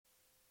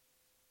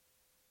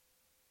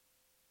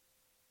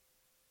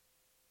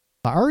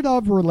The Art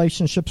of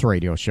Relationships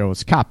radio show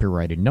is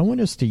copyrighted. No one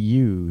is to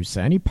use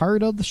any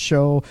part of the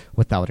show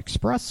without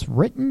express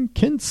written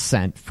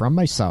consent from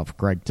myself,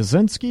 Greg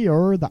Dzinski,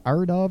 or The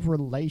Art of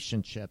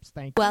Relationships.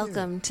 Thank you.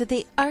 Welcome to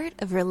the Art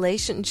of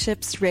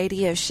Relationships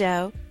radio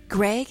show.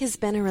 Greg has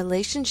been a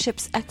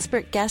relationships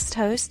expert guest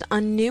host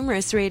on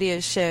numerous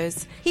radio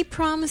shows. He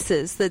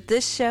promises that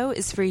this show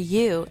is for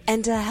you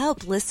and to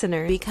help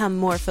listeners become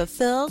more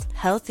fulfilled,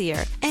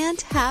 healthier, and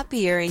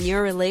happier in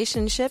your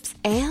relationships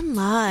and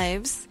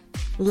lives.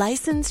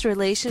 Licensed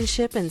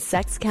relationship and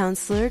sex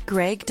counselor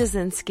Greg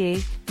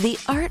Dzinski. The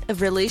Art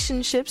of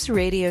Relationships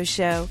radio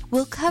show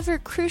will cover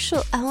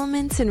crucial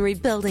elements in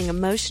rebuilding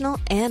emotional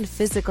and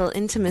physical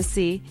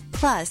intimacy,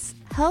 plus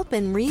help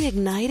in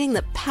reigniting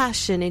the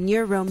passion in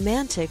your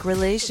romantic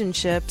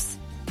relationships.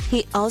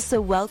 He also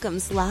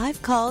welcomes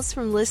live calls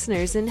from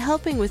listeners in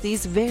helping with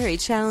these very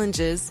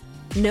challenges.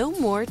 No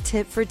more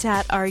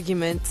tit-for-tat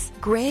arguments.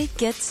 Greg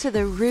gets to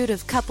the root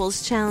of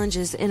couples'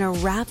 challenges in a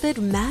rapid,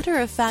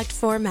 matter-of-fact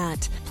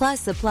format,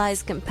 plus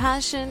applies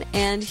compassion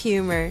and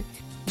humor.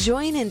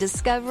 Join in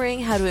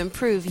discovering how to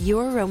improve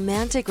your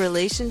romantic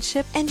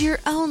relationship and your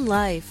own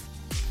life.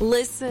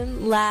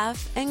 Listen,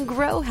 laugh, and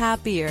grow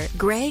happier.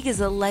 Greg is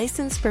a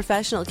licensed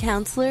professional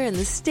counselor in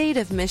the state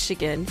of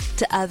Michigan.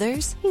 To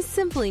others, he's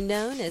simply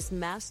known as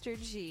Master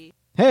G.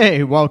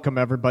 Hey, welcome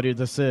everybody.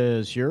 This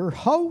is your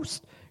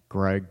host,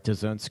 Greg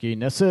Dzinski,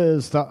 and this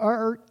is the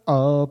Art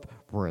of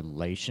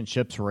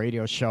Relationships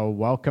radio show.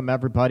 Welcome,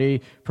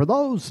 everybody. For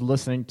those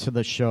listening to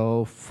the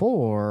show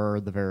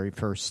for the very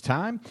first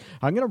time,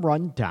 I'm going to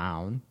run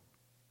down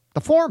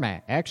the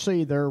format.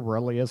 Actually, there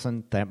really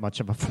isn't that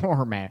much of a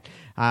format.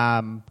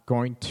 I'm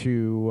going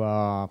to,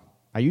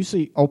 I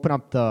usually open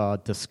up the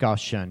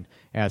discussion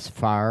as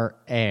far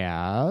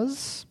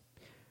as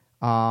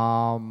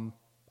topic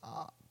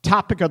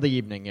of the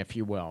evening, if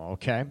you will,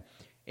 okay?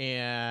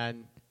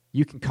 And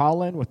you can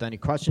call in with any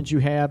questions you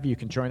have. You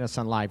can join us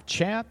on live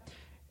chat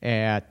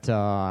at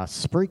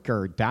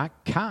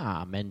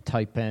Spreaker.com and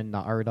type in the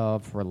Art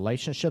of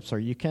Relationships, or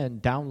you can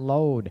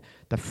download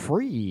the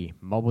free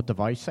mobile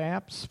device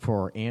apps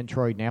for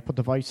Android and Apple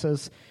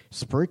devices.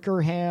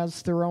 Spreaker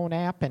has their own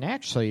app, and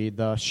actually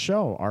the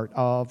show Art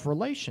of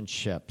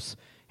Relationships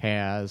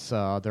has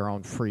their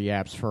own free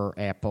apps for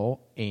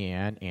Apple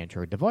and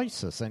Android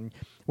devices. And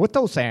with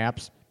those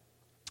apps,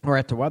 or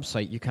at the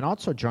website, you can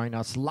also join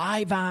us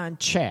live on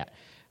chat.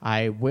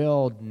 I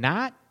will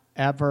not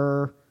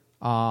ever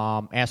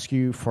ask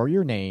you for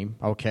your name,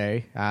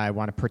 okay? I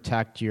want to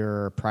protect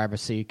your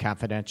privacy,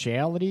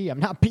 confidentiality. I'm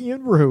not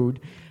being rude.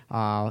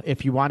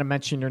 If you want to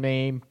mention your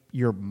name,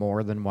 you're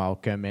more than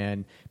welcome.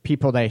 And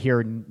people that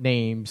hear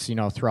names,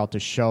 throughout the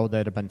show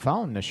that have been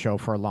following the show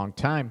for a long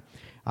time,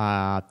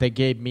 they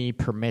gave me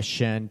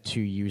permission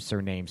to use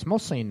their names,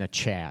 mostly in the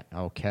chat,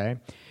 okay?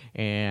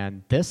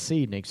 And this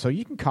evening, so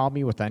you can call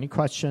me with any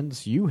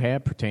questions you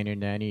have pertaining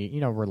to any,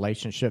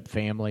 relationship,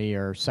 family,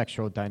 or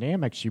sexual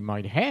dynamics you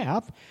might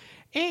have.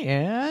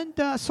 And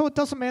so it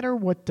doesn't matter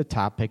what the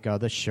topic of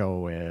the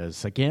show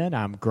is. Again,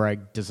 I'm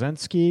Greg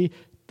Dzinski.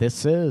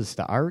 This is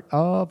the Art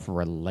of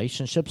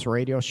Relationships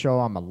radio show.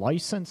 I'm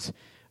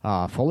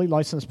a fully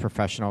licensed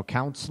professional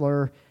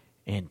counselor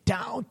in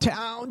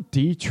downtown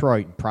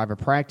Detroit in private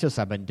practice.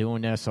 I've been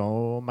doing this,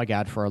 oh my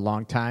God, for a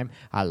long time.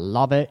 I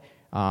love it.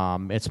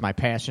 It's my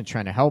passion,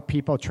 trying to help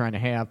people, trying to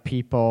have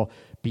people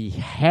be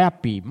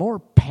happy, more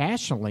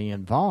passionately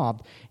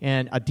involved,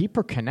 and a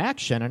deeper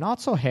connection, and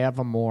also have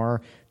a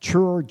more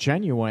truer,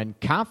 genuine,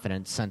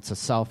 confident sense of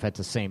self at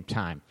the same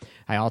time.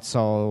 I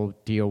also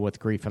deal with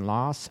grief and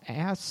loss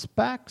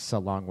aspects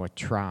along with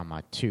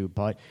trauma too,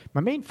 but my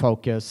main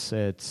focus,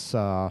 it's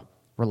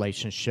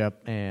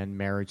relationship and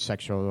marriage,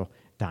 sexual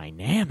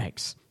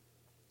dynamics.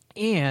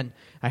 And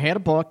I had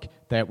a book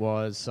that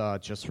was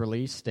just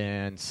released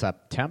in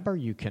September.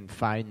 You can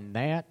find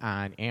that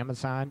on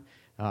Amazon.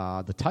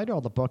 The title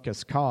of the book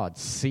is called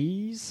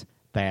Seize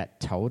That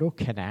Total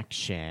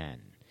Connection,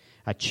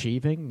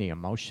 Achieving the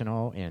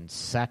Emotional and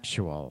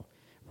Sexual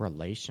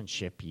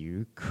Relationship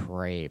You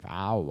Crave.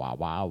 Ow, wow,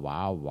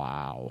 wow,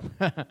 wow.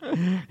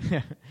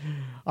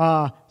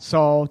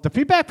 So the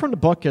feedback from the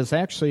book is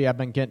actually, I've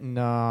been getting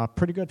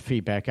pretty good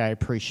feedback. I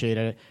appreciate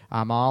it.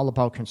 I'm all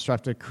about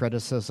constructive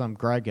criticism.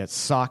 Greg, it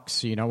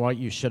sucks. You know what?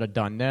 You should have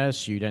done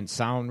this. You didn't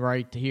sound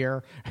right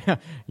here.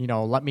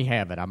 Let me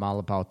have it. I'm all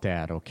about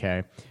that,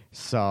 okay?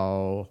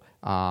 So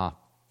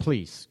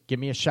please give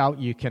me a shout.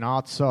 You can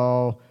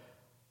also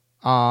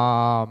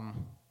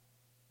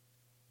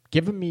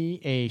give me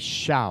a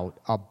shout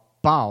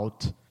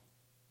about,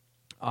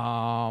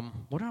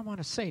 what do I want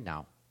to say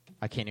now?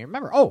 I can't even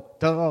remember. Oh,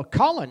 the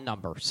call-in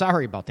number.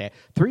 Sorry about that.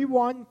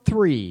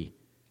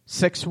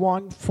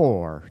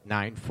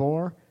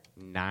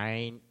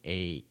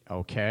 313-614-9498,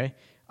 okay?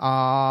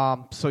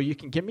 So you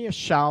can give me a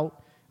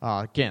shout.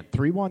 Again,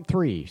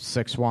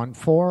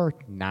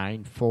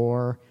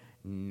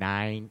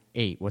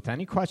 313-614-9498. With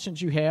any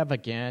questions you have,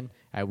 again,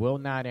 I will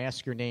not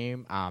ask your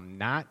name. I'm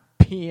not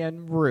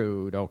being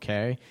rude,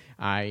 okay?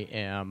 I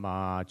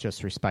am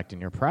just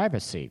respecting your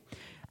privacy.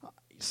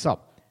 So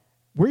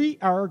we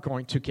are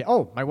going to get,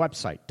 my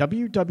website,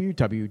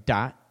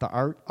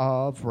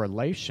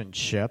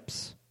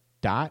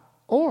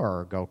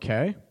 www.theartofrelationships.org,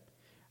 okay?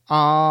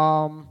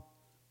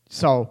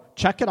 So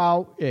check it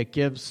out. It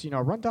gives,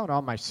 run down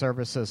all my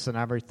services and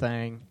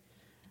everything.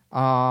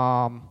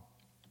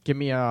 Give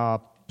me I'm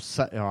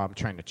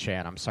trying to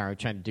chat. I'm sorry. I'm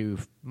trying to do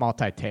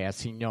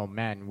multitasking.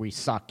 Men, we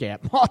suck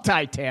at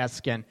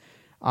multitasking.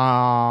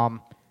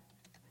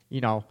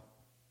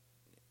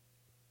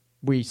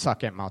 We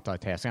suck at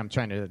multitasking. I'm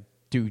trying to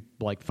do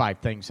like 5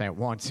 things at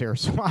once here,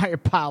 so I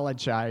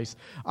apologize.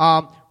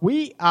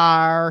 We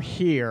are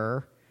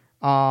here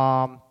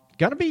going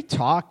to be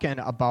talking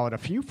about a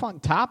few fun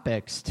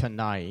topics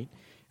tonight,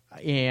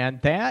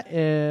 and that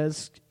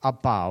is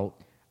about,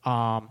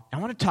 I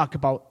want to talk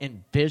about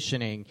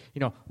envisioning,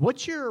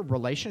 what's your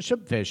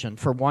relationship vision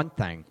for one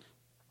thing?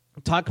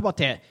 Talk about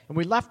that. And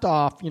we left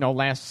off,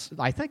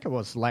 I think it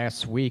was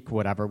last week,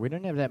 whatever. We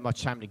didn't have that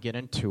much time to get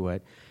into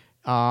it.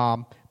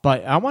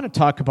 But I want to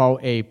talk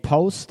about a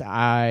post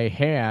I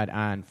had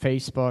on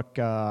Facebook.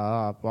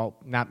 Well,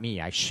 not me.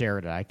 I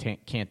shared it. I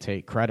can't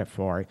take credit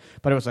for it.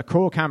 But it was a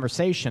cool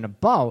conversation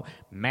about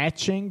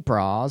matching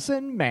bras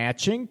and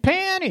matching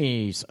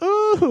panties.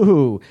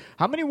 Ooh!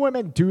 How many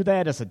women do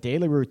that as a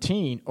daily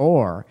routine?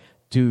 Or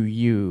do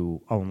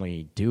you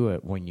only do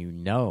it when you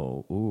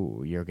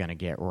know, you're going to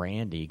get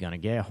randy, going to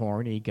get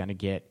horny, going to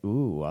get, a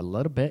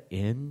little bit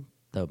in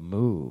the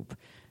move?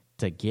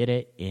 To get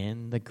it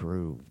in the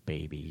groove,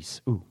 babies.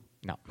 Ooh,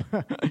 no.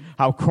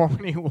 How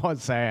corny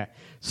was that?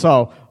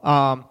 So,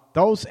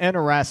 those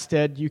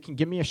interested, you can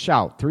give me a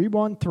shout.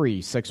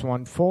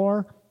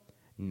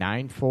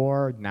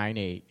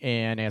 313-614-9498.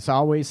 And as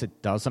always,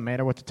 it doesn't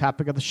matter what the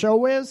topic of the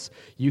show is.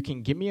 You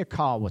can give me a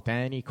call with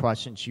any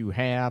questions you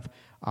have,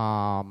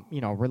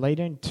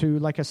 relating to,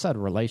 like I said,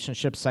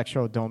 relationships,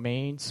 sexual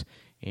domains.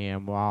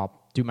 And I'll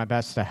do my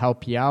best to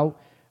help you out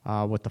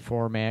with the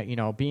format,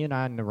 being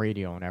on the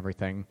radio and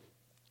everything.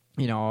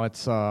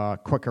 It's a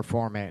quicker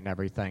format and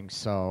everything,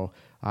 so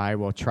I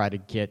will try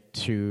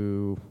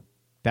to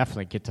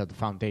definitely get to the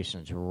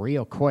foundations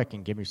real quick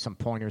and give you some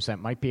pointers that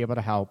might be able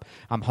to help.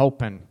 I'm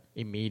hoping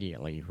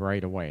immediately,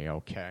 right away,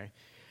 okay?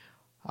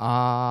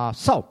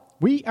 So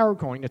we are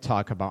going to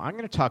talk about, I'm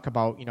going to talk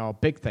about, a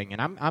big thing,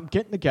 and I'm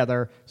getting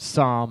together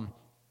some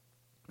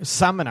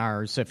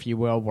seminars, if you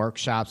will,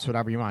 workshops,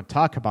 whatever you want to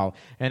talk about,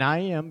 and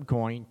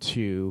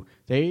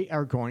they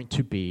are going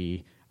to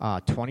be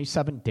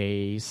 27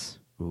 days.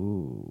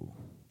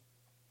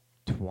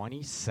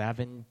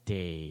 27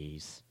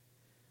 days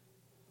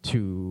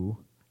to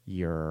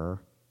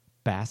your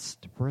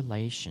best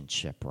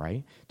relationship,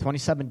 right?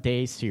 27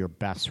 days to your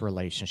best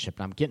relationship.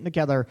 And I'm getting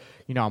together,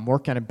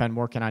 I've been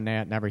working on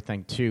that and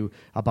everything too,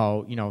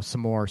 about,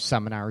 some more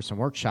seminars and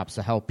workshops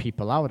to help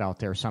people out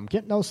there. So I'm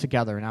getting those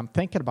together, and I'm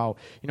thinking about,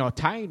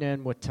 tying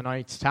in with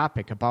tonight's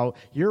topic about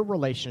your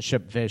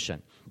relationship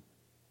vision.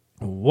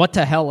 What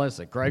the hell is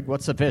it, Greg?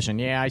 What's the vision?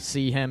 Yeah, I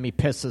see him. He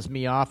pisses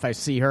me off. I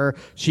see her.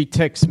 She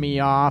ticks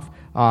me off.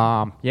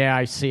 Yeah,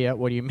 I see it.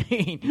 What do you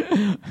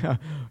mean?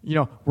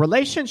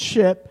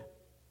 Relationship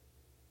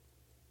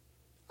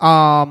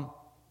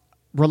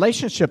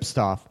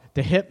stuff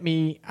to hit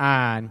me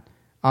on,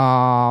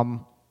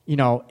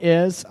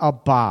 is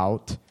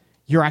about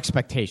your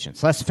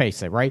expectations. Let's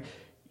face it, right?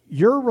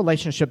 Your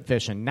relationship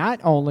vision, not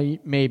only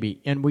maybe,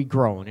 and we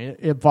grow and it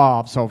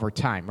evolves over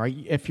time, right?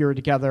 If you're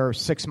together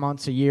 6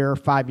 months, a year,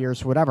 5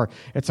 years, whatever,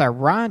 it's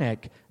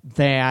ironic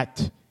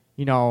that,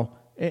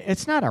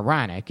 it's not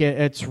ironic.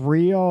 It's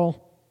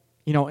real,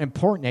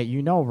 important that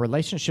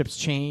relationships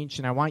change,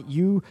 and I want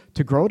you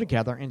to grow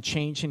together and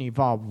change and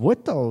evolve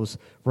with those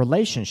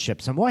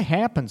relationships. And what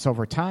happens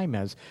over time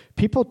is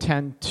people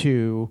tend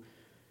to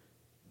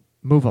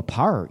move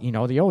apart.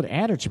 The old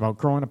adage about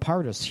growing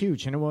apart is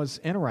huge. And it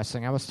was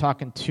interesting. I was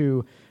talking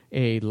to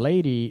a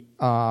lady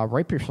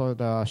right before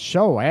the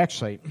show,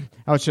 actually.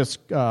 I was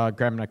just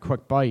grabbing a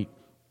quick bite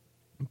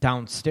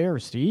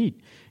downstairs to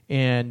eat.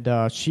 And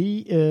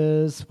she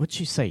is, what'd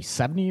she say,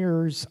 70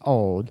 years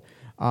old,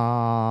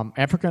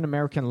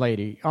 African-American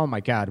lady. Oh, my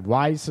God,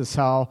 wise as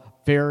hell,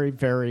 very,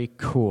 very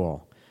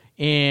cool.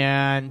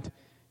 And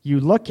you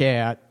look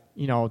at,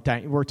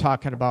 we're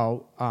talking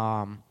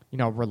about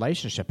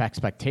relationship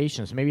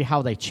expectations, maybe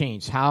how they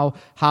change, how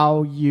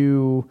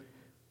you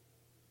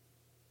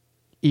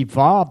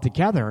evolve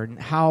together, and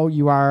how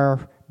you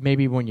are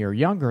maybe when you're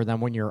younger than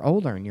when you're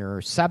older in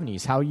your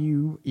 70s, how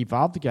you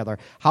evolve together,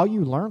 how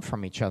you learn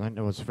from each other. And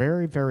it was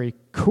very, very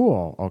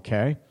cool,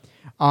 okay?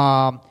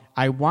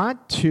 I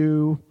want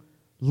to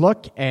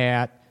look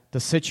at the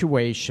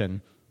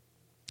situation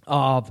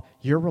of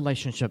your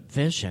relationship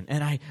vision,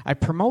 and I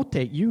promote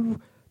that you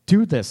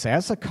do this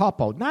as a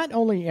couple, not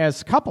only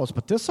as couples,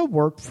 but this will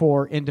work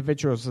for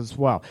individuals as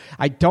well.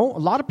 A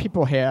lot of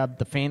people have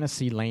the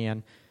fantasy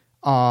land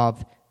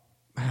of,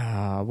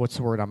 what's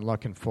the word I'm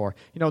looking for?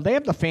 They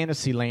have the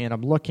fantasy land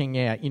of looking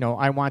at,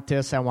 I want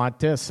this,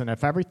 and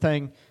if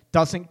everything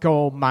doesn't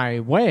go my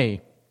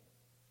way,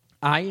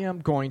 I am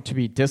going to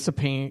be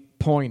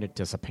disappointed,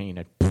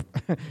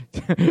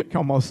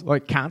 almost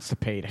like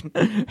constipated.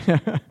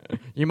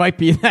 You might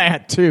be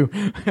that too,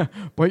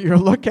 but you're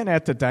looking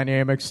at the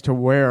dynamics to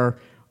where,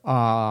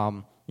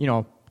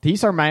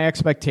 these are my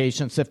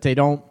expectations. If they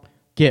don't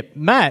get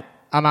met,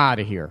 I'm out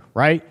of here,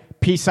 right?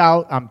 Peace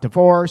out, I'm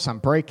divorced, I'm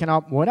breaking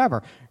up,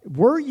 whatever.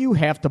 Where you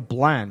have to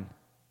blend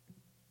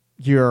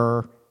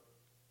your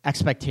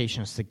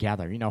expectations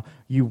together.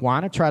 You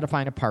want to try to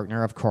find a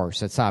partner, of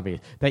course, it's obvious,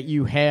 that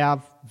you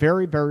have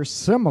very, very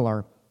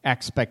similar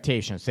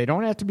expectations. They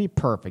don't have to be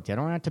perfect. They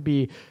don't have to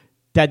be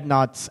dead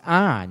nuts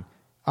on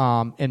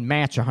and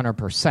match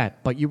 100%,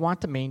 but you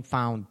want the main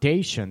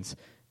foundations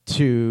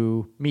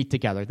to meet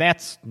together.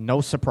 That's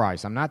no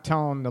surprise. I'm not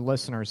telling the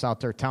listeners out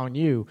there, telling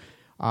you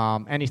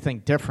anything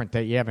different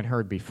that you haven't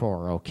heard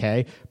before,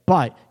 okay?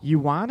 But you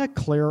want a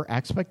clear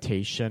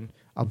expectation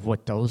of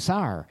what those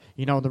are.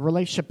 The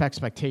relationship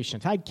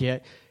expectations.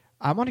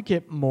 I want to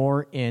get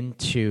more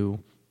into,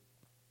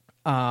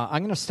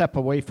 I'm going to step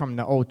away from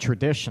the old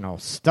traditional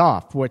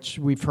stuff, which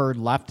we've heard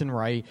left and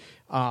right.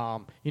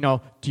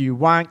 Do you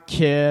want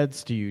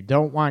kids? Do you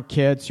don't want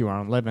kids? You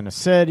want to live in a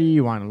city?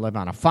 You want to live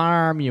on a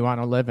farm? You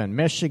want to live in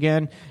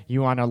Michigan?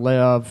 You want to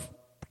live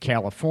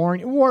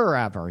California?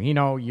 Wherever,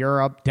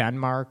 Europe,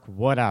 Denmark,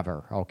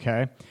 whatever,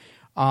 okay?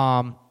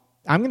 I'm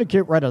going to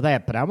get rid of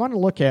that, but I want to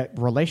look at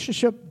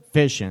relationship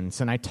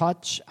visions, and I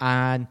touch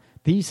on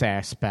these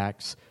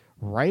aspects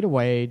right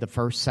away the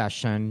first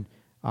session.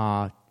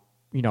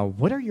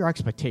 What are your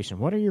expectations?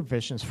 What are your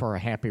visions for a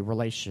happy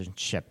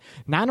relationship?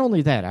 Not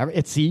only that,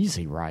 it's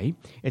easy, right?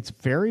 It's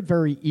very,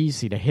 very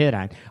easy to hit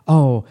on.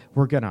 Oh,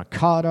 we're going to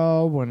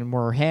cuddle when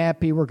we're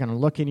happy. We're going to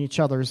look in each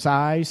other's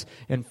eyes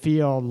and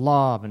feel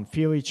love and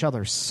feel each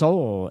other's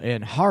soul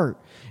and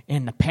heart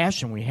and the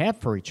passion we have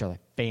for each other.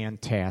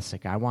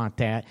 Fantastic. I want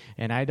that,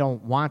 and I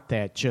don't want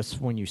that just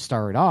when you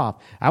start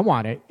off. I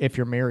want it if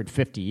you're married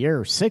 50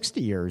 years,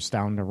 60 years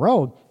down the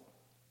road.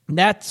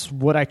 That's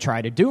what I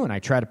try to do, and I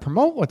try to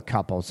promote with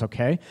couples,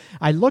 okay?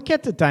 I look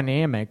at the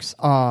dynamics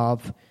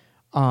of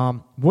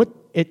what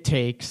it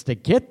takes to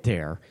get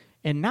there,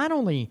 and not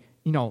only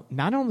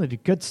the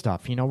good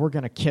stuff. We're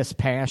going to kiss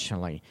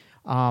passionately.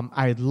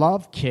 I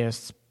love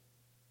kissing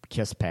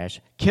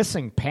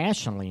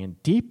passionately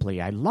and deeply.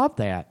 I love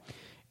that.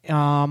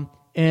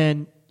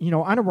 And,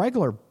 on a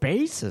regular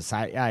basis,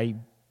 I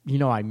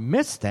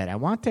miss that. I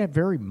want that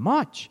very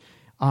much.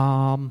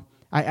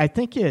 I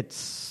think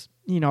it's,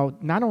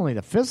 not only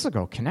the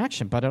physical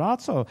connection, but it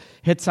also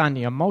hits on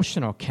the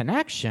emotional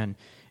connection,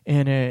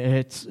 and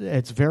it's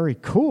very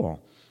cool.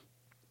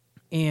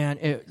 And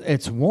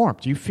it's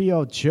warmth. You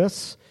feel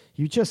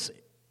you just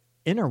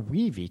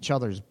interweave each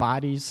other's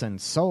bodies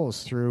and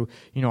souls through,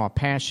 a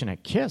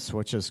passionate kiss,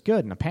 which is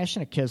good. And a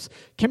passionate kiss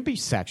can be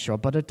sexual,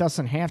 but it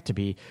doesn't have to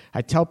be.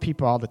 I tell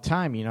people all the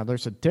time,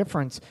 there's a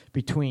difference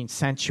between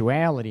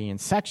sensuality and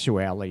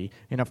sexuality.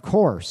 And of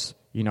course,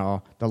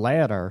 the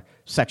latter,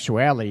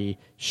 sexuality,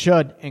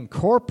 should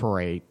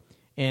incorporate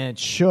and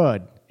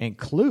should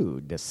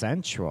include the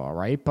sensual,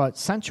 right? But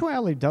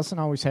sensuality doesn't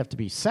always have to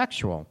be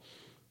sexual.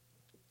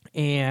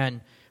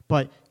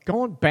 But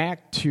going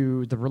back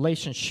to the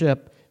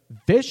relationship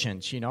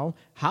visions,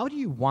 how do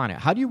you want it?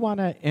 How do you want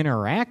to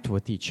interact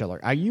with each other?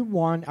 Are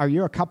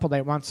you a couple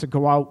that wants to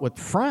go out with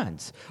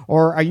friends?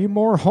 Or are you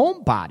more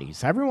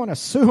homebodies? Everyone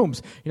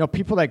assumes,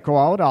 people that go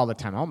out all the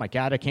time, oh my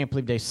God, I can't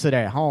believe they sit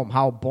at home.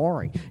 How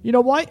boring. You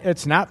know what?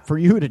 It's not for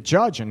you to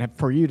judge and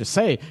for you to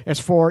say. It's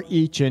for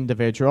each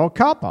individual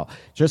couple.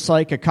 Just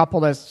like a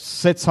couple that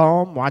sits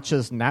home,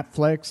 watches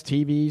Netflix,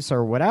 TVs,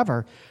 or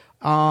whatever,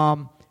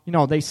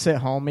 they sit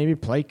home, maybe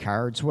play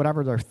cards,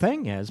 whatever their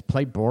thing is,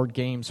 play board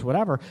games,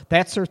 whatever.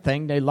 That's their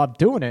thing. They love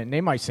doing it. And they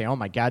might say, oh,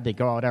 my God, they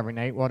go out every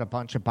night. What a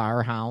bunch of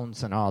bar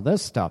hounds and all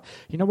this stuff.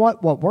 You know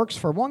what? What works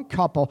for one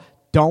couple,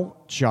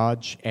 don't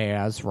judge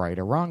as right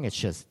or wrong. It's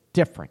just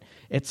different.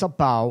 It's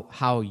about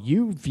how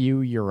you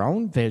view your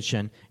own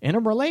vision in a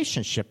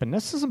relationship. And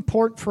this is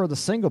important for the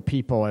single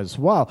people as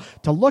well,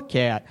 to look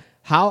at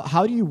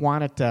how do you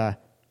want it to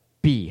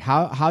be?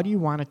 How do you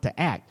want it to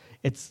act?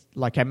 It's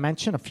like I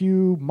mentioned a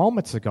few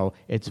moments ago,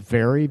 it's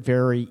very,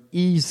 very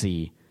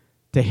easy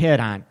to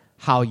hit on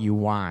how you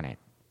want it.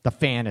 The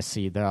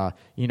fantasy,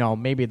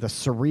 maybe the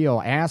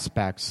surreal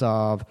aspects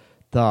of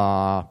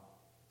the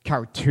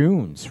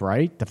cartoons,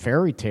 right? The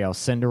fairy tales,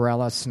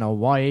 Cinderella, Snow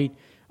White,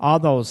 all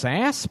those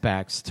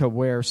aspects to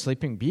where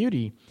Sleeping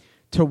Beauty,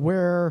 to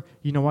where,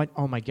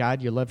 oh my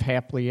God, you live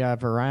happily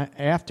ever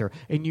after.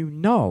 And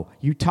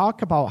you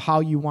talk about how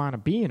you want to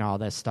be and all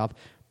that stuff.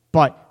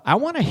 But I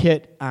want to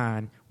hit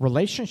on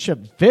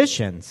relationship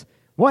visions.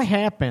 What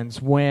happens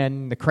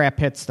when the crap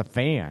hits the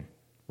fan,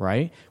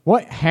 right?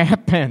 What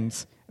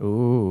happens,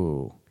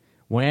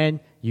 when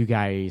you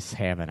guys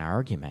have an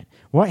argument?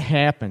 What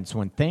happens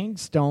when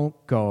things don't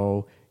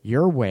go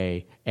your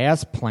way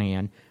as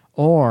planned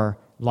or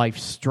life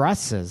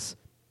stresses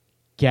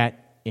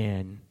get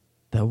in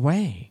the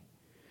way?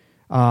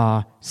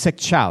 sick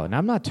child. And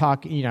I'm not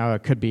talking,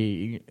 it could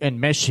be in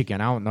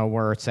Michigan. I don't know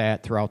where it's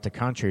at throughout the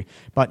country.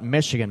 But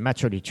Michigan,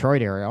 Metro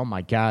Detroit area, oh,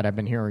 my God, I've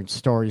been hearing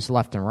stories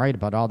left and right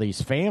about all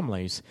these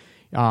families,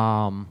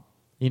 enduring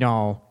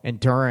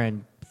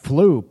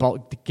flu,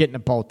 getting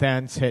at both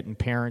ends, hitting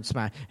parents.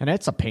 And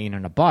it's a pain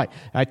in the butt.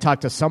 I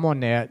talked to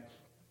someone that,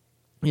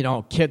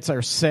 kids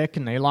are sick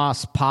and they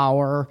lost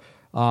power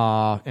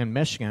in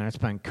Michigan. It's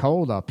been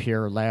cold up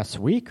here last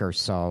week or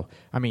so.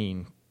 I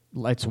mean,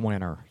 it's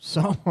winter,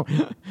 so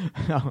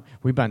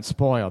we've been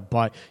spoiled.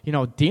 But,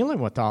 dealing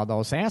with all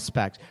those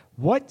aspects,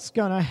 what's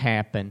going to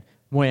happen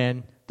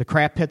when the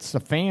crap hits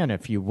the fan,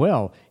 if you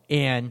will,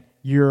 and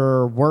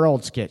your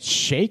worlds get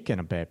shaken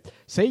a bit?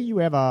 Say you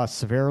have a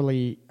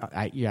severely,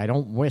 I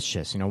don't wish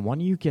this,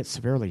 one of you gets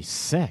severely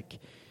sick.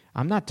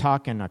 I'm not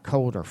talking a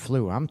cold or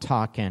flu. I'm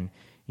talking,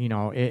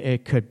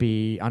 it could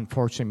be,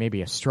 unfortunately,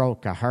 maybe a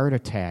stroke, a heart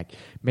attack.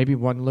 Maybe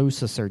one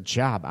loses their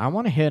job. I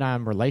want to hit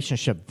on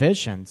relationship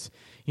visions.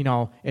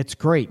 It's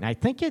great. And I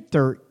think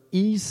they're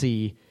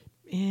easy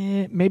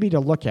maybe to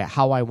look at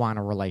how I want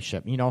a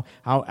relationship.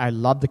 I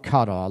love the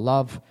cuddle. I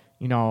love,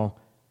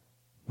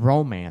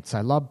 romance.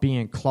 I love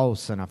being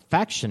close and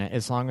affectionate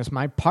as long as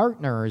my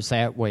partner is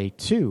that way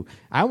too.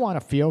 I want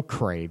to feel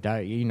craved.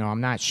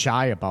 I'm not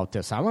shy about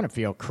this. I want to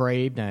feel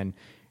craved and,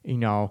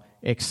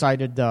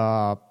 excited.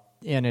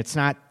 And it's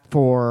not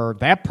for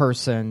that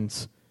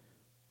person's,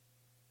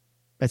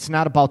 it's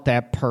not about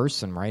that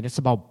person, right? It's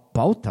about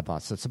both of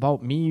us. It's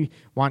about me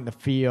wanting to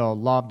feel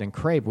loved and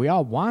craved. We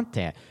all want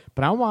that.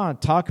 But I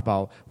want to talk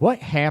about what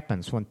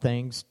happens when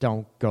things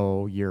don't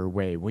go your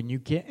way. When you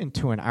get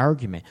into an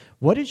argument,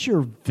 what is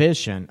your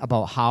vision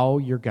about how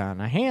you're going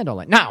to handle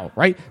it? Now,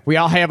 right, we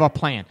all have a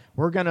plan.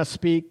 We're going to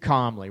speak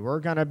calmly.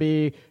 We're going to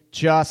be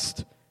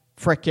just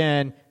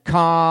freaking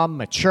calm,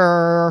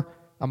 mature,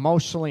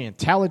 emotionally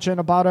intelligent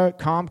about it,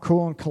 calm,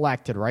 cool, and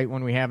collected, right,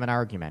 when we have an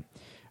argument.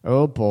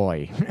 Oh,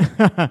 boy.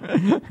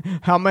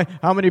 How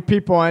many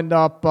people end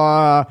up,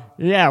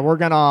 we're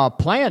going to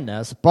plan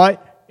this,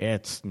 but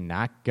it's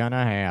not going to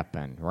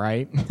happen,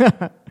 right?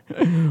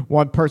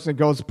 One person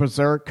goes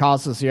berserk,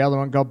 causes the other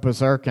one go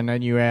berserk, and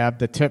then you have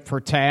the tit for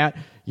tat,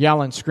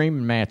 yelling,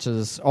 screaming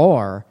matches,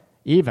 or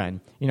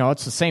even,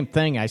 it's the same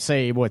thing I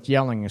say with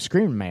yelling and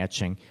screaming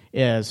matching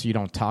is you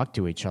don't talk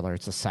to each other.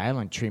 It's a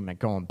silent treatment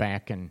going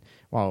back and,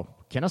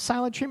 can a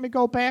silent treatment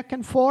go back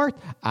and forth?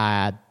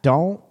 I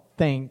don't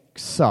think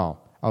so,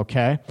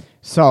 okay?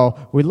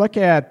 So we look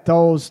at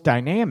those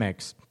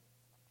dynamics,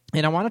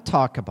 and I want to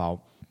talk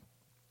about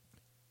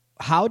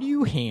how do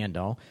you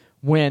handle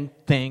when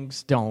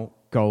things don't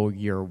go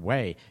your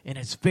way. And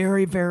it's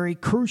very, very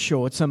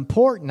crucial. It's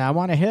important. I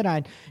want to hit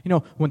on,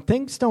 when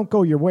things don't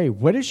go your way,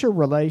 what is your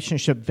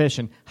relationship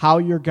vision, how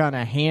you're going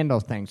to handle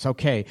things?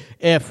 Okay,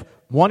 if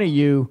one of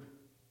you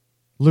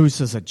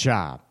loses a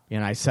job,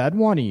 and I said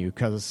one of you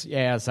because,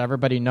 as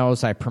everybody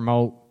knows, I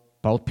promote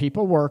both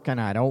people working.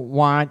 I don't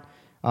want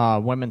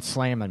women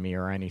slamming me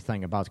or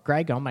anything about,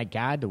 Greg, oh my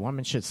God, the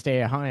woman should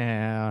stay at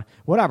home.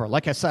 Whatever.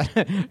 Like I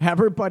said,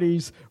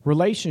 everybody's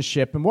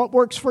relationship and what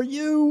works for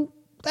you,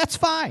 that's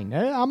fine.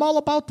 I'm all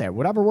about that.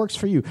 Whatever works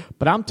for you.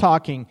 But I'm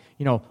talking,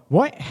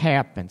 what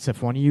happens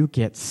if one of you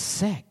gets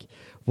sick?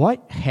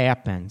 What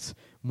happens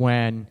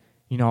when,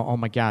 oh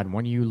my God,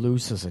 one of you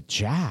loses a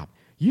job?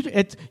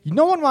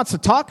 No one wants to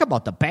talk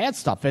about the bad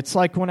stuff. It's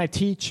like when I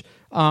teach,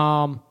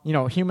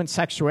 human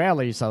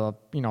sexuality. So,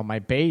 my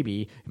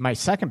baby, my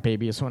second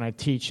baby is when I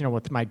teach,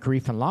 with my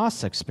grief and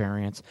loss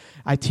experience,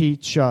 I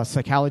teach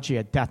psychology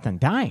of death and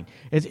dying.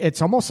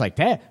 It's almost like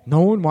that.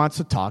 No one wants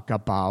to talk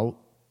about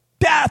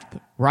death,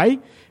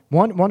 right?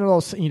 One of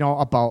those,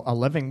 about a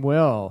living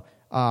will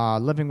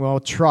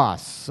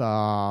trust,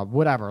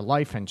 whatever,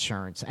 life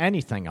insurance,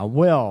 anything, a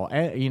will,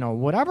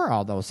 whatever,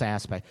 all those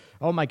aspects.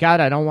 Oh, my God,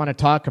 I don't want to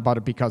talk about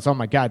it because, oh,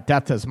 my God,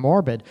 death is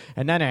morbid.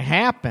 And then it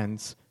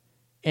happens,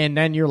 and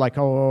then you're like,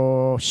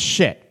 oh,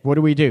 shit, what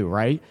do we do,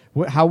 right?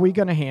 How are we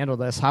going to handle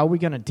this? How are we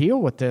going to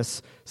deal with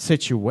this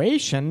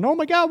situation? Oh,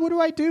 my God, what do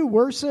I do?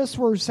 Where's this?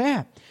 Where's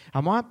that? I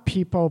want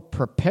people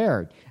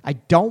prepared. I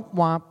don't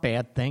want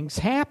bad things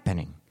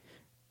happening.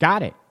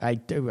 Got it. I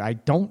do. I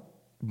don't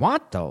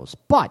want those,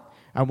 but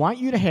I want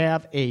you to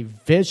have a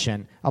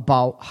vision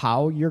about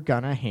how you're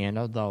going to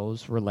handle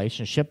those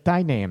relationship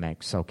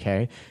dynamics,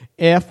 okay?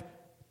 If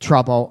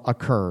trouble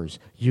occurs,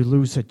 you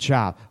lose a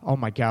job. Oh,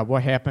 my God,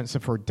 what happens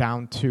if we're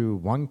down to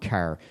one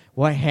car?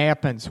 What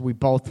happens we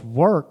both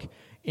work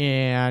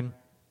and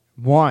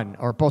one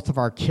or both of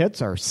our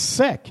kids are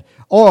sick?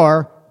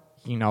 Or,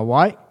 you know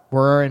what?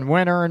 We're in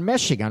winter in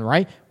Michigan,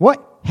 right?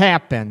 What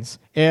happens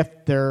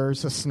if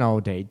there's a snow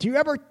day? Do you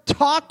ever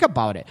talk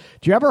about it?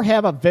 Do you ever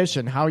have a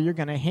vision how you're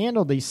going to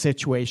handle these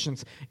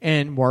situations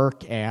and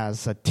work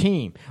as a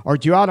team? Or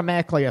do you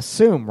automatically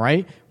assume,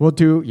 right?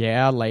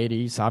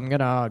 Ladies, I'm going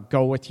to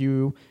go with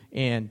you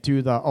and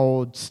do the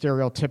old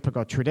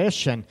stereotypical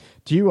tradition.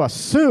 Do you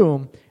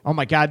assume, oh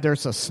my God,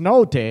 there's a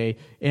snow day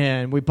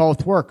and we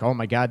both work? Oh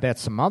my God,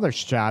 that's the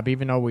mother's job.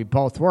 Even though we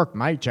both work,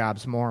 my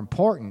job's more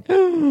important.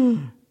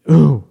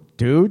 Ooh.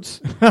 Dudes,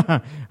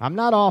 I'm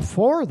not all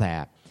for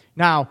that.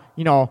 Now,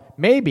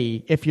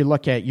 maybe if you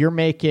look at you're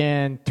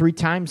making 3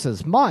 times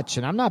as much,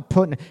 and I'm not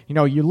putting,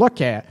 you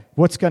look at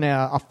what's going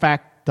to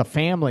affect the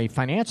family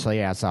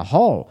financially as a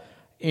whole,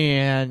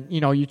 and,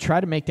 you try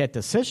to make that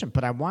decision,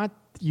 but I want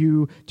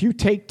you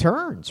take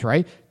turns,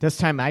 right? This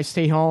time I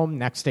stay home,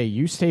 next day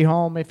you stay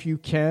home if you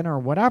can or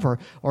whatever,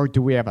 or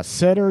do we have a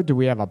sitter? Do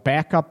we have a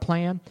backup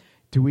plan?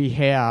 Do we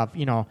have,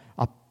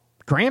 a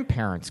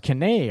grandparents,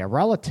 a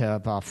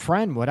relative, a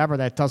friend, whatever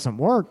that doesn't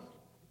work,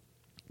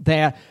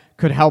 that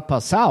could help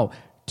us out?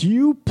 Do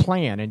you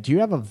plan and do you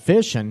have a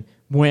vision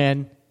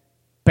when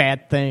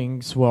bad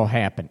things will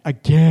happen?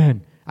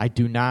 Again, I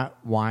do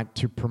not want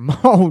to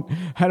promote.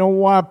 I don't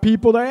want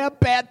people to have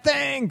bad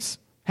things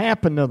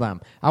happen to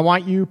them. I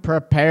want you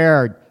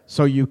prepared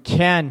so you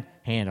can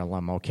handle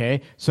them,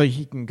 okay? So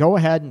you can go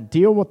ahead and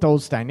deal with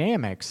those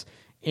dynamics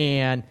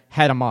and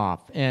head them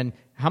off. And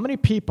how many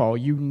people,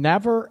 you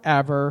never,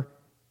 ever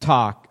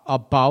talk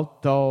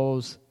about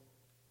those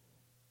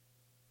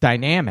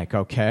dynamic,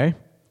 okay?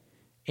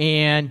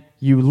 And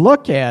you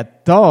look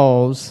at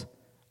those,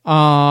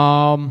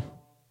 you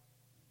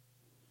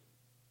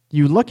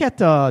look at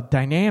the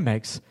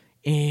dynamics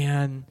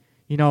and,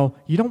 you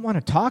don't want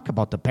to talk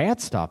about the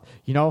bad stuff.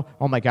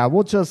 Oh my God,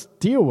 we'll just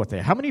deal with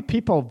it. How many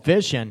people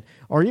vision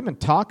or even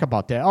talk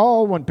about that?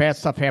 Oh, when bad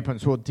stuff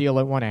happens, we'll deal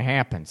it when it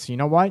happens. You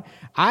know what?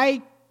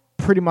 I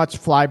pretty much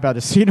fly by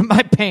the seat of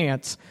my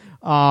pants,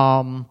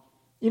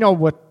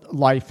 with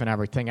life and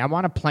everything. I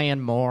want to plan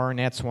more, and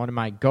that's one of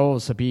my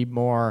goals, to be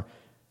more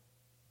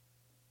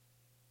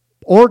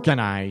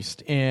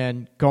organized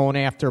and going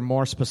after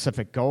more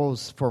specific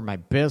goals for my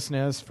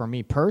business, for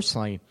me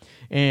personally.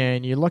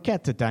 And you look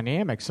at the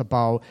dynamics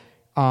about,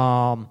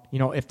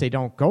 if they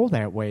don't go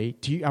that way,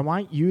 I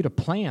want you to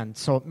plan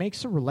so it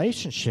makes a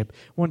relationship,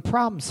 when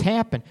problems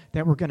happen,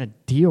 that we're going to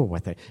deal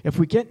with it. If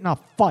we get in a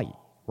fight,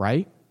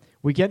 right?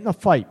 We get in a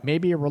fight,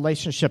 maybe a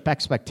relationship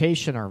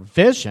expectation or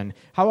vision,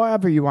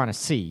 however you want to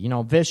see.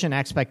 Vision,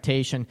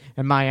 expectation,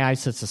 in my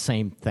eyes, it's the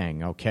same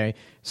thing, okay?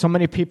 So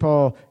many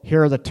people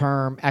hear the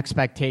term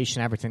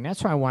expectation, everything.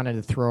 That's why I wanted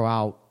to throw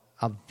out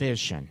a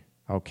vision,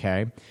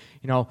 okay?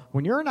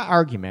 When you're in an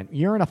argument,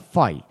 you're in a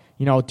fight,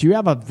 do you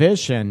have a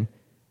vision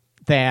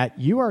that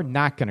you are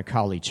not going to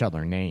call each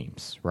other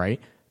names, right?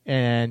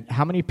 And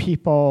how many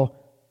people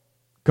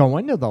go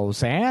into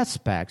those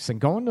aspects and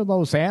go into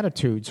those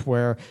attitudes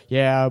where,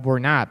 yeah, we're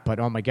not, but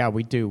oh my God,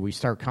 we do. We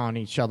start calling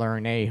each other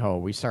an a-hole.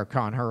 We start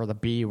calling her the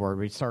B word.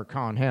 We start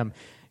calling him,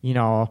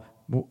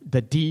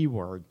 the D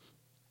word.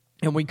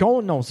 And we go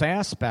in those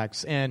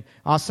aspects, and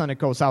all of a sudden it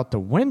goes out the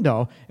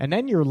window, and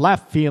then you're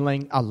left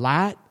feeling a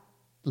lot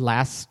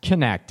less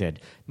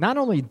connected. Not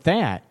only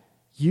that,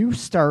 you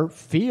start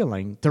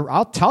feeling,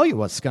 I'll tell you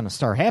what's going to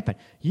start happening.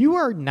 You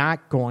are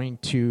not going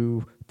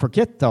to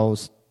forget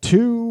those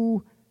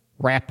too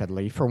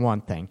rapidly, for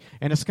one thing,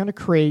 and it's going to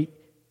create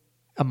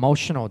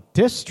emotional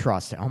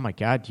distrust. Oh my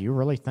God, do you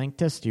really think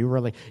this? Do you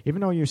really,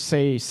 even though you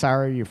say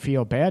sorry, you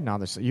feel bad and all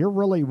this, you're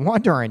really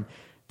wondering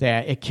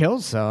that it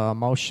kills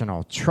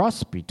emotional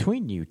trust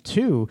between you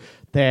two,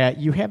 that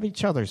you have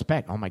each other's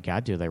back. Oh my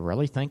God, do they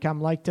really think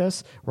I'm like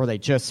this? Or are they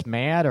just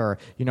mad? Or,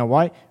 you know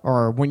what?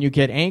 Or when you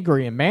get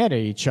angry and mad at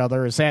each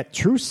other, is that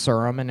truth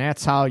serum? And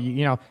that's how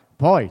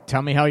boy,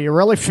 tell me how you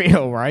really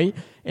feel, right?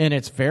 And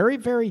it's very,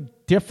 very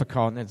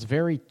difficult, and it's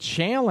very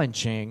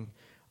challenging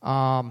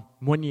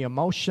when the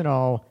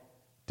emotional,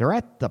 they're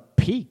at the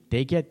peak.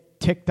 They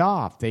get ticked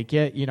off. They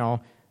get,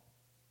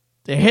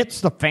 it hits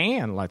the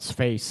fan, let's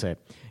face it.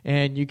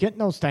 And you get in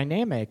those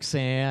dynamics,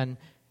 and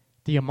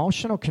the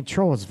emotional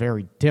control is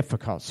very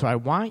difficult. So I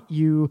want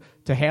you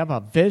to have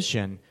a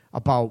vision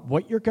about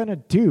what you're going to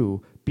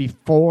do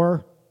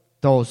before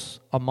those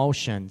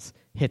emotions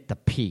hit the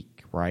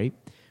peak, right?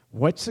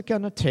 What's it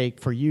going to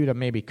take for you to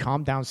maybe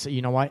calm down and say,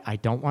 you know what, I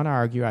don't want to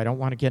argue. I don't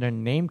want to get a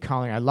name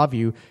calling. I love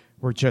you.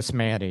 We're just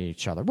mad at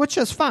each other, which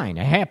is fine.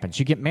 It happens.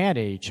 You get mad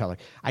at each other.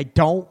 I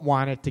don't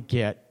want it to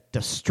get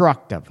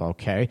destructive,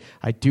 okay?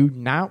 I do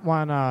not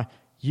want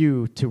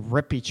you to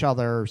rip each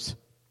other's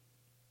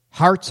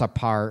hearts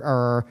apart,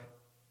 or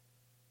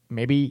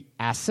maybe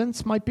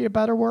essence might be a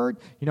better word.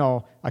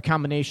 A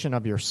combination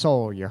of your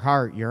soul, your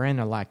heart, your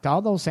intellect,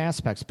 all those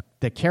aspects,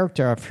 the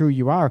character of who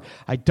you are.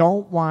 I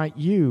don't want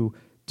you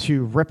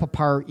to rip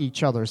apart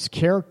each other's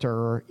character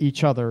or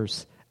each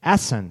other's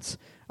essence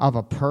of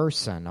a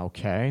person,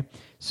 okay?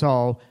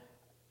 So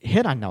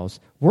hit on those.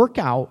 Work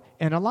out.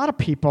 And a lot of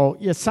people,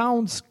 it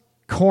sounds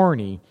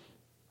corny,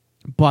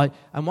 but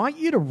I want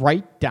you to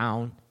write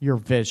down your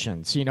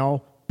visions,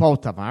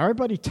 both of them.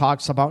 Everybody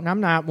talks about, and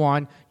I'm not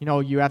one,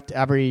 you have to,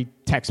 every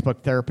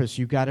textbook therapist,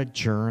 you got a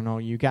journal,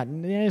 you got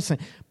this,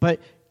 but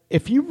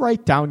if you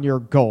write down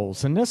your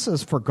goals, and this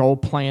is for goal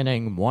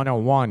planning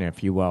 101,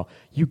 if you will,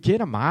 you get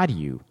them out of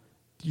you.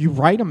 You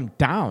write them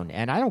down,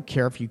 and I don't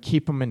care if you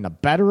keep them in the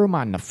bedroom,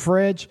 on the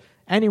fridge,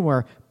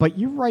 anywhere, but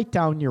you write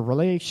down your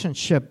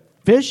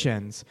relationship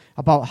visions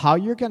about how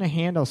you're going to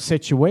handle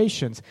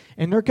situations,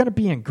 and they're going to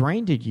be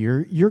ingrained in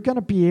you. You're going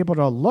to be able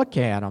to look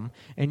at them,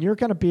 and you're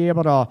going to be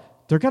able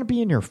they're going to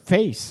be in your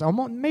face.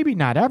 Almost, maybe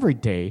not every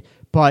day,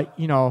 but,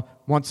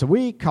 once a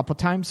week, couple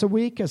times a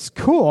week is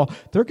cool.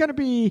 They're going to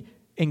be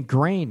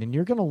ingrained, and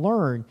you're going to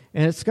learn,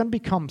 and it's going to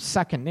become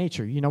second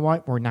nature. You know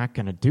what? We're not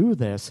going to do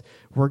this.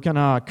 We're going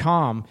to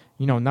come,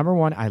 number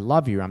one, I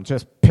love you. I'm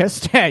just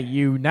pissed at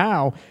you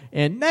now,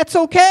 and that's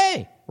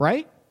okay,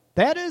 right?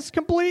 That is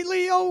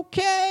completely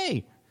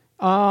okay.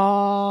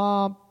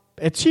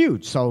 It's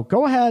huge. So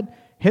go ahead,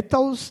 hit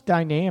those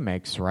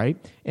dynamics, right?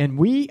 And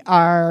we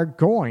are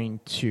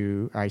going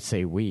to, I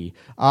say we,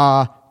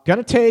 going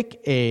to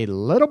take a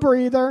little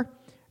breather,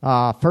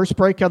 first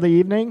break of the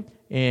evening,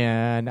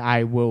 and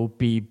I will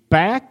be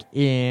back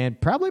in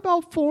probably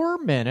about 4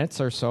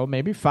 minutes or so,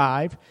 maybe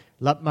 5.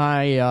 Let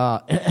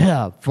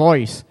my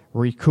voice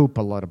recoup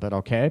a little bit,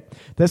 okay?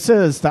 This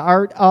is the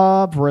Art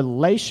of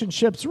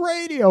Relationships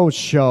radio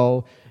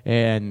show,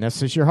 and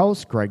this is your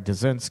host, Greg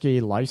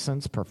Dazinski,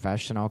 licensed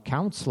professional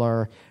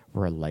counselor,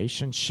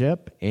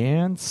 relationship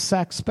and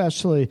sex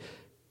specialist,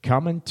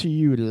 coming to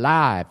you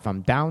live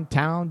from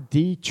downtown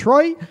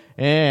Detroit.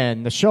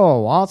 And the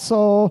show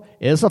also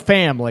is a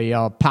family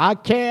of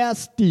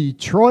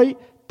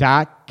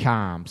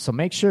podcastdetroit.com. So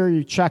make sure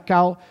you check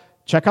out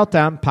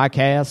them,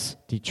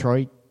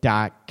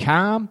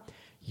 podcastdetroit.com.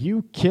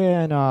 You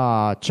can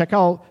check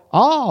out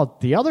all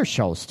the other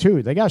shows,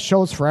 too. They got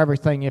shows for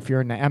everything if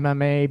you're in the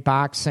MMA,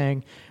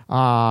 boxing,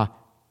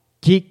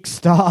 geek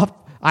stuff,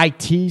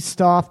 IT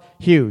stuff,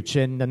 huge.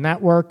 And the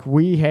network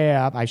we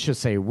have, I should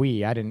say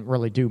I didn't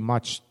really do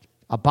much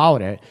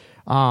about it.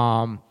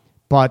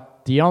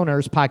 But the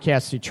owners,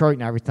 Podcast Detroit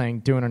and everything,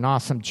 doing an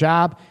awesome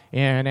job.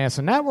 And as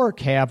a network,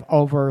 have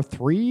over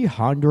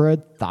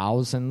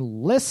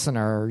 300,000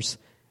 listeners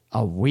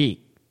a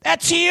week.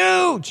 That's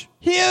huge,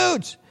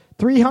 huge.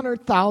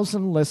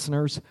 300,000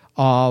 listeners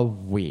a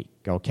week,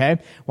 okay?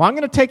 Well, I'm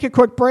going to take a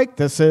quick break.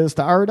 This is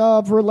the Art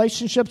of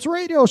Relationships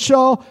radio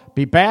show.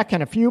 Be back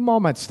in a few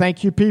moments.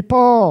 Thank you,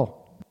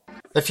 people.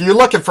 If you're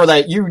looking for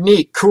that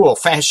unique, cool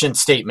fashion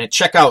statement,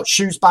 check out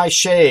Shoes by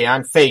Shay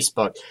on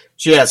Facebook.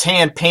 She has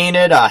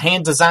hand-painted,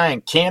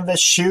 hand-designed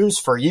canvas shoes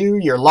for you,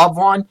 your loved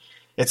one.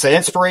 It's an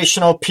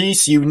inspirational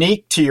piece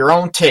unique to your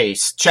own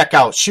taste. Check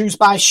out Shoes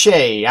by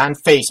Shay on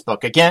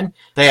Facebook. Again,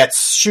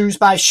 that's Shoes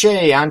by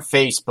Shay on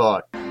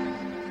Facebook.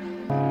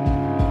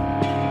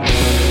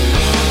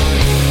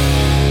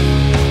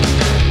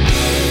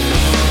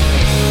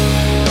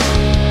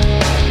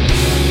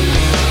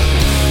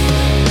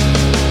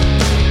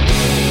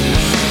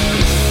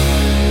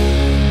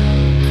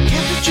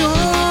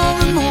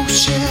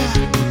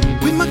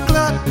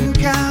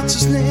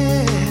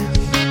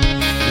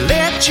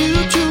 Let you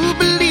to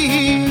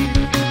believe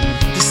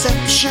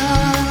deception.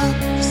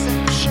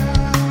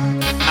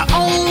 I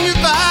own your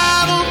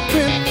vital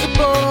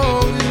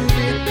principle, and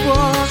it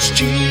was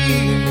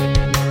cheap,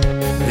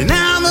 and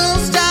I'm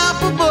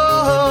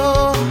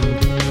unstoppable.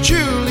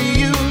 Truly,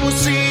 you will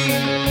see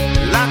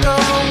like a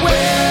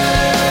well-wisher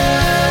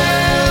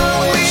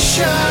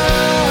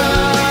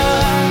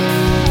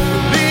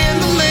in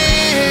the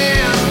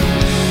land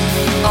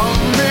of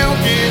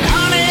milk and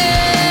honey.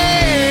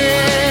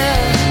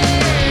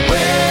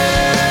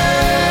 Well,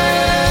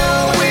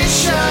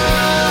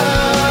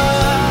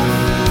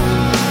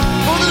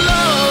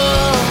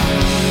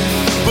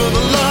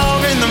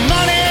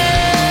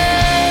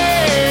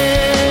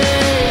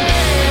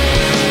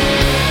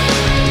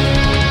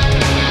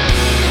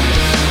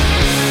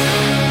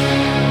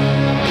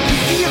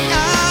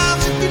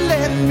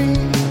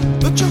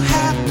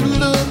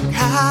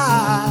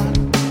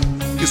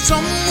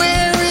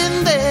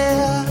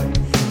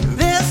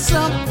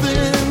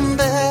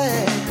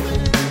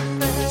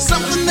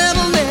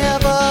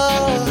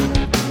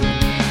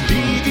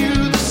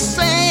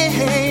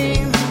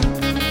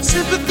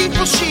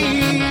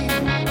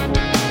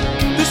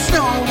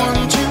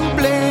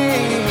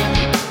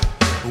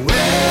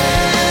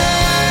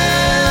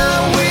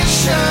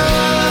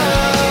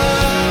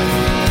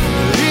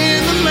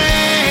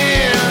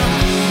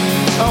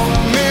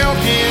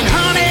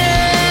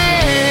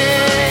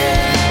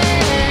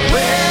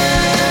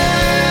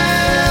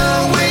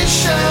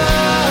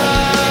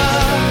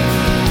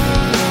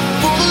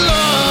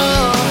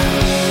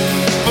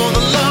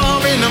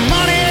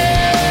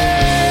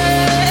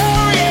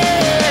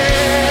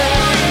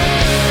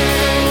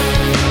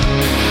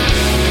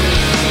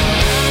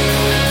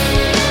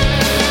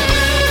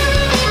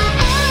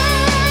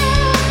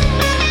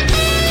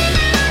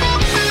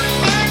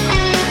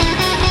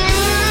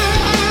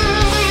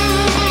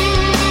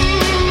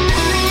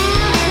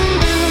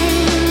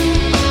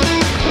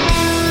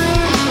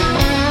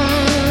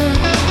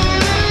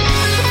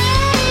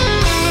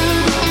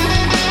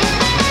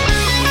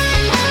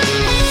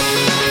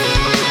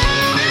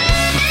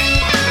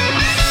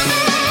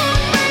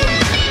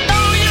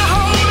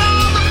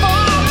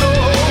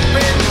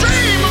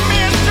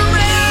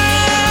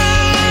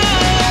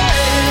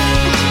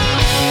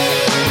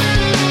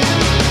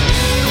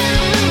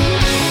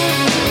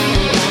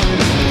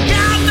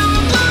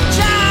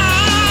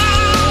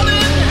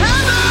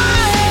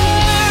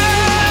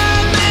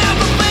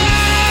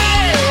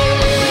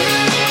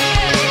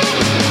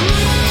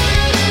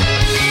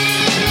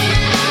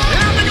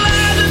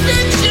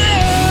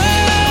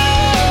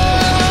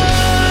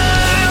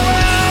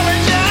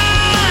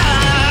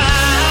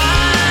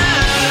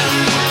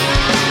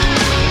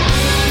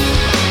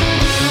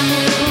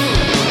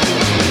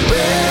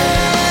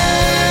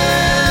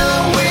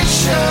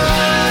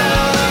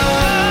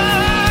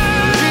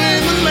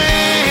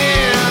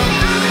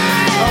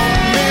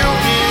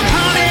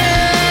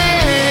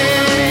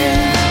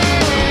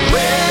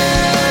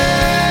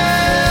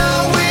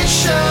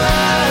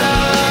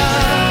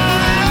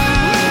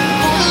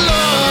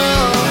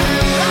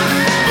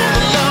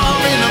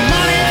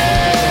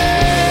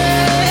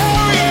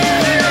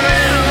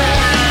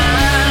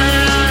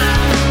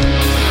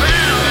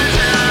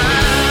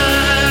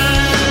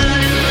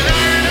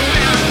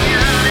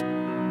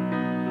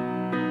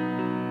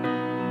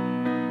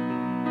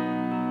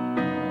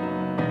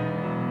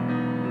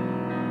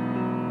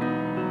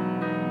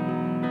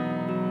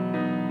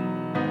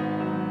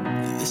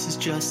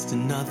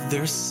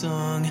 another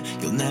song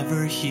you'll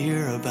never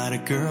hear about a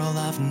girl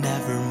I've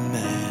never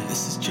met.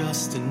 This is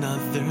just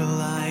another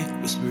lie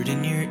whispered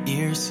in your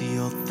ear so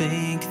you'll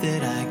think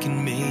that I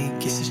can make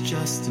it. This is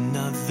just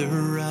another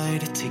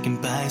ride taken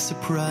by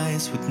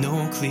surprise with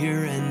no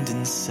clear end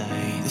in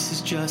sight. This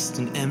is just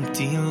an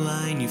empty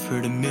line you've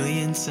heard a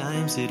million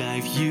times that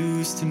I've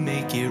used to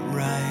make it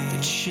right.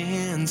 A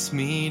chance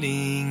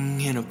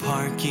meeting in a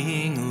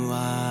parking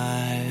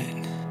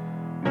lot,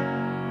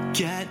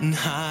 getting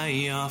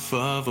high off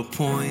of a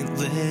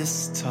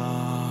pointless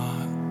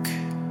talk.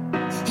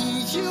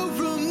 You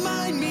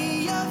remind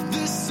me of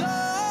the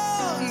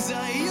songs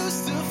I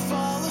used to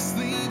fall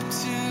asleep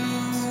to.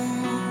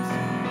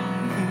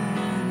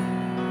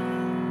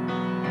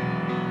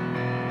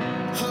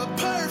 A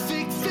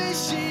perfect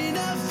vision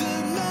of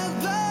the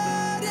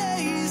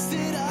melodies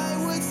that I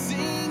would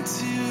sing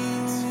to.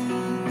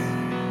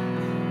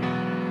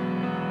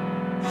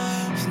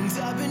 And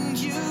I've been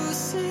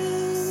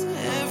using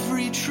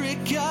every trick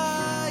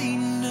I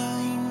know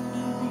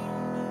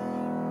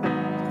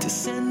to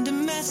send a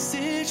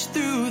message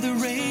through the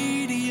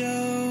radio.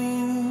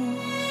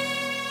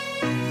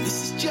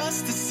 This is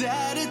just a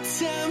sad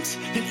attempt,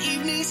 an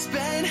evening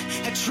spent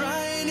at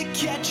trying to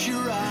catch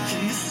your eye.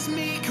 And this is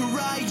me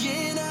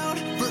crying out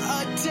for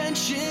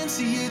attention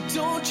so you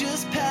don't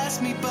just pass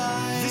me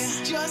by.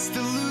 This is just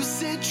a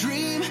lucid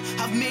dream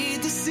I've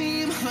made to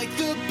seem like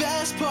the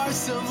best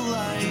parts of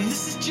life. And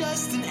this is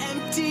just an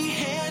empty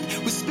hand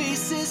with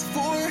spaces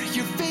for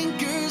your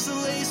fingers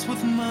laced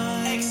with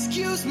mine.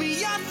 Excuse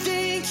me, I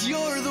think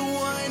you're the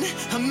one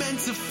I'm meant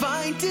to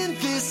find in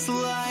this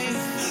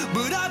life,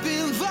 but I've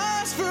been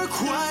lost for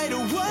quite a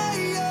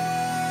while.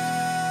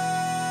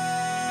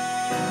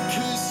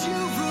 'Cause you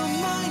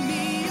remind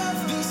me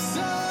of the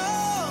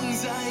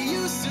songs I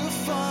used to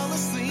fall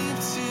asleep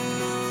to.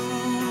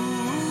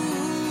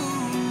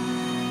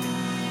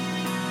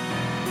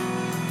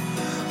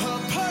 A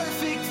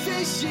perfect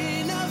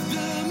vision of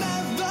the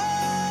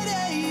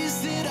melodies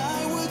that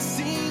I would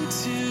sing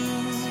to.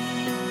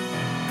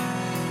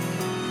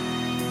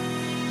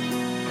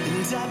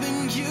 And I've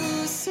been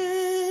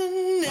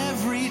using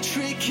every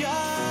trick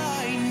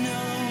I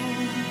know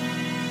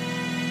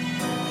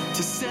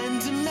to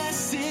send a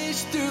message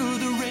through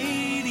the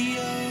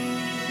radio.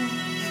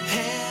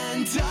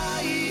 And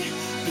I've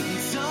been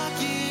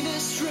talking to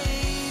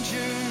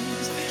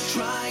strangers,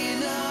 trying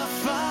to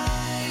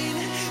find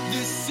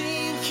the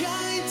same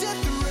kind of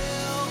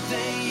thrill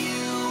that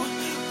you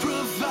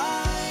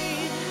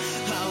provide.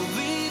 I'll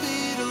leave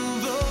it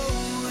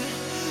alone,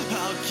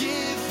 I'll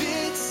give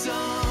it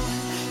some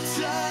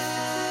time.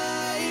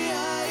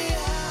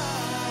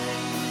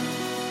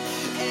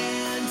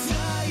 And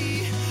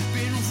I've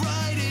been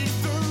writing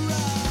for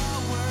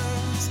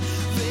hours,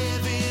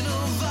 living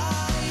a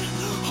lie,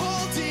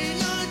 holding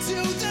on to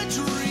the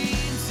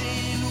dreams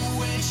in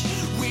which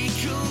we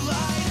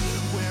collide,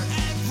 where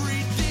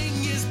everything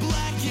is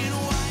black and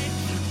white,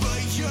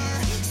 but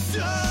you're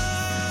so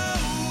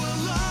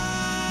alive.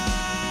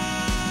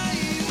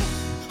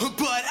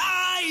 But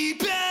I've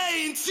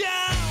been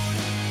down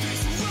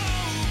this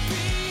road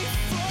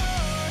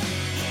before,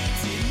 and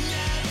it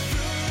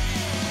never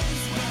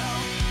ends well.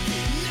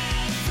 It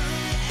never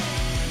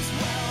ends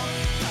well.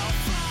 I'll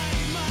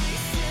find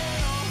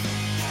myself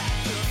at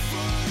the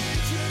foot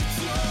of your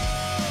door,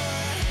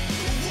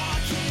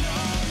 walking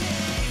on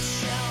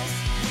eggshells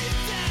with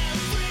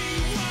every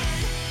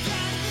word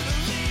that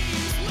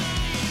leaves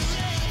my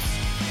lips.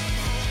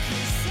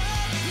 'Cause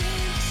I've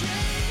been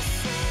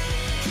chasing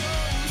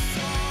ghosts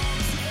all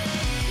day.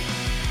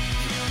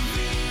 You're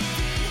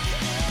leaving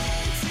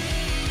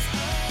endings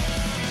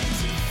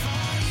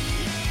undefined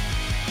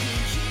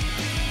and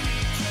keeping me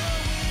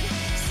going,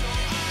 so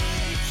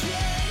I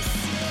can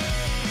say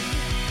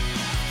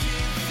I've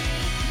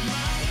given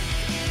my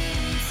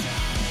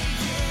entire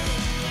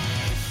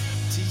life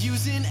to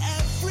using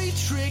every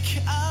trick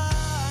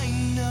I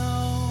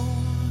know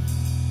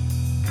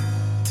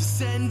to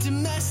send a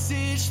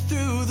message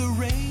through the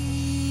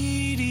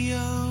radio.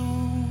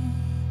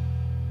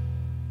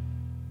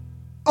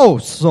 Oh,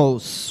 so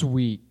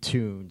sweet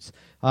tunes.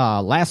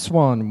 Last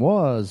one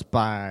was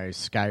by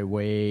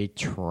Skyway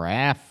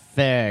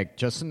Traffic.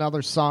 Just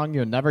another song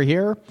you'll never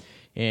hear.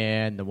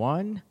 And the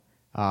one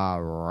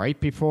right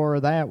before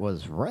that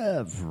was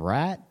Rev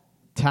Rat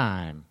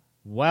Time.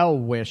 Well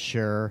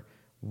Wisher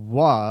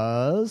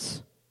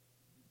was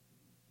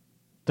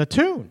the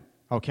tune.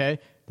 Okay,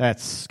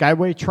 that's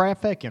Skyway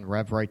Traffic and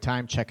Rev Right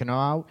Time. Checking them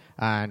out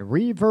on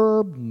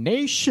Reverb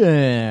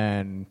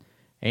Nation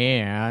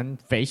and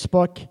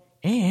Facebook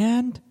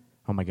and,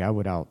 oh my God,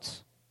 what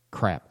else?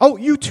 Crap. Oh,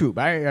 YouTube.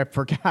 I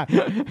forgot.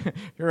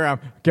 Here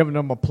I'm giving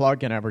them a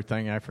plug and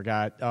everything. I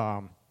forgot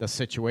the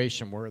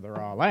situation where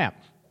they're all at.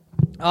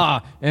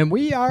 And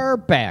we are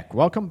back.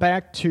 Welcome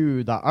back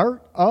to the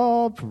Art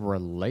of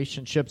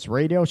Relationships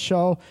radio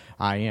show.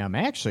 I am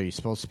actually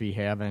supposed to be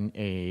having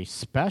a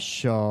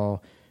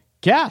special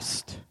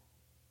guest.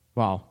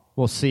 Well,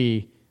 we'll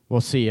see.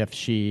 We'll see if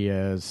she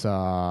is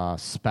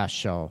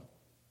special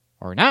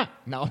or not.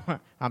 No,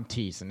 I'm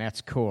teasing.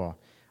 That's cool.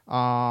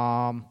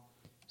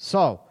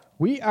 So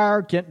we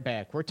are getting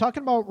back. We're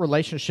talking about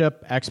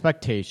relationship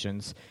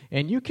expectations,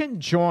 and you can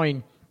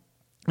join.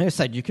 Like I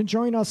said, you can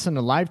join us in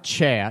the live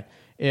chat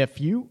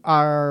if you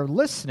are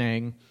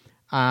listening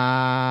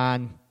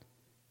on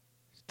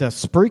the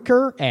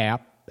Spreaker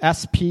app,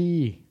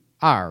 Spreaker,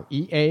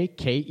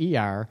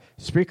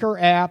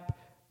 Spreaker app,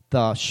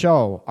 the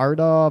show, Art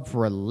of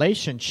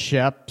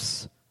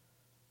Relationships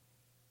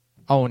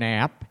own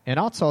app, and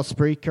also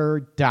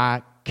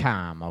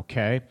Spreaker.com,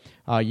 okay?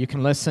 You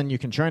can listen, you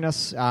can join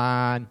us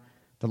on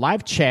the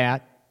live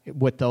chat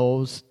with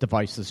those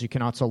devices. You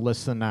can also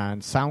listen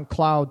on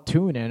SoundCloud,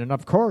 TuneIn, and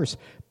of course,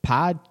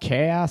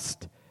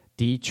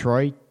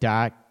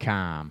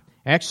 PodcastDetroit.com.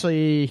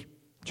 Actually,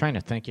 trying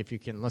to think if you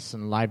can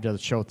listen live to the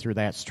show through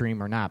that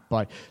stream or not,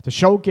 but the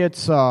show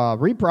gets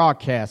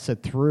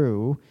rebroadcasted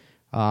through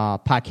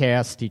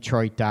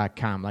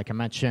PodcastDetroit.com. Like I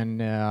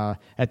mentioned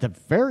at the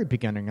very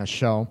beginning of the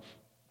show,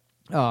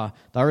 the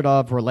Art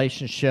of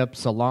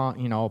Relationships,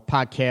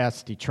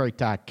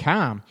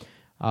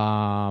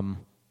 PodcastDetroit.com,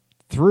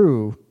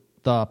 through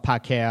the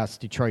Podcast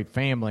Detroit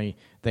family,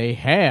 they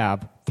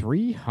have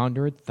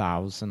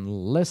 300,000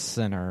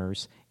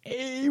 listeners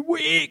a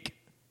week.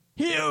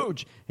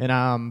 Huge. And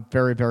I'm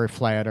very, very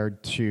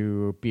flattered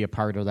to be a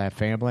part of that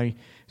family.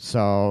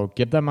 So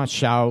give them a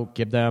shout,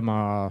 give them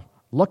a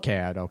look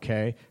at,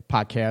 okay?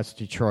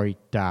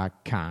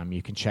 PodcastDetroit.com.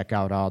 You can check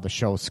out all the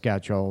show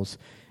schedules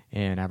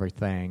and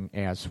everything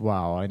as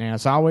well. And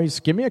as always,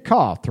 give me a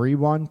call,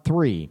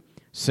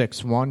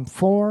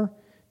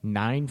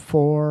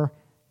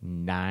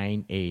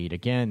 313-614-9498.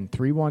 Again,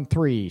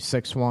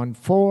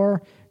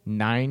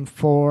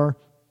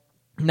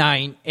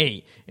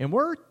 313-614-9498. And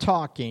we're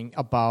talking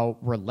about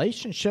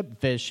relationship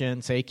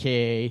visions,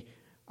 a.k.a.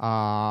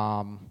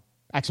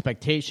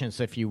 expectations,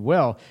 if you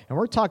will. And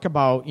we're talking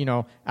about,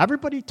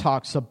 everybody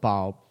talks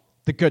about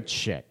the good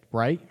shit,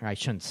 right? I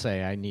shouldn't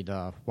say. I need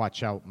to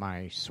watch out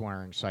my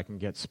swearing so I can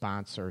get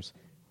sponsors.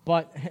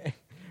 But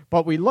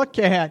we look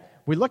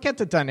at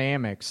the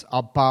dynamics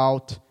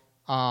about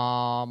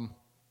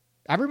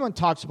everyone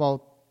talks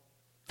about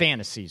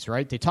fantasies,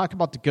 right? They talk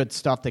about the good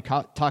stuff. They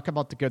talk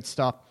about the good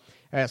stuff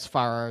as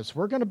far as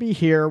we're going to be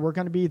here, we're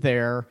going to be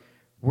there.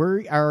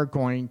 We are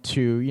going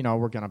to,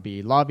 we're going to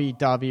be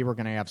lovey-dovey. We're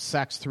going to have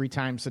sex 3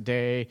 times a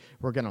day.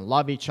 We're going to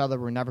love each other.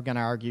 We're never going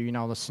to argue,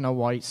 the Snow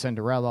White,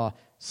 Cinderella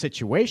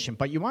situation.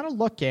 But you want to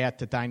look at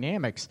the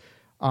dynamics.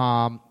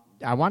 I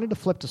wanted to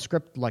flip the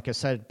script, like I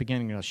said at the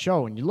beginning of the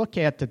show, and you look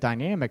at the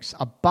dynamics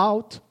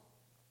about,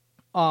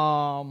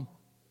 what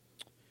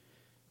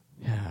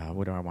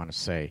do I want to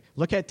say?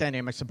 Look at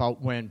dynamics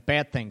about when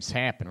bad things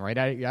happen,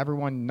 right?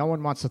 No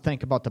one wants to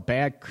think about the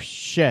bad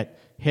shit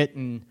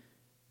hitting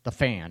the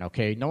fan,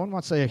 okay? No one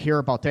wants to hear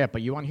about that,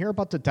 but you want to hear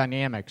about the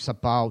dynamics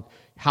about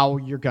how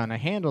you're going to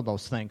handle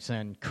those things.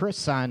 And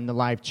Chris on the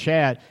live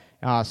chat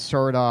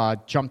sort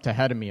of jumped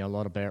ahead of me a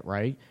little bit,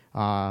 right?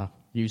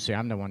 Usually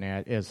I'm the one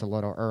that is a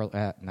little early.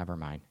 Never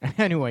mind.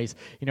 Anyways,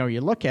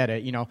 you look at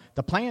it,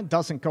 the plan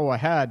doesn't go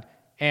ahead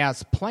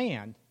as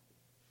planned.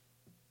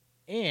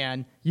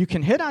 And you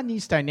can hit on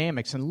these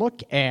dynamics and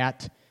look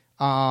at,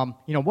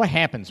 what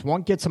happens.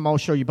 One gets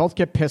emotional, you both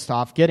get pissed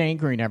off, get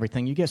angry and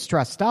everything, you get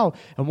stressed out,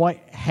 and what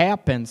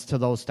happens to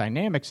those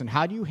dynamics, and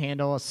how do you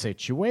handle a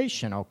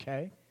situation,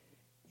 okay?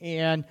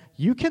 And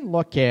you can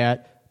look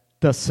at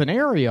the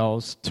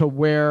scenarios to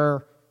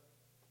where,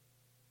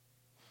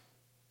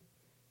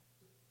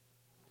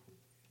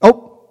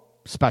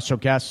 special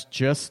guest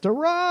just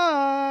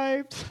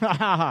arrived.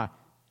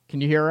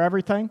 Can you hear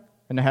everything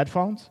in the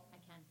headphones?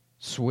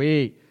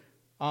 Sweet.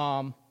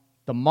 The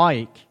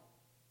mic,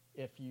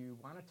 if you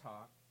want to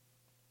talk,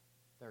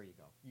 there you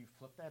go. You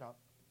flip that up.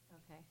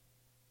 Okay.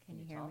 Can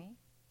you hear me?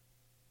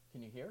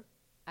 Can you hear?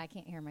 I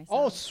can't hear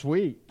myself. Oh,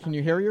 sweet. Can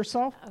you hear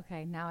yourself?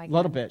 Okay, now I can. A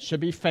little bit. Should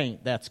be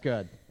faint. That's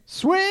good.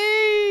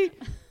 Sweet!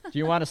 Do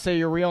you want to say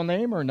your real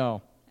name or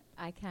no?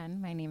 I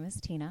can. My name is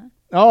Tina.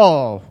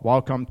 Oh,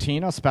 welcome,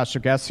 Tina.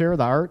 Special guest here,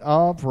 the Art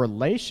of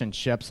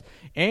Relationships.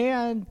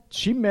 And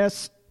she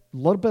missed a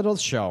little bit of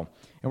the show.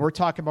 And we're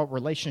talking about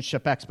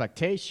relationship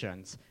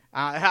expectations.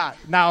 Now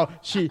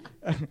we're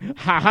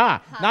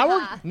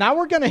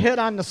going to hit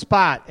on the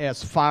spot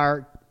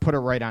put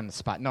her right on the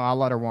spot. No, I'll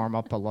let her warm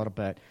up a little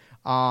bit.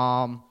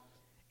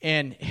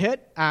 And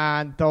hit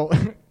on, though,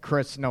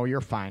 Chris, no, you're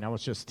fine. I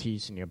was just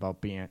teasing you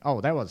about being,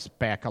 that was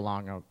back a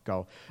long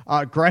ago.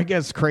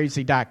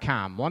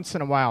 GregIsCrazy.com. Once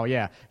in a while,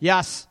 yeah.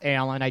 Yes,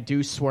 Alan, I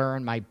do swear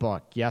in my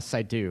book. Yes,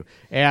 I do.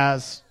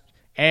 As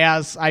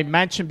I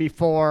mentioned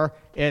before,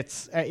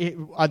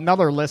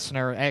 another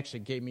listener actually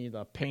gave me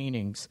the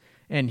paintings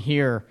and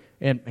here,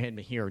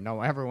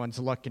 no, everyone's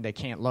looking, they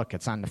can't look,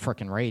 it's on the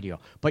frickin' radio.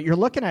 But you're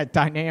looking at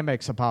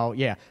dynamics about,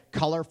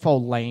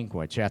 colorful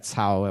language, that's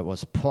how it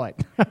was put.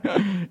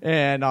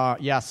 And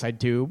yes, I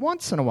do.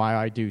 Once in a while,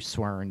 I do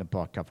swear in the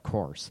book, of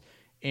course.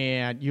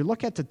 And you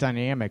look at the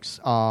dynamics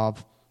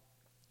of,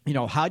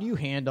 how do you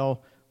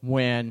handle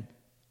when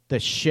the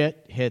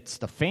shit hits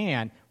the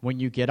fan, when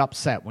you get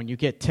upset, when you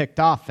get ticked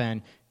off.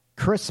 And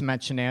Chris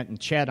mentioned that in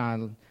chat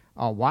on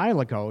a while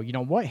ago,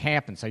 what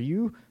happens? Are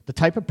you the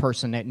type of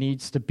person that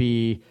needs to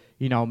be,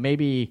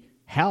 maybe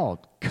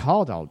held,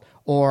 cuddled,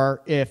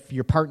 or if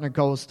your partner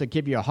goes to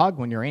give you a hug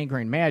when you're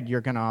angry and mad, you're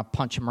going to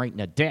punch him right in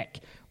the dick?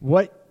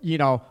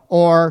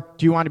 Or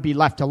do you want to be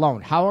left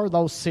alone? How are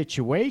those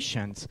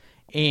situations,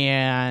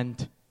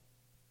 and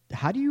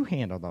how do you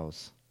handle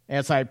those?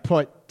 As I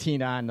put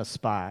Tina on the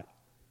spot.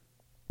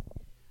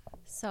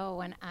 So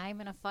when I'm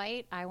in a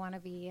fight, I want to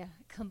be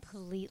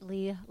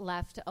completely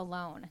left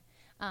alone.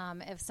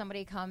 If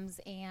somebody comes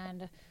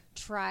and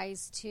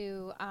tries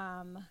to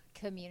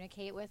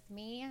communicate with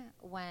me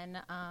when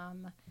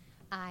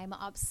I'm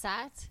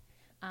upset,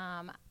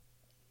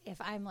 if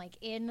I'm like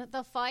in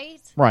the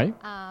fight, Right.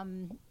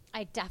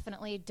 I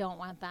definitely don't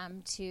want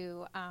them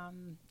to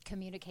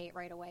communicate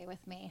right away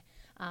with me.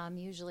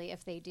 Usually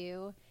if they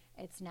do,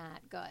 it's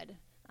not good.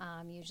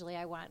 Usually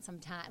I want some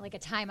time, like a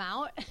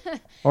timeout.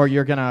 Or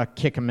you're going to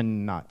kick them in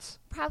the nuts.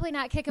 Probably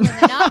not kick them in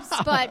the nuts,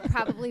 but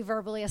probably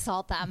verbally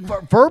assault them.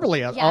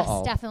 Verbally? Yes,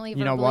 uh-oh. definitely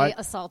You know verbally what?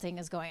 assaulting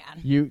is going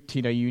on.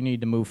 Tina, you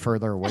need to move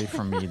further away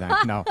from me then.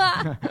 No.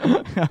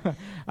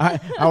 I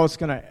was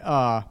going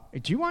to,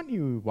 do you want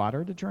you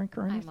water to drink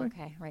or anything? I'm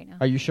okay right now.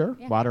 Are you sure?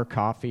 Yeah. Water,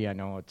 coffee? I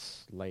know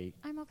it's late.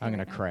 I'm okay I'm going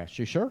right to now. crash.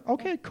 You sure?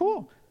 Okay,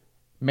 cool.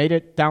 Made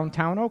it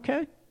downtown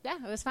okay? Yeah,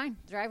 it was fine.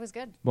 Drive was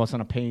good.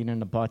 Wasn't a pain in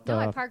the butt? No,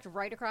 I parked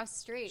right across the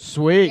street.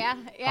 Sweet. Yeah.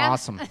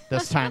 Awesome.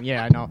 This time,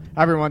 yeah, I know.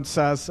 Everyone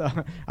says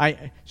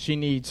she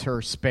needs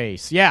her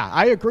space. Yeah,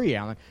 I agree,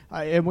 Alan.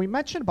 And we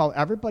mentioned about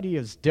everybody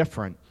is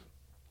different.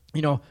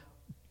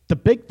 The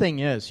big thing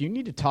is you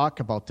need to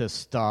talk about this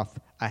stuff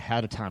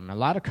ahead of time. A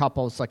lot of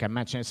couples, like I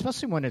mentioned,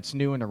 especially when it's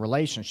new in a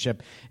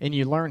relationship and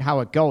you learn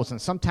how it goes.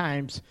 And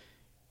sometimes,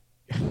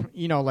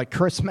 like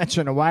Chris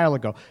mentioned a while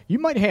ago, you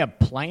might have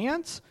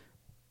plans,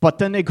 but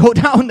then they go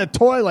down the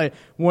toilet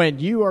when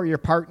you or your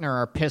partner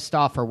are pissed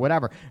off or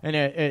whatever. And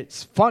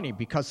it's funny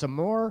because the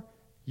more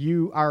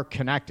you are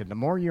connected, the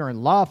more you're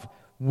in love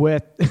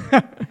with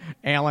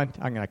Alan,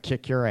 I'm going to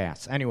kick your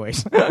ass.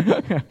 Anyways,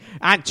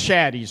 on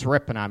Chad, he's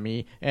ripping on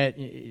me.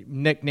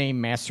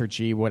 Nickname Master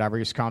G, whatever.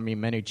 He's calling me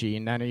Mini G.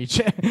 And then he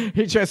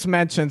just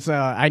mentions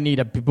I need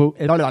a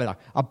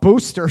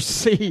booster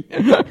seat.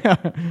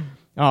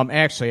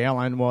 Actually,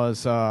 Alan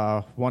was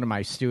one of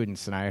my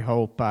students, and I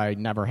hope I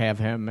never have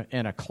him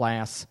in a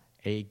class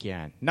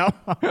again. No,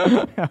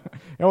 it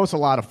was a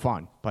lot of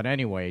fun. But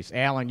anyways,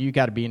 Alan, you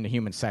got to be in the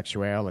human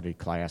sexuality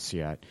class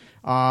yet.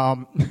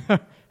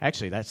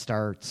 Actually, that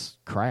starts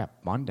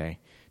Monday.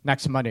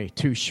 Next Monday,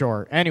 too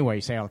short.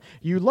 Anyways, Alan,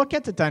 you look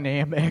at the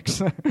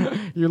dynamics.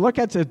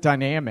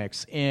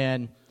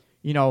 And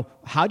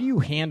how do you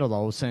handle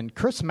those? And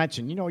Chris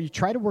mentioned, you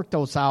try to work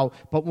those out,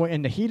 but when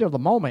in the heat of the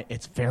moment,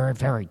 it's very,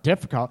 very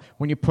difficult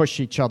when you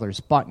push each other's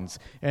buttons.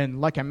 And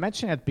like I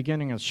mentioned at the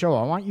beginning of the show,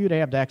 I want you to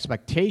have the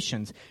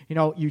expectations.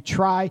 You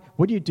try.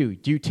 What do you do?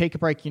 Do you take a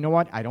break? You know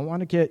what? I don't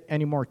want to get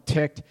any more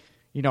ticked.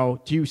 Do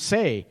you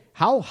say,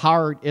 how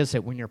hard is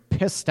it when you're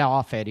pissed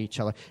off at each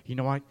other? You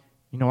know what?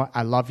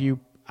 I love you.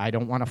 I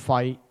don't want to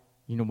fight.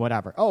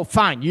 Whatever. Oh,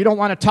 fine. You don't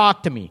want to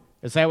talk to me.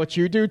 Is that what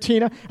you do,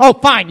 Tina? Oh,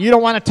 fine. You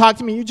don't want to talk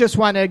to me. You just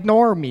want to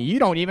ignore me. You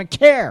don't even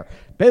care.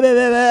 Is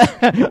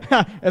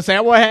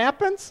that what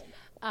happens?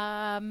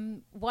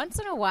 Once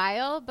in a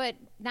while, but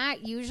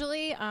not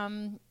usually.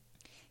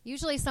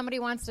 Usually somebody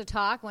wants to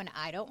talk when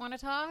I don't want to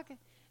talk,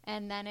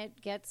 and then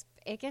it gets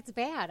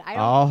bad.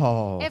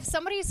 If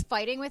somebody's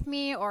fighting with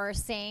me or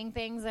saying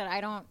things that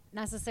I don't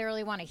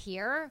necessarily want to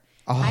hear,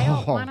 I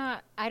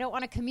don't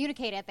want to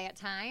communicate at that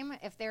time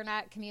if they're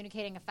not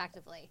communicating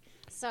effectively.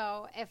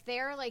 So if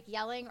they're like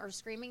yelling or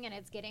screaming and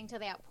it's getting to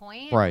that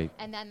point, right,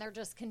 and then they're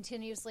just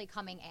continuously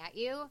coming at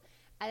you,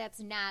 that's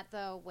not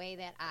the way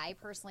that I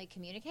personally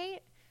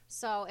communicate.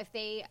 So if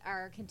they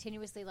are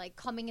continuously like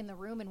coming in the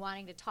room and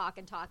wanting to talk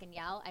and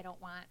yell, I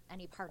don't want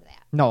any part of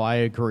that. No, I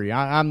agree.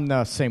 I'm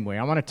the same way.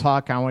 I want to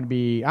talk. I'm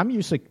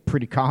usually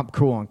pretty calm,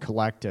 cool, and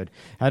collected.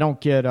 I don't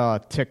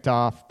get ticked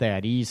off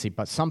that easy.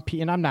 But some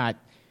people, and I'm not,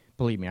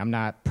 believe me, I'm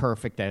not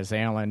perfect. As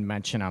Alan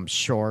mentioned, I'm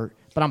short.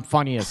 But I'm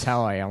funny as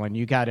hell, Alan.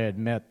 You got to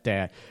admit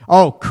that.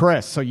 Oh,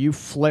 Chris, so you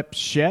flip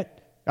shit?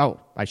 Oh,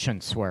 I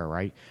shouldn't swear,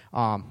 right?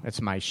 It's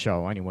my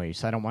show.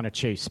 Anyways, I don't want to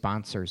chase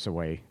sponsors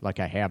away like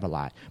I have a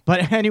lot.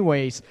 But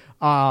anyways,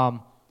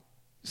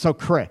 so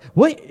Chris,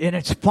 and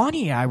it's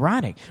funny,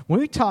 ironic. When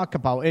we talk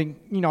about, and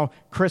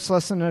Chris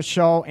listened to the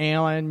show,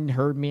 Alan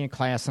heard me in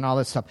class and all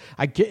this stuff.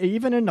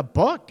 Even in the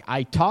book,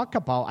 I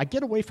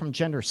get away from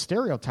gender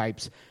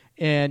stereotypes.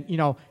 And,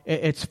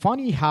 it's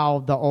funny how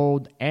the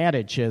old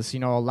adage is, a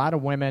lot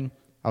of women,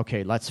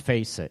 okay, let's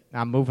face it.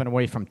 I'm moving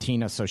away from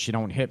Tina so she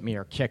don't hit me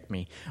or kick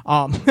me.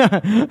 Women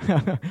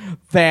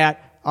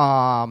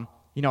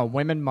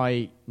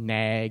might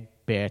nag,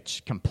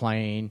 bitch,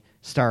 complain,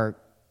 start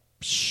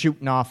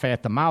shooting off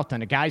at the mouth,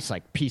 and the guy's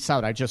like, peace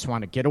out, I just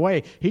want to get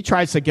away. He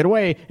tries to get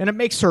away, and it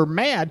makes her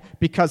mad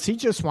because he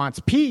just wants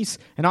peace,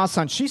 and all of a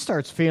sudden she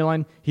starts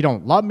feeling he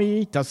don't love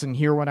me, doesn't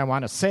hear what I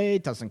want to say,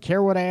 doesn't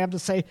care what I have to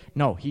say.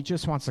 No, he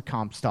just wants to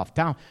calm stuff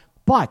down.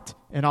 But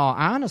in all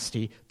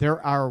honesty, there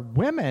are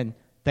women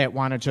that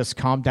want to just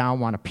calm down,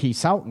 want to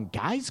peace out, and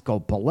guys go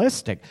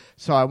ballistic.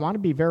 So I want to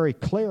be very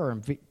clear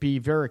and be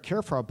very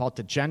careful about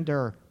the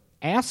gender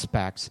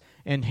aspects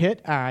and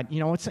hit on,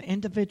 it's an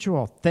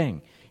individual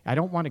thing. I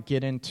don't want to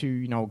get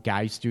into,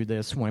 guys do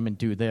this, women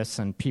do this,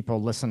 and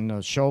people listen to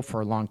the show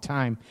for a long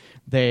time.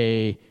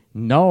 They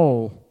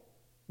know,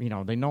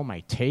 they know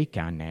my take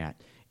on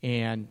that.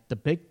 And the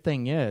big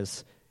thing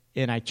is,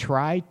 and I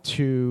try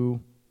to,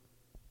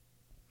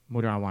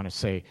 what do I want to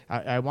say?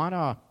 I want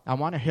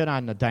to hit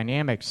on the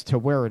dynamics to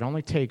where it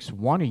only takes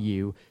one of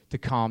you to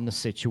calm the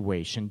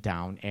situation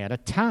down at a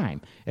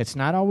time. It's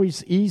not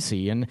always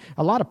easy, and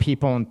a lot of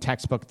people and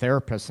textbook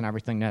therapists and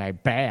everything that I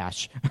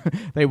bash,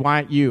 they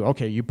want you,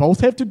 okay, you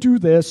both have to do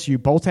this, you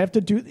both have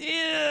to do,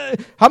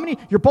 how many,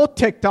 you're both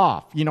ticked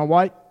off. You know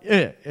what?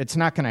 It's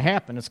not going to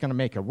happen. It's going to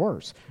make it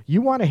worse.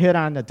 You want to hit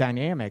on the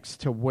dynamics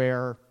to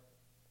where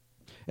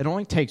it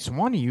only takes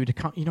one of you to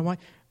come, you know what?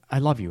 I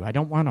love you. I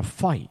don't want to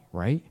fight,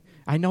 right?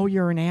 I know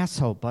you're an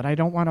asshole, but I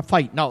don't want to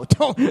fight. No,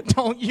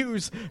 don't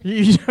use,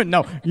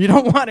 no, you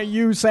don't want to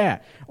use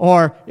that.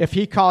 Or if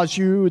he calls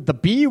you the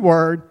B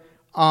word,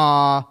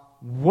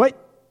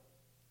 what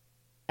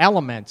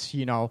elements,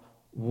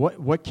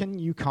 what can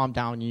you calm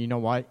down? You know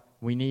what?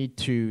 We need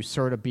to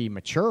sort of be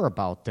mature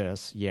about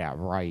this. Yeah,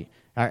 right.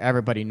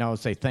 Everybody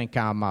knows they think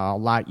I'm a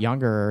lot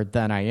younger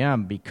than I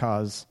am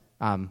because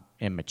I'm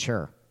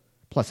immature.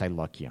 Plus, I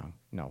look young.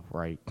 No,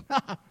 right?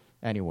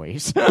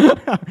 Anyways,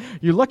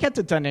 you look at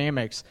the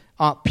dynamics.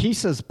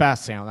 Peace is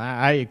best, Alan.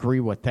 I agree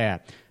with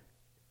that.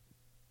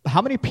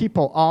 How many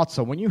people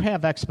also, when you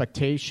have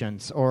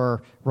expectations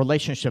or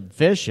relationship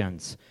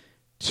visions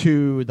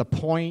to the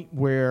point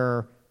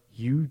where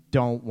you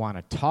don't want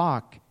to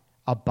talk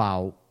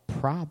about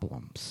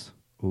problems?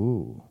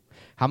 Ooh.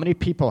 How many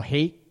people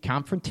hate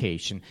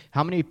confrontation?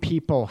 How many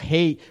people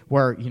hate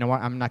where, you know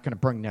what, I'm not going to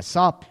bring this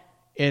up.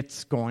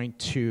 It's going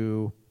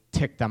to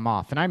tick them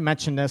off. And I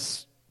mentioned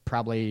this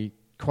probably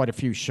quite a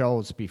few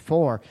shows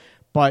before,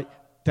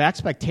 but the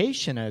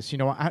expectation is,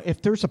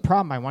 if there's a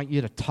problem, I want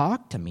you to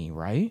talk to me,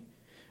 right?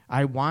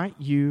 I want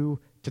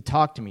you to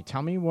talk to me.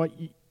 Tell me what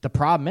the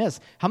problem is.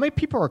 How many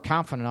people are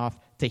confident enough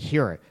to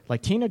hear it?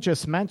 Like Tina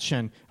just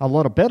mentioned a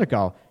little bit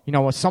ago,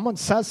 if someone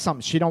says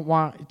something she don't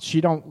want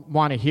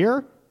to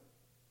hear,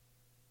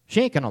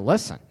 she ain't going to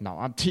listen. No,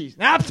 I'm teasing.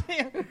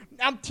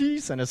 I'm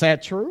teasing. Is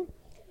that true?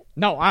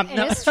 No, I'm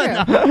not. It is true.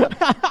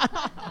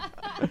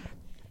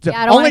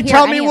 Yeah, only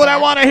tell me what I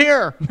want to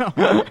hear.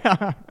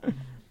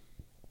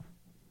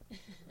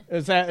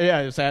 Is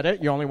that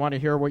it? You only want to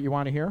hear what you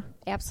want to hear?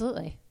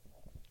 Absolutely.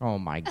 Oh,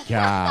 my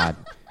God.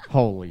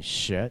 Holy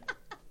shit.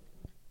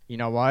 You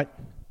know what?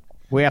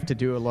 We have to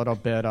do a little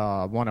bit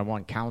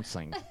one-on-one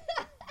counseling.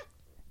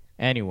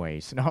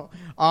 Anyways, no.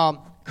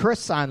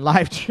 Chris on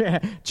live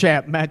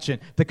chat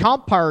mentioned the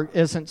calm part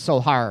isn't so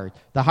hard.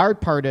 The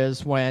hard part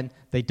is when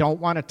they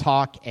don't want to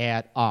talk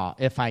at all.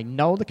 If I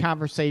know the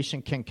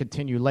conversation can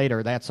continue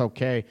later, that's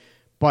okay,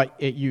 but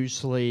it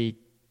usually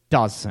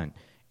doesn't.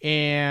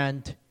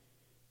 And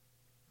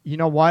you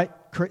know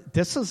what?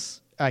 This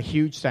is a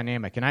huge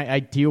dynamic, and I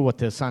deal with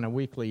this on a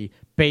weekly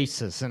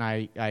basis, and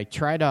I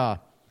try to,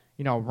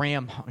 not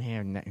ram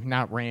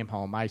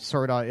home.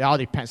 It all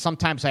depends.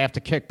 Sometimes I have to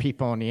kick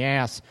people in the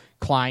ass,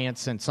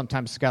 clients, and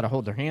sometimes got to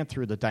hold their hand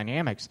through the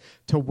dynamics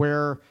to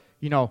where,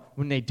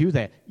 when they do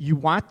that, you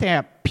want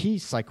that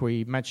peace like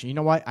we mentioned. You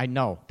know what? I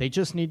know. They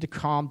just need to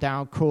calm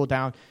down, cool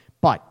down.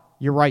 But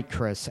you're right,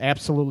 Chris.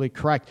 Absolutely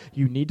correct.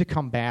 You need to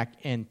come back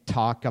and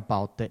talk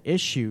about the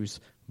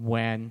issues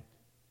when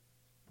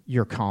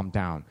you're calmed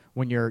down.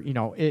 When you're,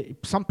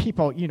 some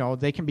people,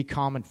 they can be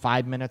calm in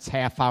 5 minutes,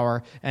 half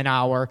hour, an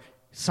hour.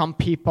 Some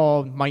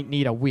people might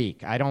need a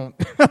week. I don't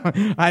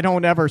I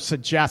don't ever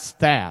suggest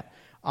that.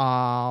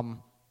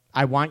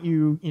 I want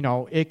you,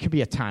 it could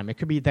be a time. It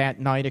could be that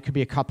night. It could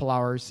be a couple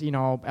hours.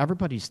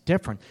 Everybody's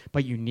different.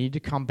 But you need to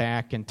come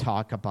back and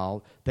talk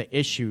about the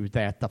issue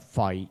that the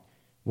fight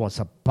was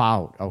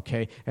about,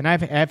 okay? And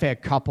I've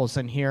had couples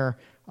in here,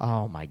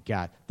 oh, my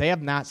God. They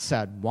have not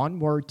said one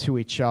word to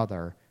each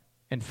other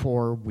in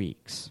 4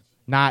 weeks.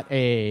 Not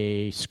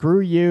a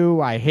screw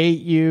you, I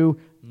hate you,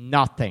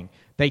 nothing.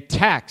 They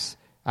text.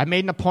 I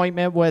made an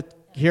appointment with,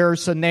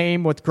 here's the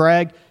name with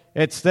Greg.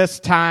 It's this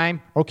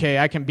time. Okay,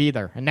 I can be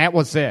there. And that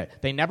was it.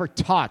 They never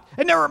talked.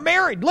 And they were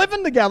married,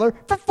 living together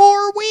for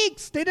 4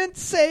 weeks. They didn't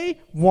say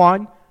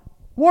one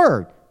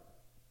word.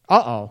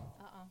 Uh-oh.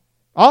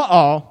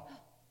 Uh-oh.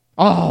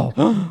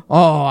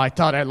 Oh, I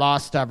thought I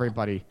lost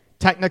everybody.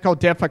 Technical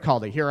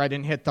difficulty. Here, I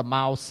didn't hit the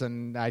mouse,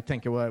 and I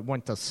think it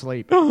went to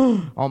sleep.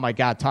 Oh, my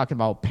God, talking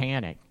about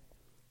panic.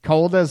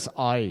 Cold as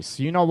ice.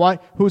 You know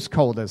what? Who's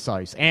cold as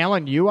ice?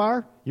 Alan, you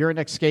are? You're an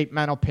escape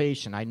mental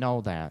patient. I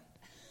know that.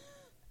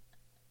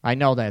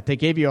 They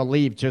gave you a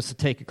leave just to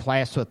take a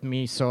class with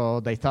me, so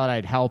they thought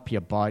I'd help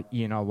you. But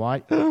you know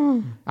what?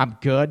 I'm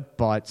good,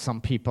 but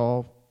some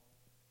people,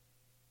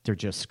 they're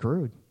just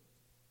screwed.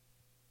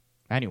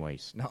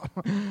 Anyways,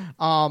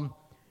 no.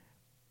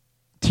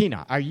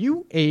 Tina, are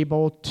you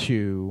able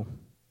to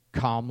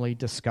calmly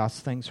discuss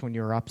things when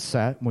you're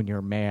upset, when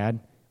you're mad,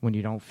 when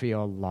you don't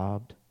feel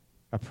loved,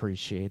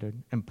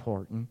 appreciated,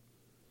 important?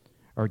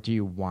 Or do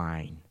you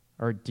whine?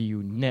 Or do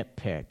you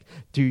nitpick?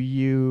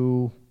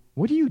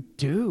 What do you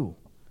do?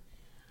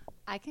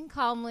 I can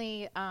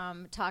calmly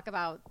talk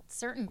about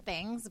certain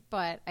things,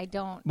 but I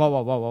don't.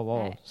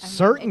 Whoa.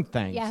 Certain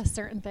things? Yeah,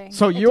 certain things.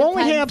 So you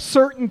only depends. have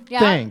certain Yeah.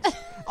 things.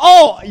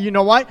 Oh, you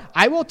know what?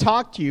 I will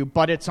talk to you,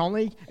 but it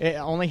only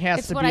has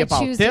It's to what be I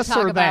about choose to this talk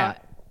or about.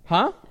 that.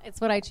 Huh? It's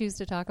what I choose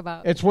to talk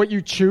about. It's what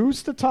you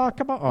choose to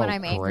talk about? When Oh,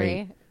 I'm great.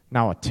 angry.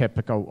 Now a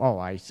typical,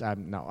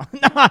 no.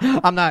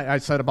 I'm not, I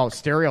said about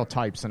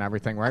stereotypes and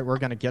everything, right? We're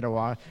going to get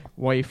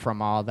away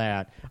from all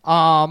that.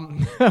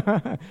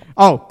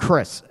 Oh,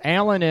 Chris,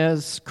 Alan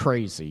is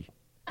crazy.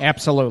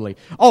 Absolutely.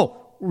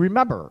 Oh,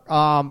 remember,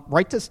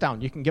 write this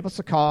down. You can give us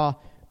a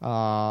call,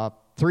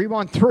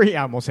 313,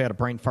 I almost had a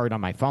brain fart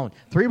on my phone,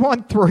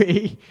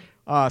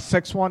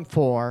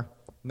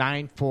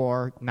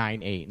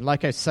 313-614-9498. And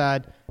like I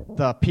said,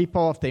 the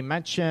people, if they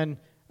mention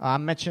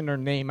their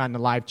name on the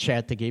live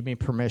chat, they gave me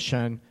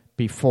permission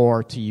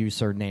before to use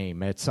their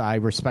name. I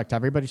respect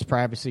everybody's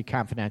privacy,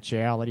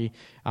 confidentiality.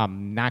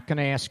 I'm not going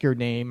to ask your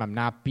name. I'm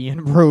not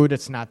being rude.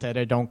 It's not that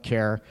I don't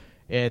care.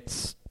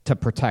 It's to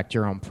protect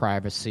your own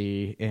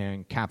privacy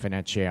and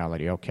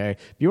confidentiality, okay?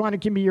 If you want to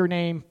give me your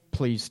name,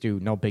 please do.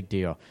 No big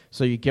deal.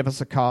 So you give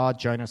us a call,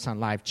 join us on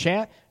live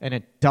chat, and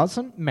it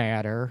doesn't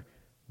matter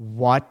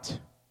what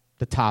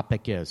the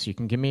topic is. You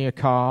can give me a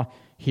call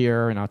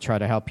here, and I'll try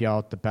to help you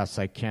out the best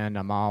I can.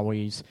 I'm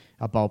always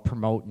about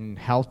promoting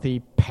healthy,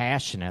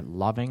 passionate,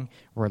 loving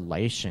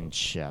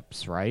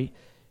relationships, right?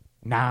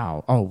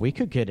 Now, we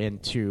could get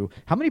into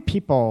how many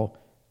people...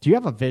 Do you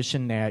have a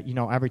vision that,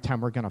 every time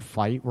we're going to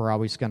fight, we're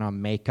always going to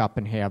make up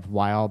and have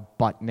wild,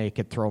 butt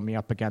naked, throw me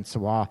up against the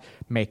wall,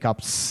 make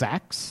up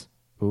sex?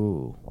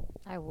 Ooh.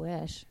 I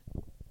wish.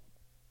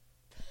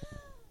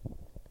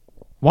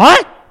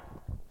 What?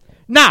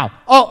 Now,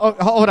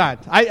 hold on.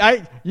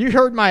 You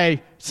heard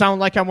my sound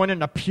like I went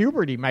into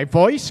puberty. My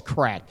voice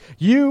cracked.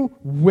 You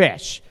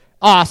wish.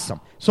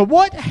 Awesome. So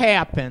what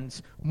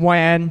happens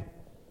when...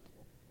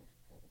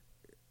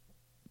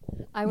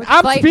 I'm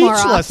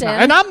speechless now.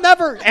 And I'm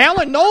never,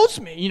 Alan knows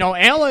me.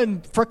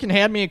 Alan freaking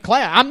had me in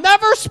class. I'm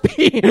never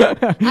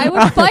I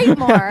would fight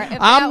more. If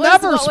I'm that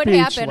never was what would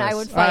speechless. happen, I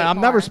would fight I'm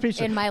more. never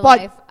speechless. In my But-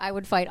 life, I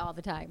would fight all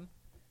the time.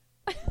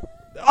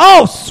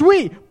 Oh,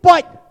 sweet.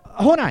 But,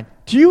 hold on.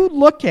 Do you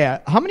look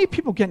at, how many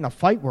people get in a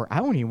fight where I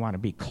don't even want to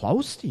be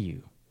close to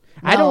you?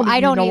 I don't I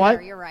don't you know either.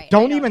 What? You're right. I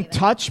Don't don't even either.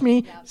 touch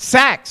me.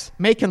 Sex.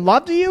 Making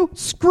love to you?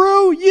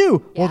 Screw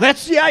you. Yeah. Well,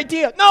 that's the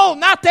idea. No,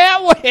 not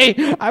that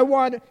way. I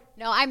want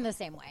No, I'm the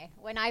same way.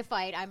 When I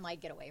fight, I'm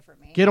like, get away from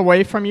me. get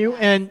away from you.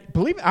 And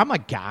believe me, I'm a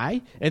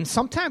guy, and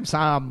sometimes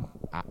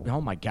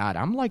oh my God,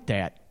 I'm like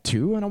that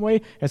too in a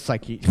way. It's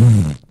like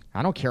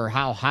I don't care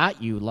how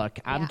hot you look.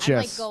 I'm I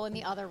just like go in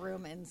the other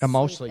room and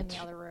emotionally sleep in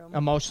the other room.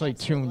 emotionally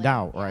Absolutely. tuned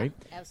out, Yeah, right?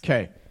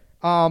 absolutely.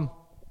 Okay.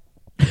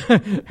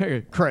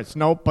 Chris,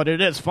 nope, but it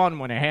is fun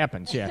when it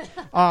happens. Yeah.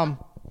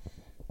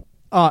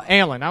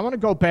 Alan, I want to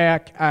go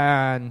back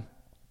on.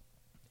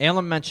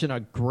 Alan mentioned a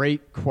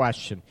great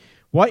question.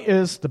 What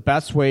is the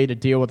best way to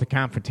deal with a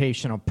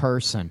confrontational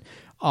person?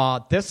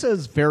 This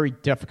is very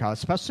difficult,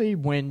 especially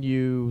when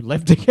you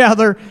live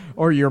together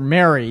or you're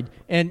married.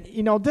 And,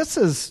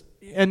 this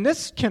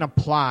can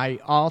apply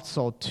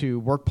also to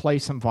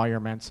workplace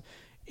environments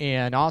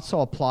and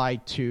also apply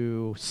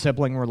to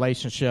sibling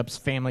relationships,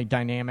 family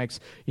dynamics,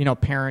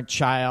 parent,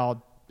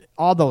 child,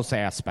 all those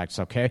aspects,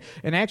 okay?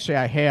 And actually,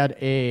 I had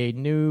a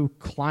new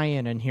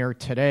client in here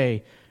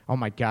today. Oh,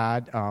 my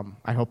God.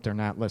 I hope they're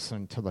not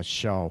listening to the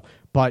show.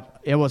 But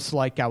it was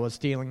like I was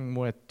dealing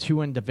with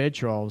two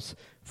individuals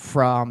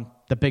from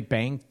The Big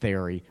Bang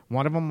Theory.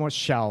 One of them was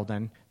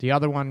Sheldon. The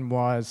other one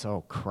was,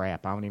 oh,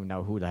 crap, I don't even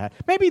know who the heck.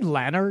 Maybe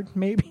Leonard,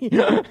 maybe.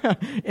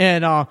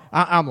 And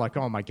I'm like,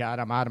 oh, my God,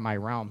 I'm out of my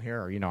realm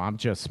here. I'm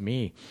just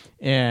me.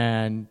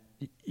 And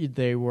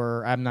they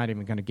were, I'm not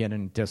even going to get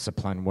into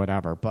discipline,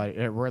 whatever, but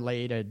it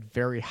related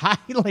very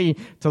highly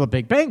to The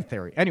Big Bang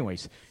Theory.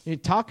 Anyways, you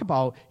talk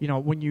about,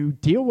 when you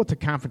deal with a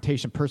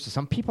confrontation person,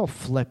 some people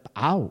flip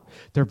out.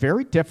 They're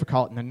very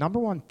difficult. And the number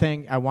one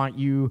thing I want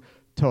you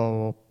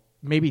to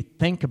maybe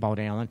think about,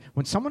 Alan,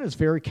 when someone is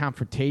very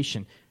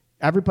confrontation,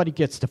 everybody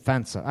gets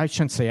defensive. I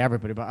shouldn't say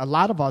everybody, but a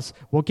lot of us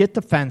will get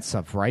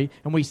defensive, right?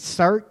 And we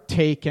start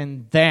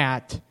taking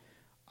that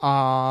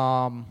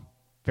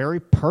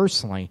very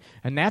personally,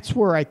 and that's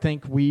where I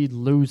think we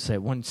lose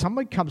it. When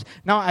someone comes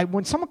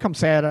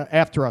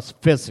after us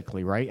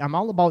physically, right? I'm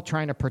all about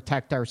trying to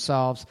protect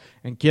ourselves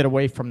and get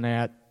away from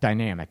that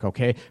dynamic,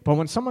 okay? But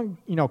when someone,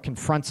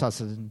 confronts us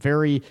in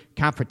very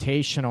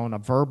confrontational in a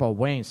verbal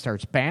way and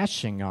starts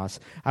bashing us,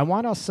 I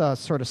want us to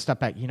sort of step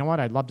back. You know what?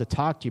 I'd love to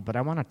talk to you, but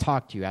I want to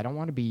talk to you. I don't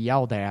want to be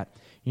yelled at.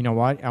 You know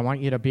what? I want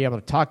you to be able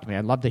to talk to me.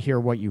 I'd love to hear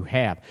what you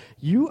have.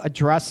 You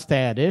address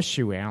that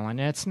issue, Alan.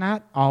 It's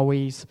not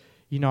always,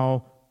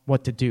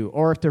 what to do.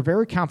 Or if they're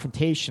very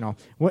confrontational,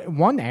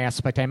 one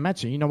aspect I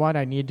mentioned, you know what?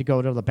 I need to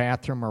go to the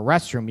bathroom or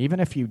restroom. Even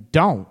if you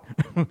don't,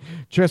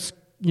 just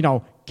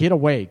get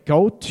away.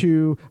 Go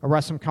to a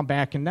restroom, come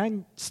back, and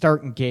then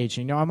start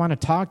engaging. I want to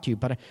talk to you,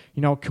 but,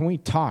 can we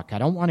talk? I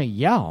don't want to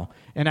yell.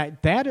 And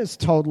that is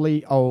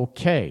totally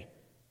okay.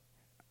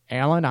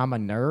 Alan, I'm a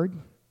nerd?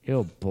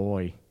 Oh,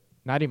 boy.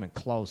 Not even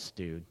close,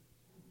 dude.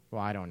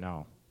 Well, I don't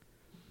know.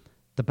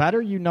 The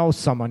better you know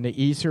someone,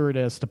 the easier it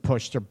is to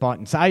push their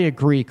buttons. I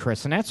agree,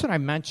 Chris. And that's what I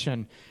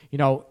mentioned,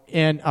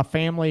 in a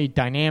family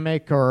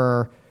dynamic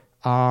or,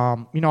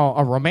 a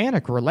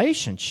romantic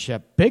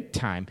relationship, big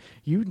time.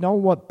 You know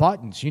what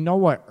buttons, you know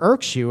what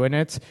irks you. And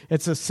it's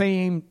the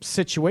same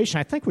situation.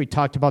 I think we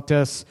talked about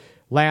this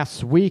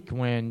last week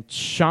when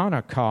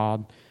Shauna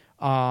called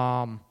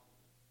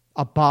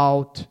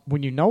about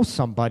when you know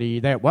somebody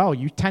that,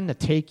 you tend to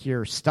take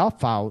your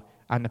stuff out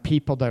on the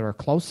people that are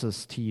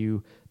closest to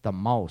you the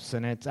most.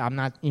 And it's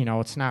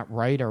not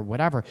right or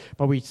whatever,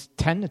 but we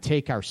tend to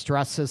take our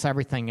stresses,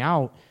 everything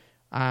out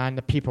on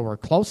the people we're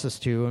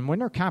closest to. And when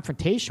they're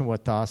confrontation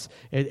with us,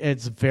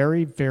 it's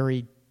very,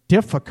 very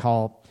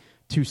difficult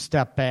to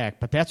step back.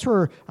 But that's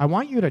where I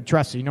want you to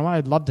address it.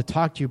 I'd love to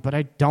talk to you, but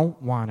I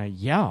don't want to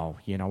yell.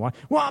 Well,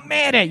 I'm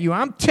mad at you.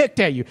 I'm ticked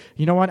at you.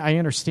 I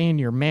understand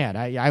you're mad.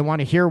 I want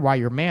to hear why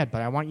you're mad,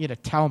 but I want you to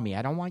tell me.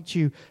 I don't want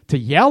you to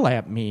yell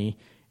at me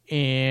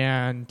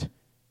and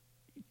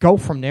go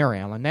from there,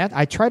 Alan. That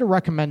I try to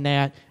recommend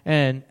that,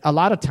 and a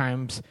lot of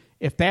times,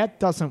 if that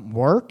doesn't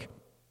work,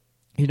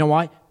 you know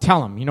what?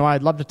 Tell them,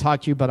 I'd love to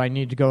talk to you, but I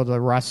need to go to the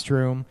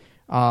restroom.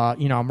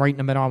 I'm right in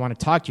the middle. I want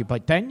to talk to you.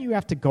 But then you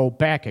have to go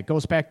back. It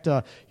goes back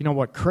to,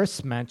 what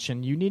Chris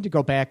mentioned. You need to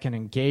go back and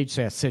engage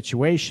that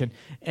situation.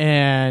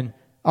 And,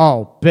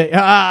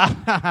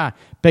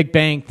 Big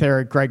Bang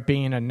Theory, Greg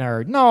being a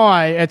nerd. No,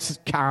 it's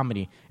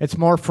comedy. It's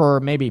more for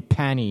maybe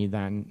Penny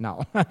than,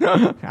 no.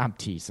 I'm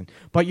teasing.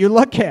 But you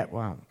look at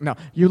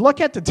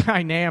the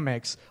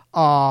dynamics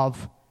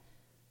of,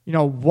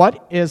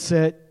 what is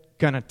it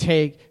going to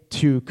take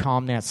to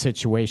calm that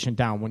situation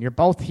down. When you're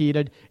both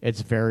heated,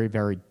 it's very,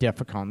 very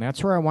difficult. And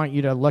that's where I want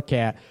you to look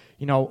at,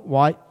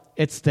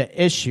 it's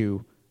the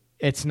issue.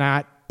 It's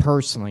not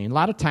personally. And a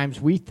lot of times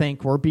we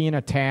think we're being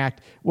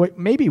attacked. Well,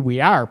 maybe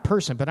we are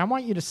personally, but I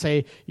want you to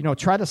say,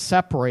 try to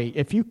separate,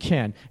 if you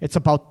can, it's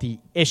about the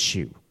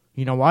issue.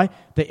 You know why?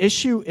 The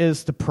issue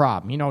is the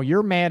problem.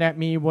 You're mad at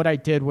me, what I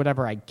did,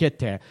 whatever, I get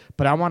that.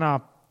 But I want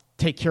to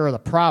take care of the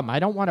problem. I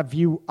don't want to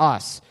view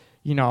us,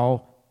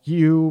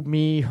 you,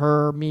 me,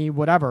 her, me,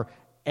 whatever,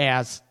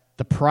 as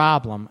the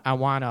problem. I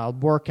want to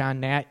work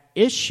on that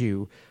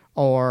issue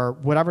or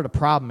whatever the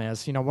problem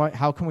is.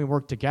 How can we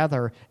work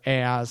together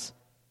as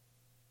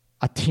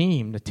a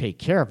team to take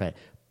care of it?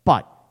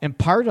 And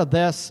part of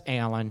this,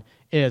 Alan,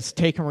 is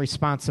taking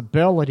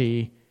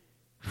responsibility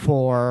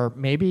for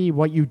maybe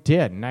what you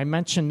did. And I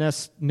mentioned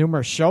this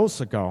numerous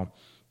shows ago,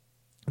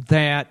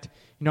 that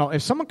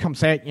if someone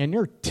comes at you and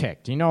you're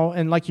ticked,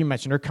 and like you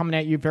mentioned, they're coming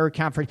at you very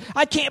confident.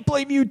 I can't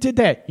believe you did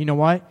that. You know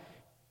what?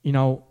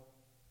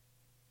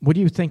 What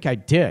do you think I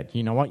did?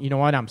 You know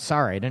what? I'm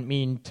sorry. I didn't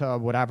mean to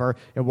whatever.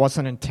 It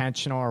wasn't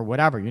intentional or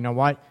whatever. You know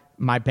what?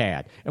 My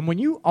bad. And when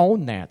you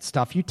own that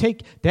stuff,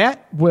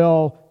 that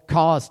will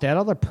cause that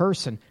other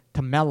person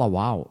to mellow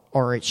out,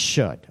 or it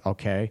should,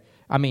 okay?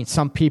 I mean,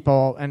 some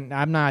people, and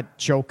I'm not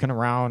joking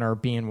around or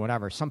being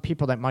whatever, some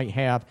people that might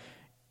have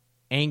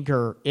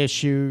anger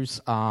issues,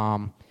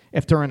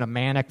 if they're in a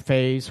manic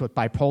phase with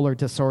bipolar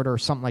disorder or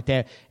something like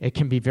that, it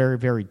can be very,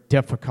 very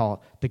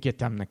difficult to get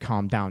them to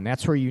calm down.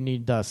 That's where you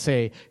need to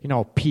say,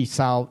 peace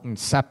out and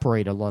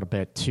separate a little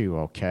bit too,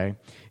 okay?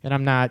 And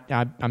I'm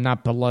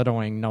not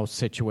belittling no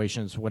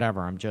situations,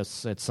 whatever.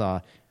 It's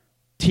a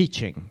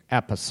teaching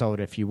episode,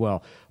 if you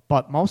will.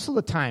 But most of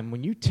the time,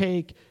 when you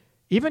take,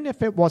 even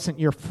if it wasn't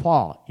your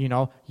fault,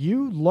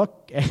 you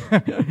look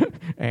at,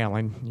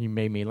 Alan, you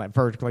made me like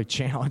vertically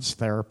challenged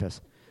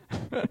therapist.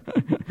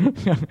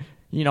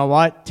 You know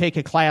what? Take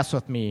a class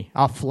with me.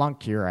 I'll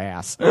flunk your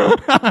ass. Ha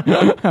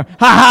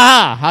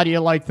ha! How do you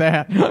like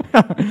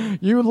that?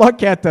 You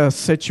look at the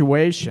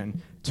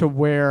situation to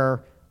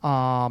where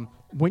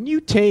when you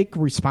take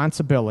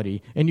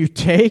responsibility and you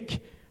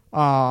take,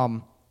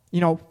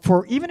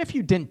 for even if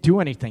you didn't do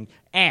anything,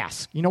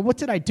 ask, what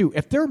did I do?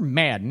 If they're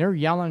mad and they're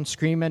yelling,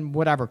 screaming,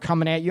 whatever,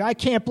 coming at you, I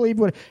can't believe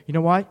what,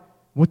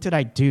 what did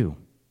I do?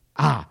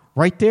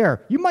 Right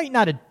there. You might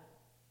not have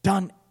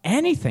done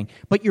anything,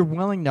 but you're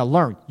willing to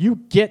learn. You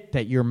get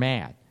that you're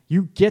mad.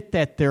 You get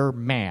that they're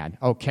mad,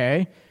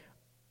 okay?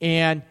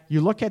 And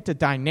you look at the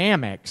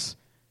dynamics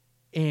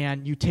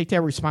and you take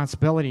that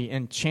responsibility,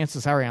 and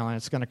chances are, Alan,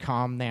 it's going to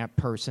calm that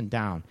person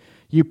down.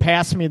 You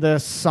passed me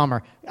this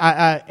summer.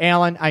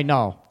 Alan, I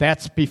know.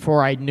 That's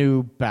before I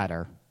knew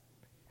better.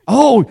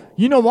 Oh,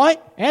 you know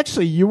what?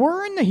 Actually, you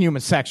were in the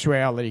human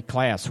sexuality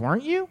class,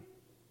 weren't you?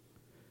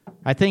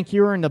 I think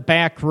you were in the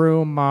back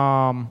room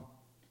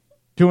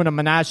doing a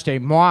menage de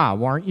moi,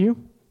 weren't you?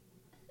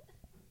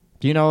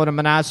 Do you know what a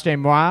menage de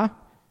moi?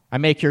 I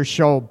make your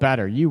show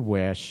better. You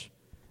wish.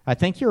 I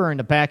think you were in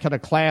the back of the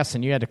class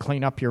and you had to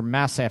clean up your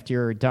mess after you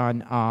were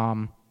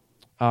done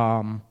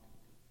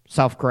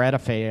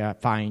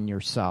self-gratifying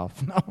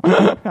yourself.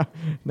 No,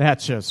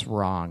 that's just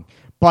wrong.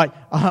 But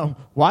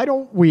why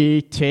don't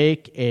we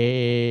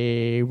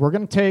we're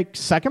going to take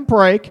second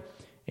break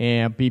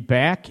and be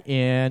back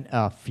in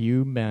a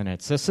few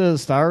minutes. This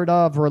is the Art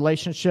of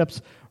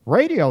Relationships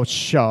radio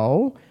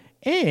show.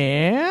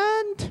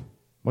 And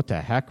what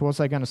the heck was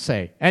I going to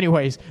say?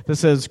 Anyways,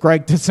 this is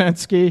Greg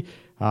Dudzinski,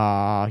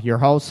 your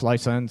host,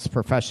 licensed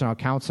professional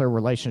counselor,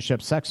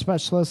 relationship sex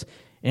specialist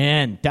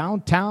in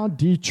downtown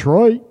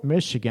Detroit,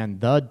 Michigan,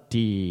 the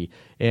D.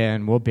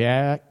 And we'll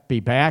be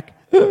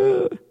back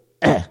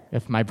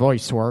if my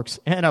voice works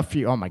in a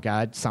few. Oh, my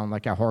God, sound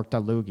like I horked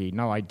a loogie.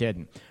 No, I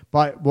didn't.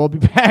 But we'll be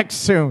back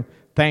soon.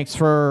 Thanks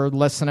for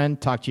listening.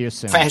 Talk to you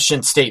soon.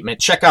 Fashion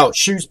statement. Check out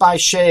Shoes by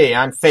Shay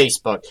on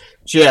Facebook.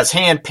 She has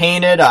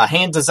hand-painted,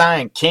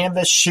 hand-designed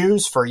canvas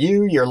shoes for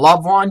you, your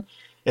loved one.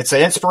 It's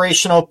an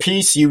inspirational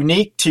piece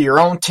unique to your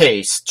own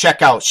taste.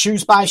 Check out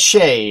Shoes by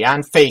Shay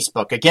on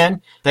Facebook.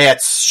 Again,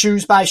 that's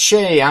Shoes by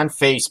Shay on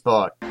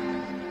Facebook.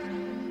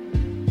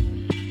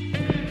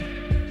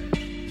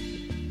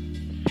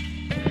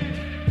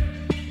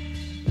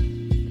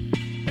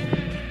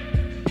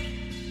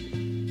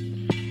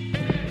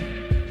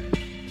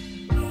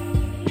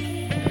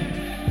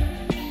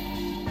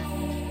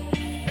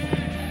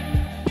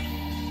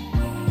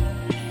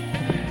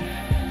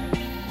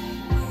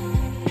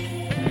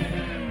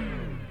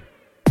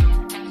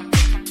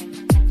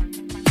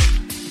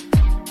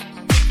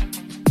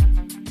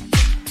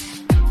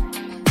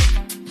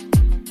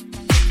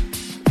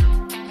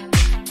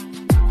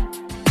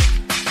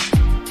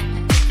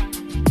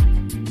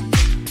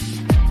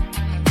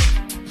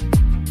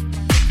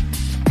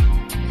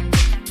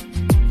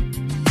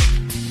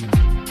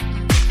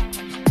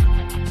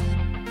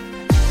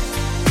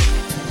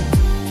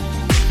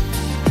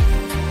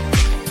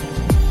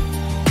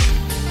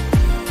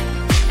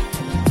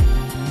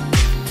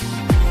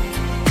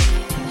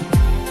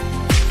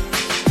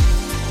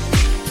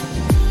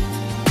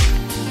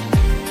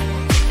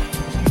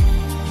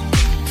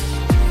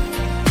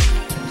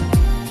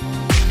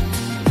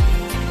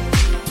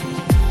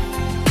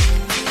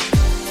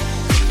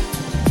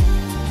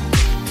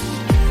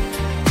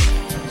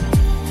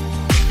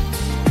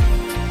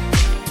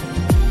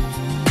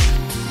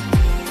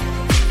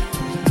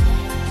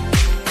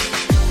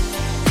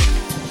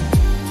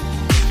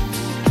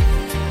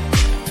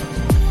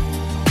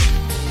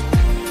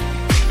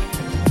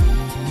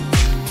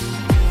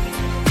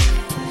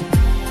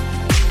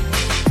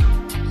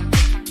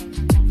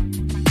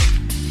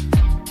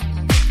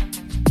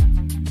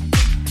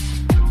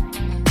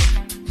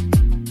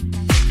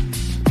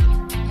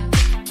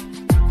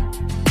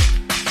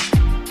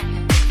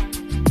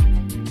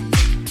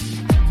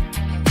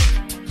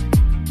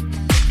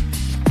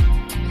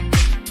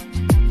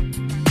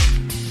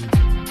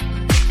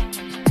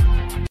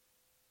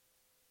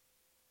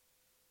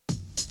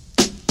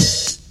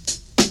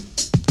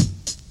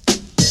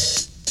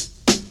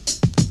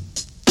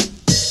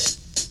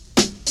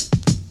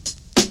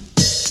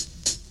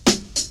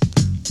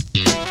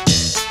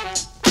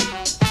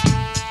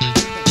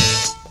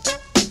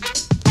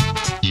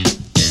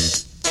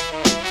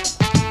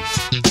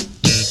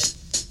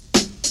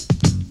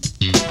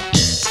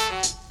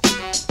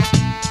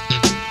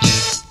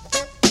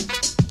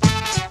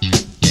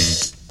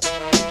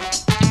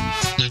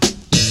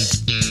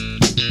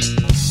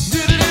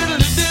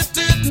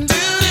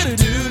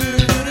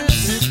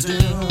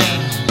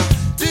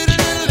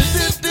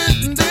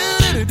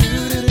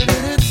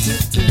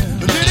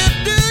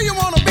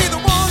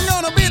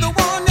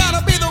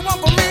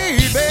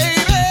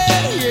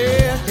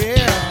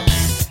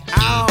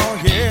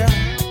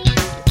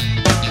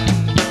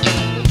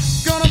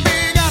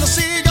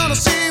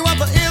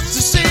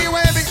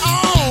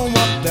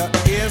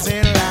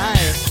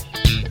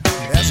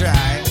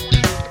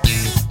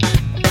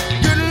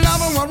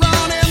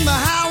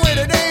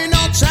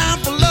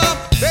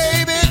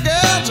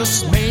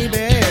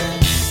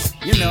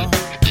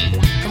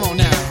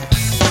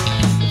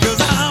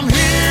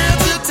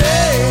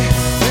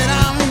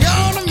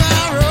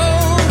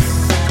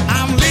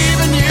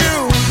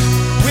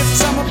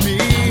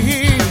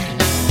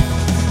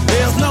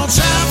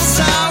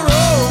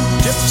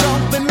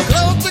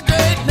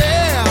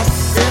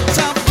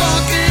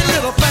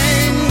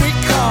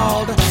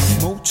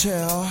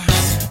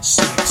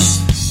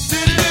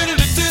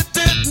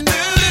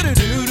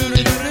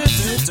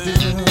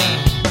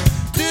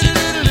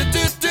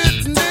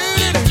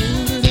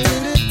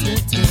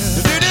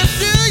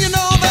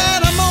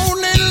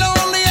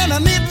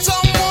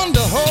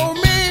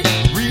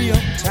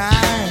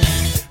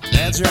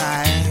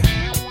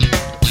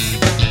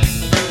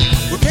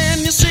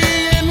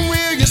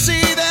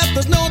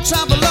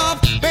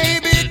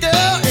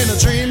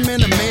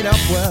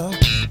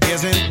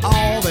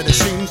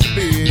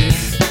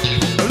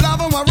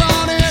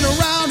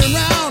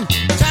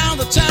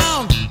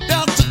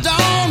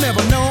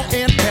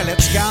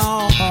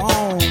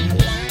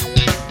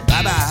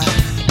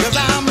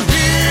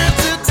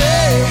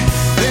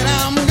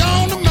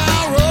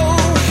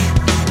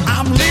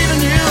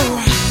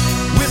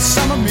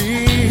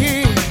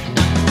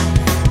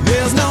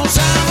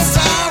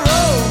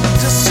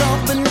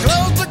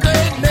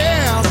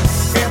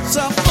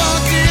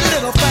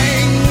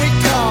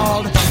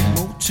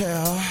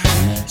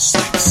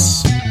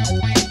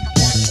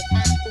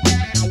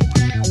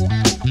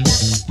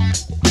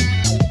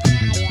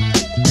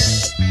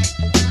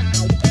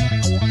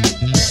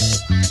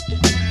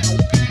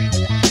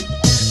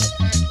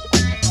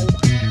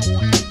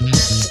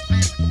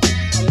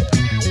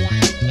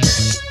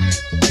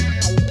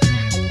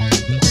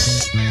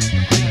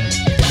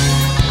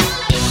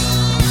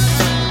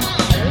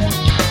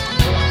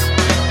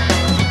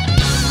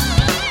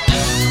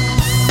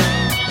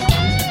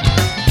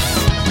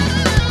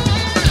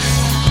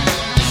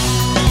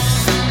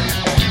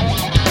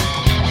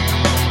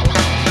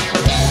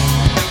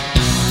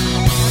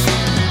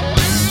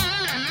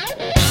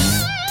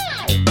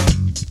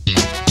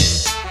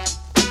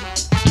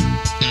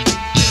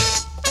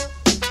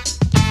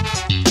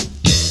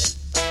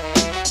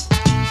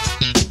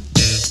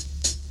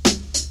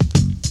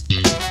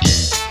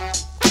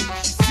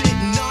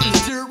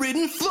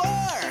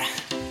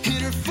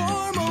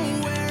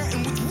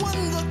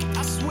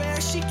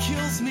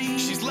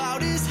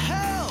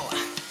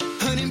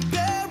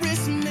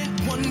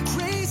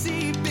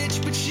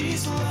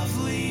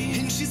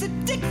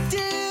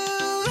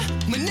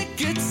 my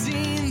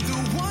nicotine, the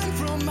one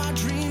from my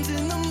dreams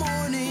in the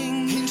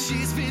morning. And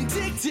she's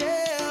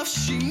vindictive,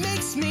 she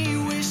makes me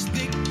wish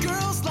that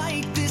girls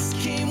like this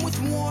came with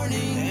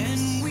warning.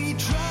 And we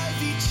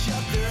drive each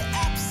other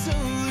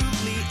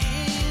absolutely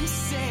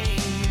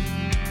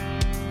insane,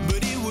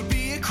 but it would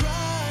be a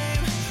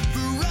crime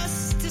for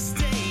us to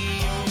stay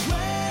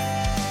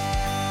away.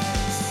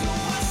 So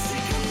I say,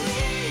 come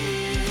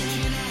here,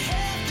 can I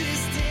have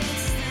this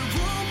dance? Is there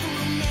room for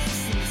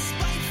romance and a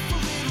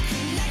spiteful little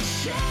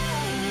connection?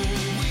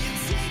 Will you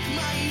take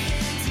my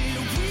hand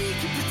and we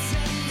can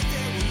pretend that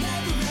there will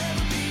never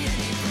ever be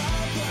any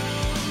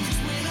problem? 'Cause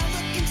when I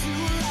look into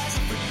her eyes, I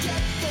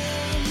forget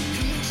them.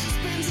 And when she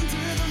spins into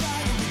the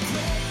light, I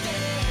regret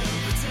them.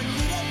 Pretend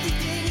that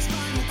everything is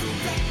fine, we'll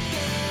correct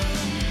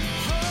them.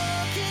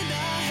 Oh, can I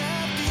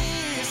have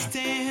this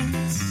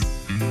dance?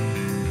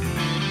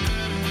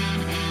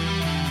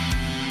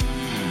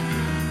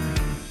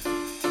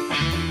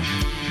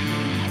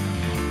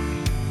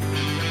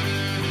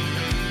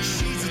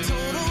 She's a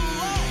total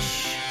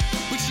lush,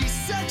 but she's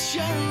such a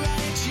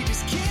riot, she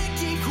just can't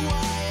keep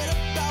quiet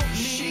about me.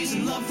 She's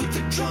in love with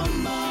the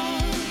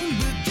drama,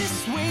 but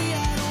this way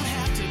I don't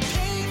have to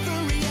pay for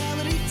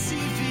reality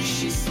TV.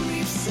 She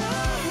sleeps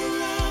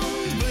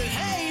around, but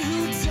hey,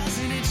 who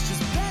doesn't? It's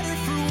just better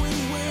for when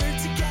we're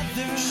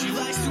together. She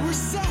lies to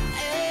herself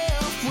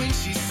when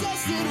she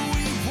says that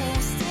we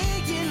won't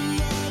stay in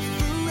love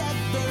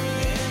forever.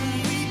 And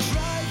we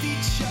drive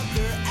each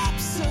other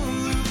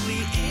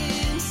absolutely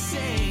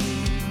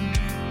insane,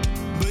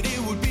 but it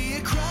would be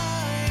a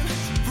crime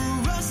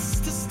for us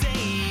to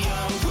stay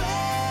away.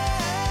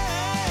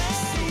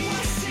 So I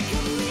say,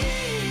 come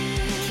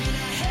here, can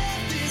I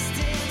have this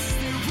dance? Is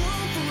there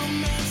room for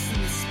romance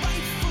and a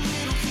spiteful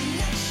little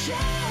connection?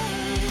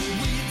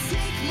 Will you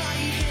take my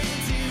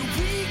hand and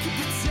we can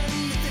pretend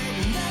that there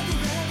will never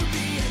ever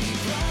be any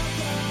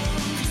problem?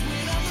 'Cause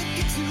when I look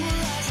into her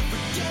eyes, I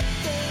forget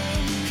them.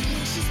 And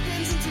when she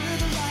spins into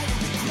the light, I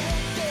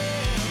regret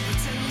them.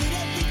 Pretend that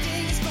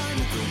everything is fine,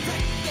 we'll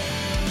correct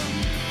them.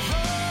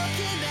 Oh,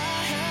 can I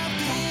have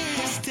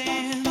this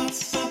dance?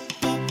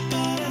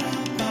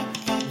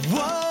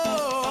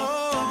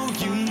 Whoa,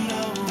 you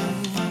know,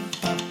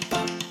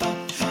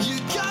 you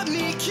got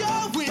me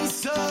going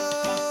so.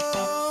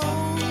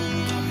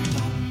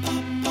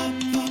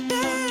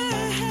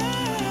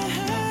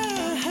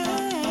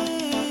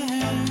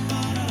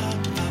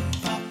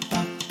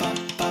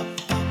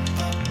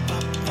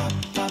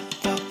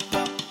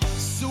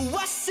 So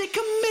I say,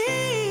 come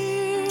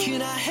here,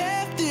 can I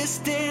have this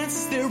dance?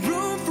 Is there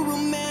room for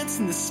romance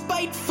and the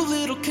spiteful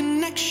little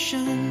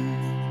connection?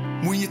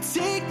 Will you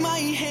take my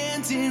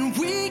hand and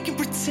we can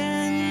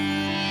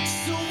pretend?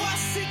 So I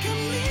say, come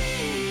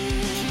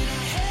here, can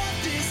I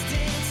have this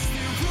dance? Is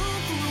there room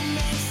for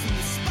romance and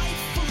the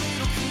spiteful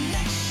little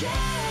connection?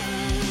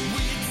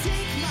 Will you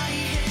take my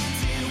hand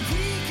and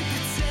we can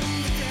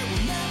pretend that there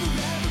will never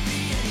ever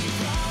be any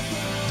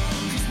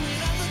problem? 'Cause when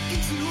I look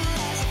into her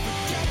eyes, I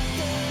forget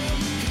them.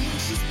 And when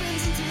she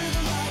spins into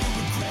the light, I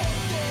regret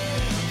them.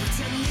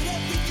 Pretend that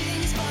everything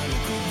is fine,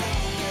 we'll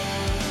correct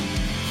them.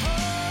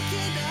 Oh,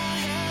 can I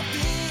have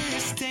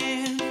this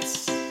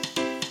dance?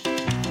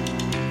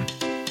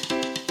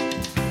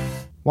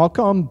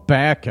 Welcome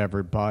back,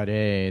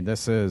 everybody.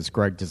 This is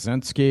Greg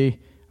Dzinski,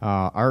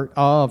 Art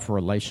of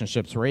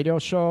Relationships Radio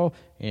Show,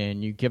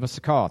 and you give us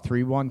a call,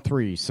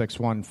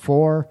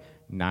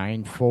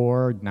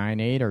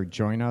 313-614-9498, or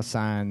join us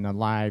on the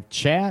live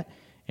chat.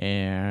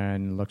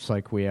 And looks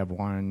like we have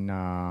one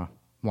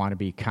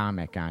wannabe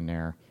comic on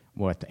there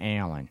with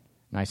Alan.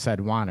 And I said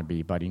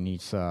wannabe, but he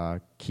needs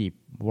to keep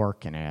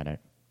working at it.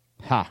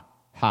 Ha,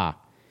 ha.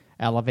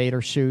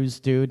 Elevator shoes,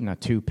 dude, and a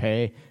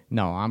toupee.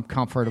 No, I'm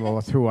comfortable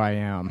with who I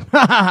am.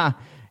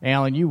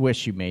 Alan, you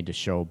wish you made the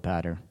show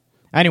better.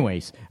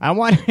 Anyways, I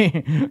want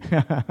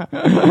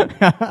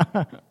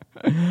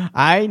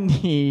I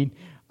need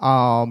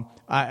where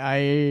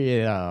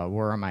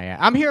am I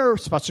at? I'm here,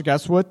 special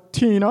guest with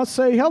Tina.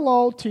 Say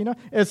hello, Tina.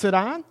 Is it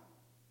on?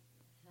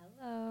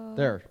 Hello.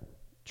 There.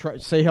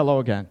 Say hello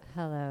again.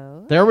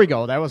 Hello. There we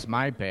go. That was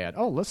my bad.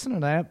 Oh, listen to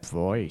that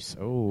voice.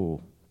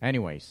 Oh.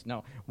 Anyways,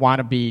 no,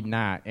 wannabe,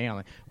 not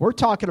Alan. We're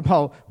talking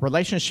about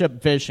relationship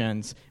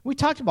visions. We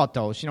talked about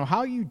those,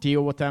 how you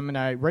deal with them.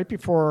 And right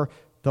before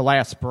the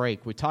last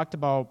break, we talked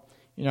about,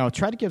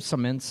 try to give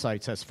some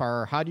insights as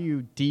far as how do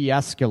you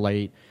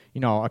de-escalate,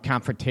 a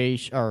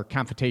confrontation or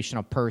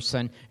confrontational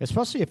person,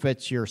 especially if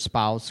it's your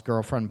spouse,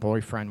 girlfriend,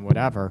 boyfriend,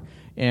 whatever.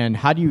 And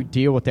how do you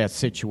deal with that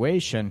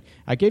situation?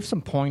 I gave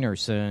some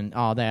pointers and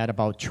all that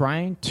about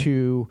trying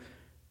to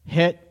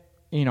hit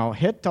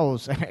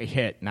those,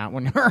 not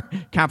when you're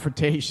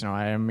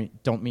confrontational,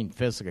 don't mean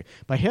physically,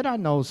 but hit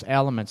on those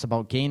elements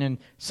about gaining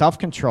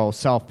self-control,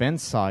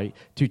 self-insight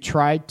to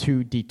try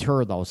to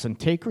deter those and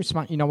take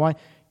responsibility.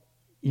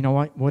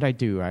 What I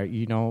do,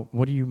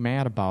 what are you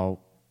mad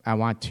about? I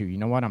want to. You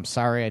know what? I'm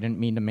sorry. I didn't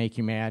mean to make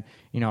you mad.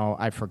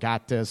 I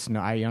forgot this.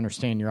 No, I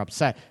understand you're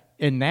upset.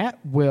 And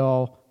that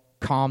will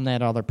calm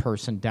that other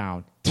person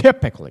down.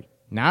 Typically,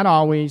 not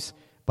always.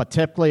 But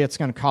typically it's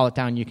going to call it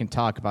down. You can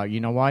talk about,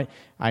 you know what?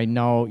 I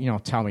know,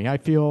 tell me, I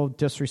feel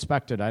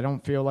disrespected. I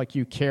don't feel like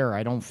you care.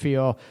 I don't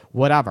feel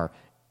whatever.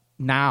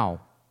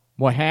 Now,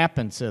 what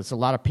happens is a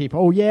lot of people,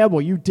 oh, yeah,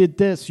 well, you did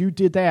this, you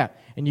did that.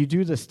 And you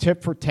do this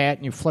tit for tat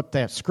and you flip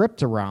that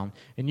script around.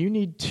 And you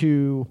need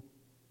to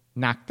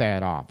knock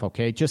that off,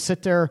 okay? Just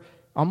sit there,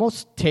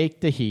 almost take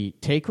the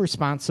heat, take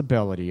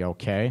responsibility,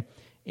 okay?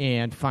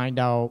 And find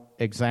out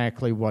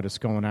exactly what is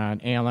going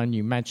on. Alan,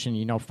 you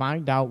mentioned,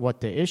 find out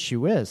what the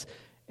issue is.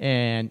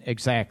 And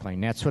exactly,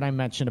 and that's what I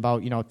mentioned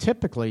about,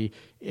 typically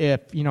if,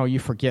 you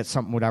forget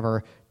something,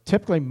 whatever,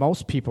 typically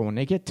most people, when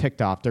they get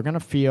ticked off, they're going to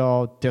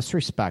feel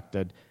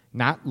disrespected,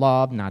 not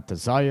loved, not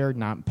desired,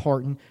 not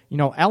important.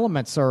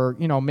 Elements are,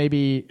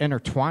 maybe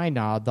intertwined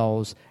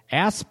those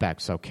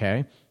aspects,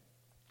 okay?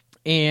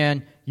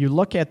 And you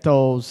look at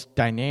those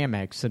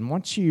dynamics, and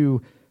once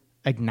you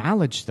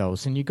acknowledge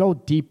those and you go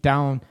deep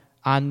down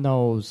on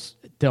those,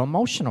 the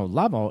emotional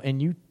level,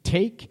 and you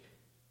take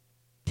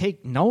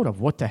note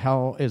of what the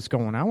hell is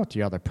going on with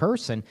the other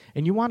person,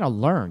 and you want to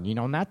learn,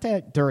 not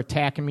that they're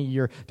attacking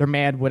me, they're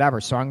mad,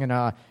 whatever, so I'm going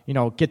to,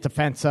 get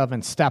defensive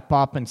and step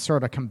up and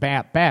sort of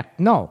combat back.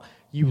 No,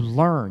 you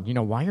learn,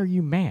 why are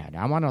you mad?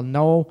 I want to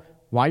know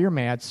why you're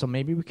mad, so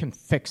maybe we can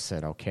fix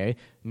it, okay?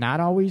 Not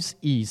always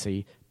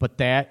easy, but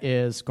that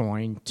is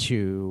going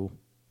to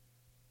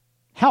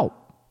help,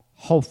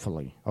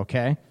 hopefully,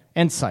 okay?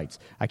 Insights.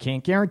 I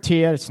can't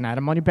guarantee it. It's not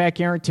a money-back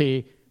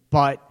guarantee,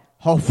 but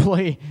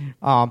hopefully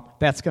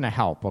that's going to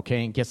help,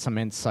 okay, and get some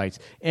insights.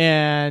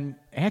 And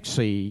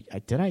actually,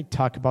 did I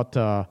talk about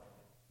the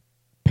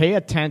pay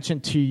attention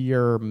to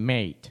your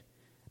mate?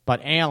 But,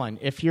 Alan,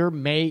 if your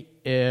mate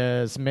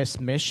is Miss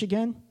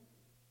Michigan,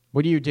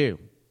 what do? Do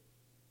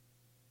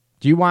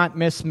you want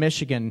Miss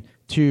Michigan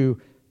to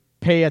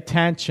pay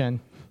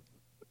attention?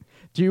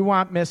 Do you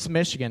want Miss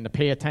Michigan to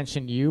pay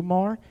attention to you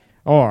more?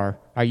 Or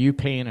are you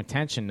paying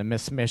attention to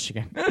Miss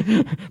Michigan?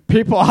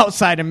 People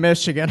outside of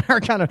Michigan are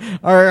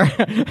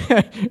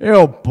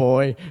oh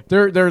boy,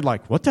 they're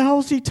like, what the hell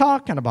is he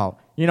talking about?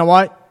 You know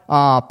what?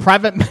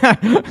 Private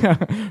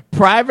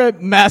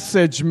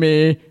message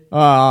me.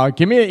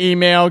 Give me an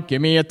email,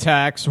 give me a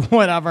text,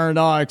 whatever, and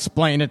I'll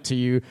explain it to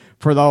you.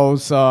 For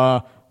those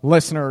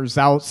listeners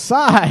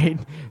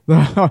outside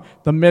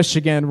the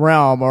Michigan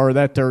realm, or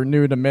that they're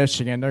new to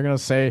Michigan, they're going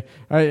to say,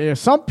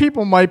 some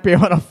people might be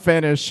able to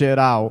finish it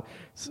out,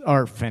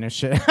 or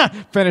finish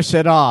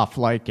it off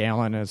like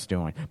Alan is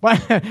doing.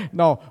 But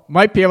no,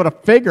 might be able to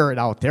figure it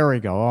out. There we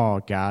go.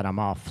 Oh, God, I'm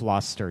all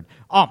flustered.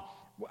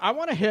 I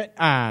want to hit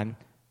on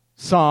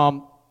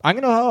some, I'm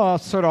going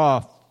to sort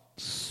of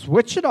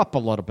switch it up a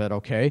little bit,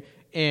 okay?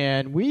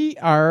 And we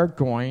are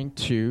going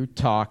to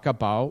talk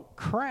about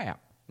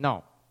crap.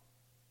 No.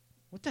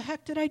 What the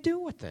heck did I do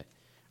with it?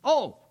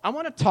 Oh, I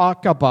want to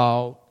talk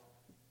about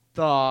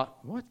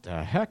what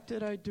the heck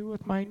did I do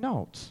with my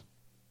notes?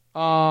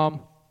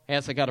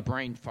 As I got a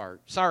brain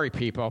fart. Sorry,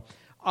 people.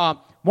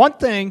 One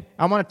thing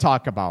I want to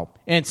talk about,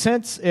 and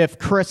since if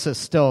Chris is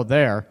still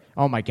there,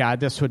 oh my God,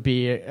 this would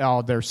be,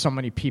 there's so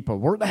many people.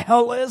 Where the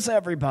hell is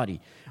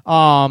everybody?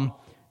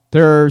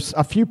 There's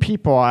a few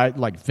people,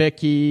 like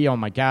Vicky, oh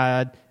my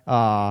God,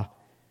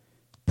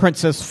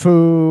 Princess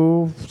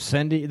Fu,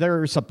 Cindy.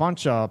 There's a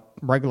bunch of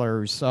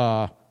regulars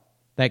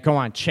that go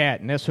on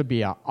chat, and this would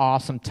be an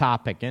awesome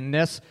topic. And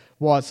this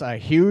was a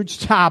huge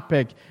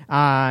topic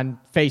on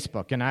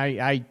Facebook, and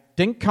I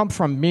didn't come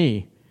from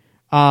me.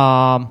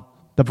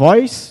 The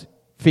voice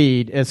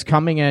feed is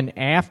coming in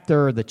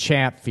after the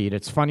chat feed.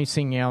 It's funny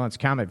seeing Alan's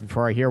comment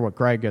before I hear what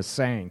Greg is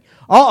saying.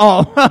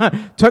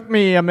 Took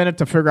me a minute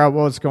to figure out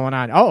what was going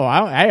on.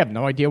 I have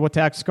no idea what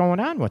the heck's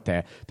going on with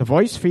that. The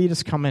voice feed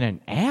is coming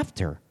in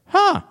after.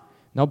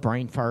 No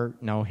brain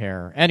fart, no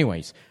hair.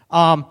 Anyways,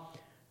 the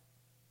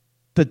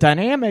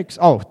dynamics.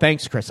 Oh,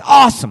 thanks, Chris.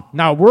 Awesome.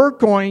 Now we're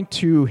going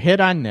to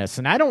hit on this,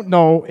 and I don't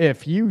know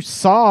if you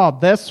saw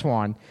this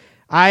one.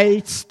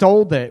 I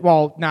stole it.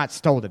 Well, not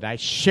stole it. I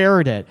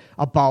shared it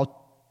about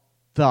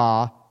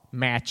the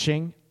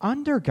matching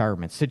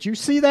undergarments. Did you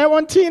see that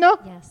one, Tina?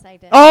 Yes, I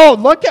did.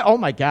 Oh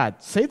my God.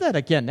 Say that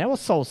again. That was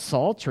so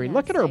sultry. Yes,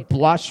 look at her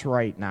blush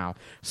right now.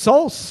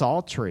 So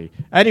sultry.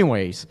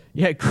 Anyways,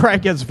 yeah,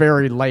 Craig is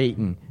very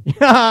latent.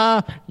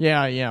 Yeah,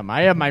 I am.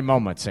 I have my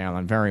moments,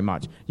 Alan, very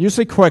much.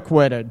 Usually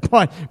quick-witted,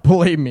 but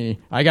believe me,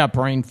 I got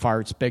brain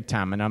farts big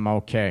time, and I'm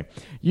okay.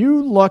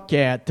 You look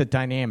at the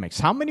dynamics.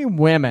 How many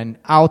women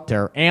out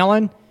there,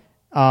 Alan,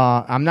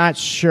 I'm not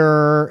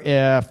sure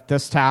if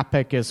this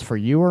topic is for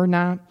you or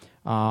not.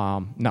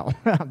 No,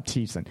 I'm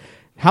teasing.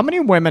 How many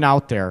women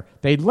out there,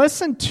 they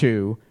listen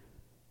to,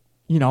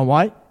 you know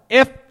what?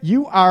 If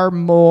you are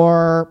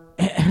more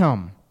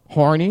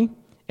horny,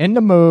 in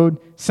the mood,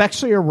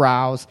 sexually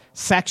aroused,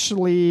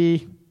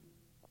 sexually,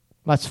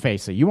 let's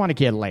face it, you want to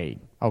get laid,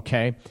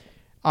 okay?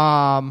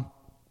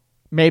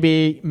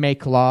 Maybe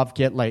make love,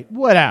 get laid,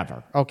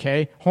 whatever,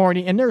 okay?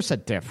 Horny, and there's a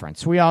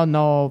difference. We all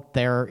know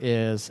there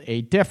is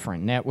a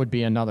difference. That would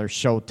be another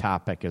show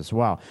topic as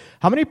well.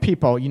 How many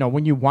people,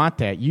 when you want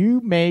that, you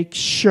make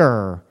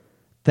sure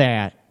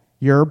that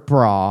your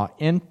bra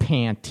and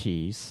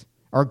panties,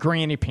 or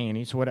granny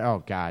panties, what?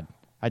 Oh, God.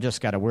 I just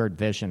got a weird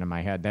vision in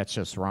my head. That's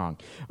just wrong.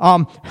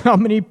 How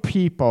many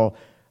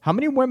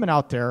women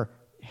out there,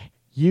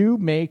 you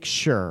make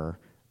sure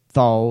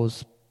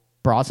those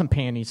bras and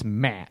panties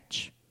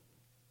match?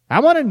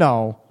 I want to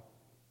know,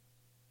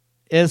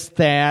 is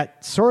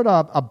that sort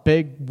of a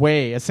big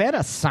way? Is that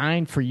a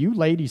sign for you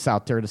ladies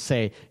out there to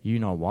say, you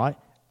know what?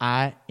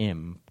 I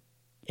am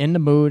in the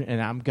mood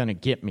and I'm going to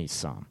get me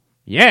some.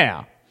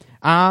 Yeah.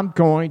 I'm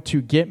going to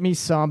get me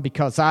some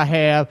because I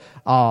have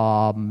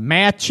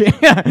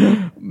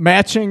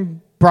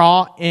matching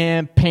bra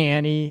and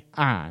panty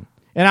on.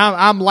 And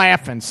I'm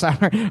laughing.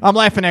 Sorry. I'm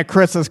laughing at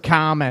Chris's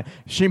comment.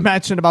 She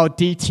mentioned about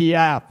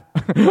DTF.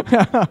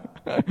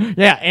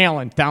 Yeah,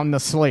 Alan, down to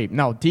sleep.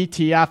 No,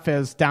 DTF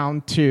is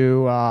down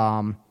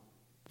to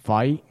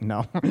fight.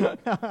 No.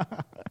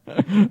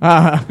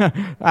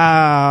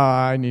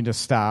 I need to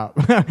stop.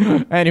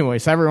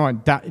 Anyways,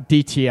 everyone,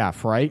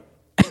 DTF, right?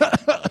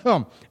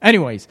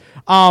 Anyways,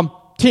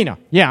 Tina,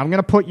 yeah, I'm going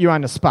to put you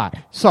on the spot.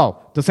 So,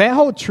 does that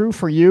hold true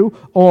for you?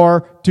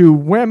 Or do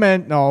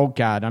women... Oh,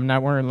 God, I'm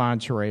not wearing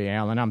lingerie,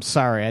 Alan. I'm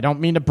sorry. I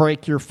don't mean to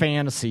break your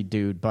fantasy,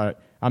 dude,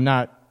 but I'm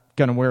not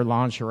going to wear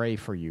lingerie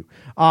for you.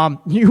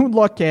 You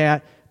look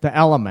at the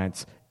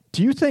elements.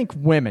 Do you think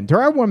women...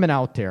 There are women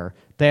out there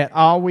that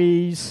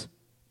always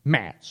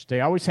match.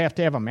 They always have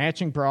to have a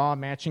matching bra,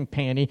 matching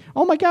panty.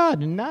 Oh, my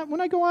God, and not when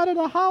I go out of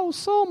the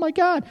house. Oh, my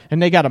God. And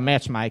they got to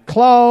match my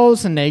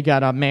clothes, and they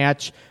got to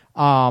match...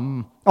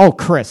 oh,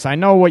 Chris, I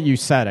know what you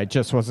said. I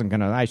just wasn't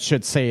going to... I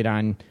should say it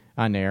on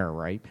air,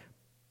 right?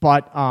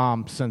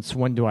 But since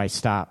when do I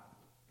stop?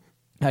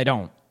 I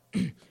don't.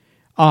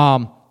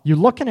 You're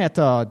looking at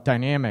the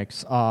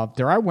dynamics of...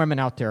 There are women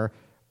out there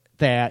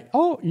that,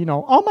 all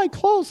my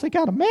clothes, they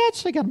got to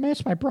match. They got to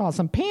match my bras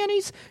and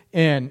panties.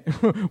 And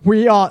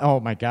we all... Oh,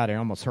 my God, I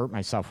almost hurt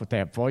myself with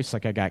that voice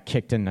like I got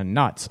kicked in the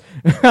nuts.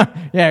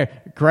 Yeah,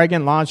 Greg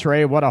in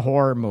lingerie, what a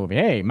horror movie.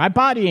 Hey, my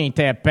body ain't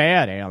that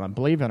bad, Alan,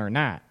 believe it or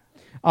not.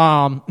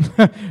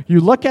 You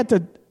look at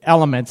the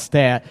elements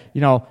that,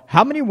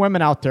 how many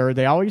women out there,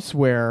 they always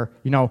wear,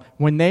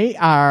 when they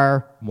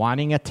are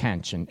wanting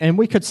attention, and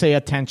we could say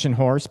attention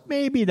whores,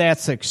 maybe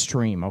that's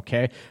extreme,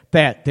 okay,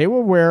 that they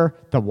will wear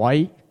the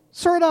white,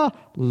 sort of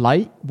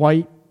light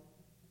white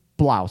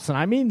blouse, and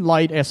I mean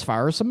light as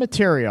far as the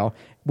material,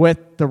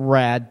 with the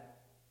red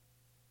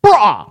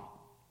bra.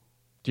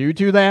 Do you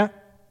do that?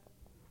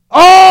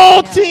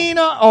 Oh, no.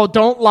 Tina! Oh,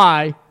 don't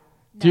lie. No.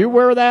 Do you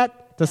wear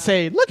that to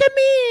say, look at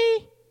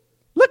me?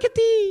 Look at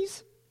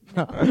these.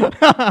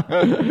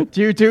 No.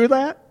 Do you do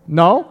that?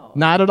 No?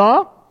 Not at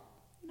all?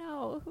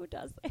 No, who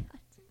does that?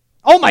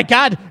 Oh, my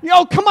God.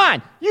 Come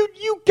on.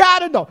 You got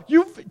to know.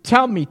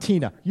 Tell me,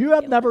 Tina, you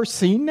have never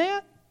seen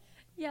that?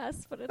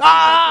 Yes, but it's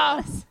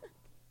ridiculous.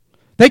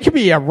 They could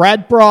be a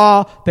red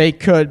bra. They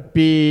could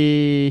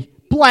be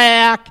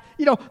black.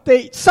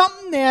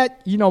 Something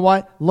that,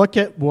 look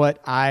at what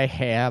I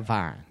have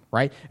on,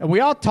 right? And we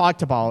all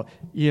talked about,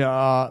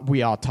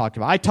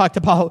 I talked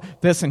about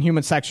this in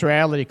human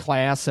sexuality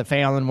class if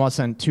Alan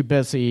wasn't too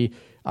busy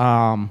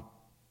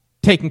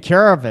taking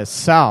care of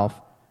himself.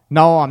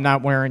 No, I'm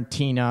not wearing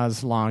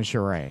Tina's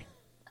lingerie.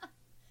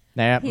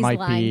 That He's might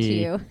lying be... to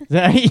you.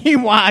 He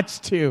wants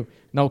to.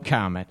 No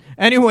comment.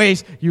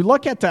 Anyways, you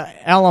look at the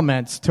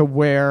elements to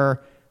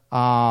where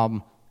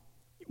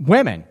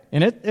women,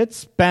 and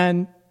it's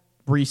been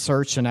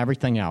researched and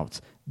everything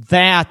else,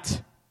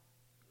 that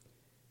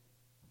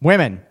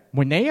women,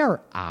 when they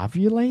are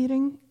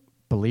ovulating,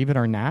 believe it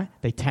or not,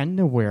 they tend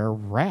to wear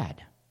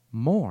red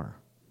more.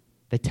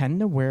 They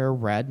tend to wear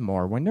red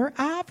more when they're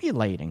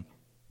ovulating.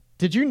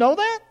 Did you know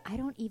that? I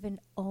don't even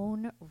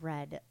own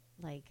red,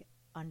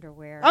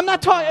 underwear. I'm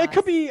not talking. It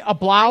could be a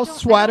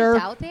blouse, sweater, I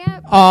don't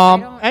doubt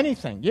that,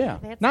 anything. Yeah,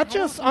 not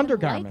just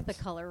undergarments. Like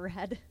the color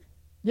red.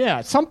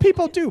 Yeah, some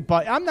people do,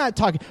 but I'm not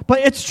talking. But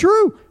it's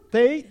true.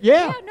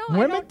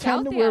 Women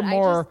tend to wear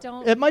more.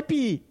 It might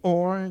be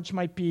orange,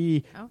 might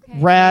be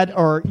red,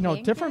 or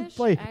different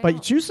flavor, but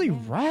it's usually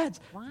reds.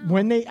 Wow.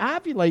 When they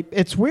ovulate,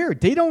 it's weird.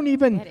 They don't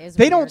even.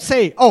 They don't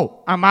say,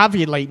 "Oh, I'm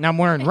ovulating. I'm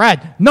wearing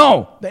red."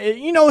 No,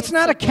 it's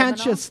not a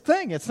conscious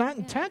thing. It's not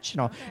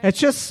intentional. Okay. It's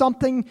just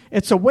something.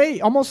 It's a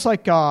way, almost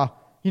like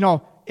in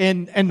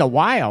the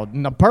wild,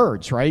 in the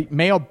birds, right?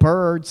 Male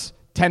birds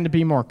tend to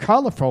be more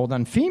colorful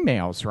than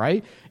females,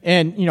 right?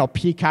 And,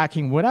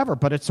 peacocking, whatever.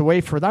 But it's a way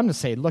for them to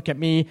say, look at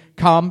me,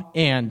 come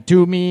and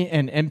do me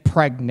and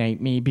impregnate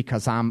me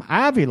because I'm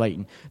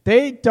ovulating.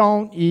 They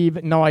don't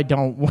even... No, I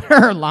don't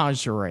wear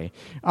lingerie.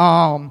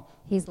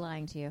 He's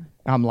lying to you.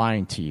 I'm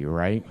lying to you,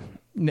 right?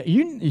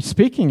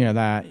 Speaking of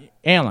that,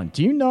 Alan,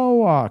 do you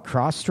know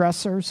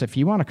cross-dressers? If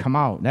you want to come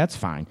out, that's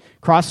fine.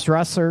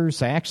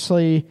 Cross-dressers,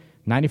 actually,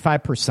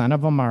 95%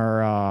 of them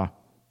are...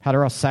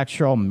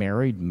 heterosexual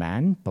married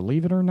men,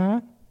 believe it or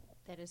not.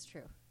 That is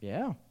true.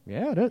 Yeah,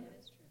 it is.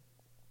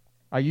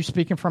 Are you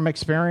speaking from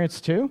experience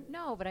too?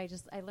 No, but I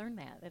learned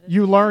that.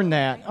 You learned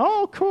that.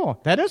 Oh,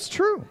 cool. That is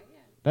true.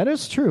 That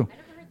is true. I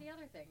never heard the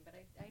other thing, but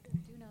I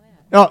do know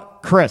that. Oh,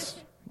 Chris,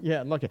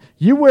 Yeah, look,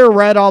 you wear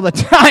red all the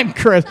time,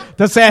 Chris.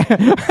 Does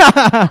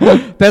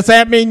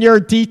that mean you're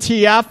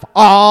DTF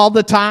all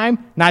the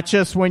time? Not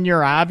just when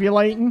you're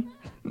ovulating?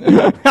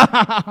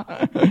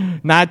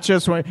 Not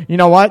just when, you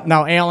know what?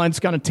 Now Alan's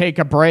going to take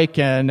a break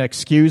and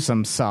excuse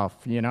himself,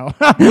 you know.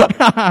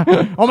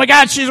 Oh my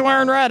God, she's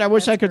wearing red. I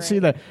wish I could see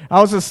that.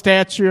 I was a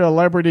Statue of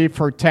Liberty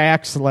for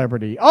tax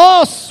liberty.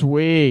 Oh,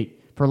 sweet.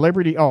 For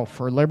liberty. Oh,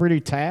 for liberty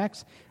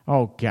tax?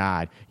 Oh,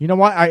 God. You know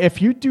what?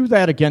 If you do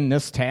that again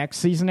this tax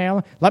season,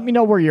 Alan, let me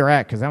know where you're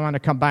at, because I want to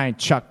come by and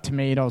chuck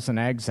tomatoes and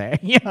eggs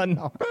at you. Yeah,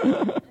 no.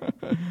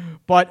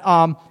 But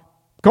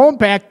going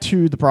back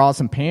to the bras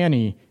and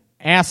panty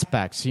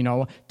aspects, you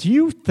know, do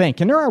you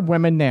think, and there are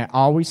women that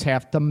always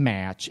have to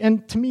match,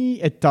 and to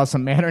me, it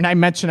doesn't matter. And I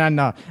mentioned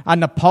on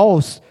the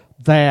post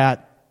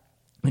that,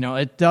 you know,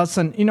 it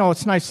doesn't, you know,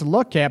 it's nice to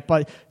look at,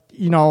 but,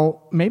 you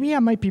know, maybe I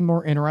might be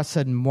more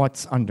interested in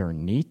what's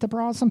underneath the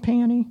bras and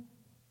panty.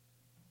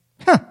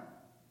 Huh.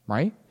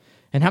 Right?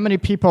 And how many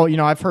people, you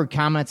know, I've heard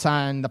comments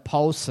on the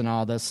posts and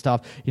all this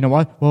stuff, you know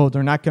what? Well,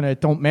 they're not going to, it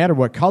don't matter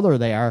what color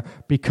they are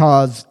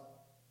because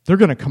they're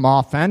going to come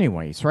off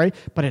anyways, right?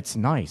 But it's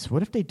nice.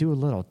 What if they do a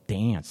little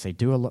dance? They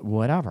do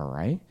whatever,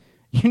 right?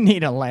 You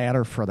need a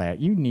ladder for that.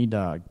 You need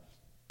to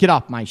get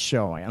off my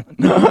show, Alan.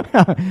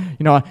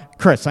 You know,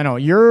 Chris, I know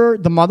you're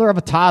the mother of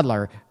a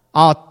toddler.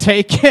 I'll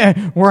take it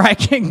where I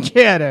can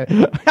get it.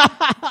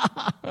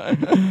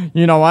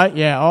 You know what?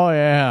 Yeah, oh,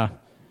 yeah.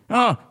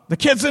 Oh, the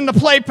kid's in the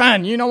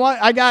playpen. You know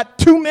what? I got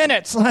 2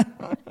 minutes.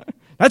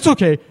 That's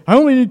okay. I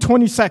only need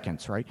 20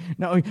 seconds, right?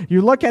 Now,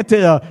 you look at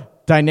the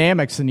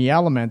dynamics and the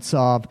elements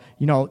of,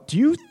 you know, do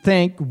you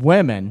think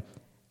women,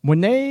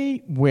 when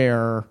they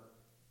wear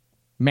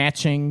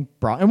matching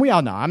bra, and we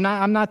all know,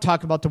 I'm not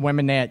talking about the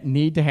women that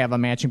need to have a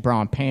matching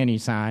bra and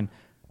panties on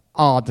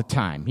all the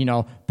time. You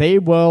know, they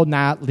will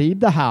not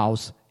leave the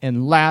house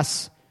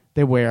unless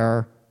they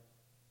wear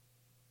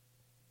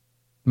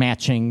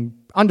matching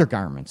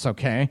undergarments,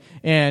 okay?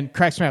 And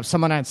cracks me up.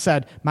 Someone had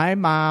said, my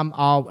mom,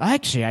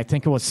 actually, I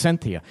think it was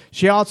Cynthia.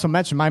 She also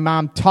mentioned my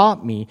mom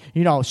taught me,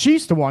 you know,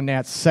 she's the one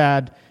that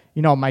said,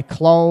 you know, my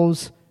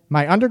clothes,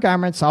 my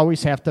undergarments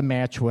always have to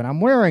match what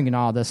I'm wearing and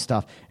all this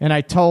stuff. And I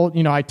told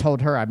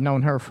her, I've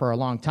known her for a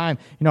long time,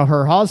 you know,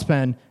 her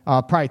husband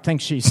probably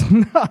thinks she's,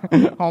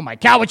 oh my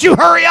God, would you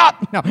hurry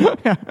up? No.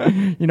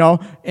 You know,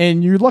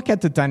 and you look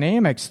at the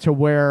dynamics to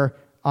where,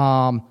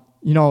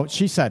 you know,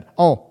 she said,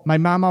 oh, my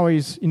mom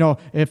always, you know,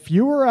 if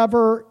you were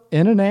ever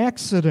in an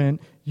accident,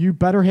 you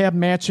better have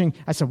matching.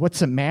 I said,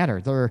 what's it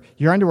matter?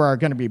 Your underwear are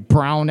going to be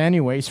brown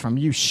anyways from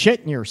you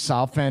shitting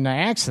yourself in an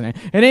accident.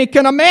 It ain't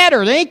going to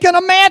matter. They ain't going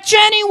to match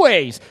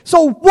anyways.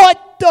 So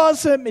what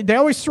does it mean? They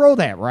always throw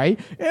that, right?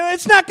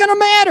 It's not going to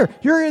matter.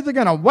 You're either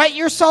going to wet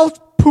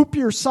yourself, poop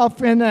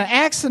yourself in an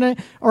accident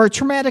or a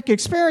traumatic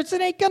experience.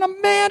 It ain't going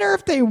to matter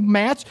if they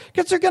match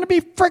because they're going to be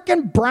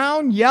freaking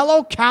brown,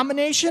 yellow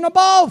combination of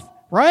both.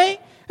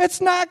 Right? It's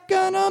not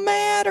going to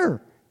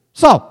matter.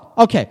 So,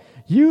 okay,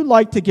 you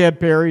like to get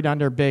buried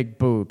under big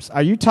boobs.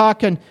 Are you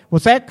talking,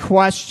 was that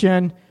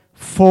question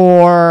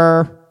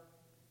for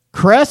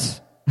Chris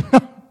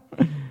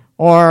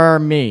or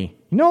me?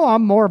 You know,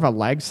 I'm more of a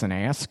legs than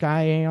ass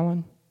guy,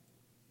 Alan.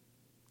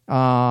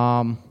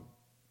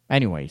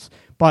 Anyways,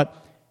 but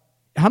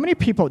how many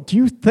people do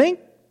you think,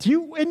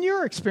 in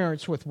your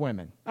experience with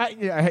women,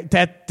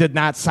 that did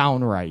not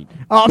sound right.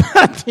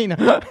 Tina,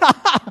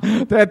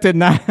 that did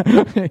not.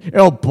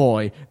 Oh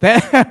boy,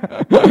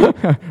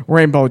 that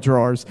rainbow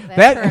drawers.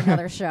 That's for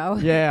another show.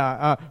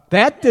 Yeah,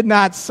 that did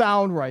not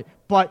sound right.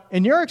 But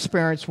in your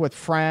experience with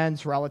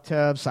friends,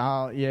 relatives,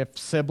 if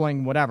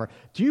sibling, whatever,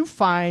 do you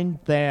find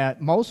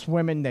that most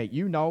women that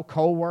you know,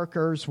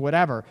 coworkers,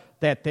 whatever,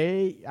 that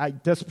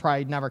this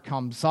probably never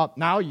comes up.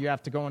 Now you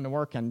have to go into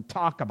work and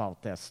talk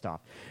about this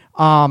stuff.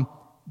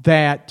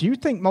 Do you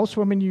think most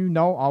women you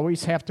know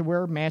always have to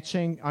wear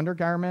matching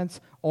undergarments,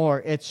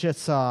 or it's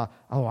just, I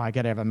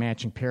got to have a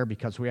matching pair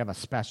because we have a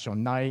special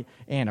night,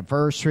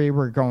 anniversary,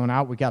 we're going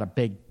out, we got a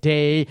big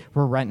day,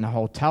 we're renting a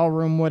hotel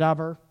room,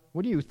 whatever?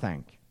 What do you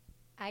think?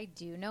 I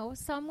do know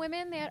some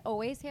women that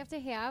always have to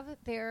have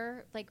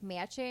their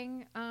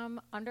matching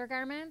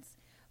undergarments.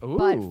 Ooh.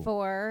 But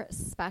for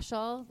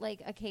special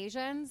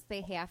occasions,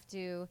 they have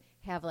to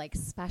have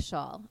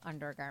special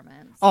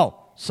undergarments.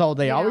 Oh, so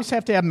they always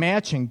have to have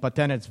matching, but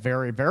then it's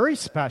very, very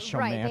special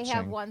matching. Right, they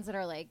have ones that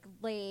are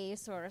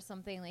lace or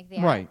something like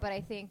that. Right. But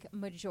I think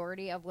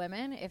majority of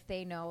women, if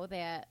they know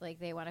that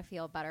they want to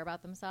feel better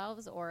about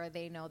themselves or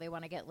they know they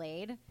want to get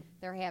laid,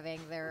 they're having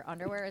their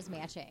underwear is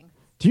matching.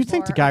 Do you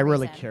think the guy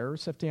really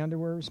cares if the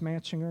underwear is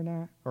matching or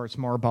not? Or it's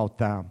more about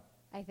them?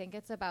 I think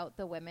it's about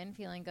the women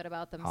feeling good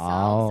about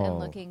themselves and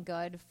looking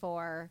good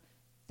for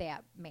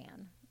that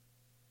man.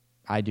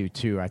 I do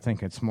too. I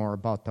think it's more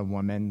about the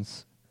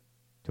women's,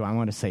 do I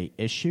want to say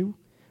issue?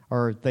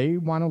 Or they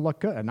want to look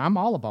good. And I'm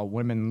all about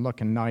women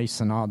looking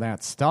nice and all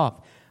that stuff.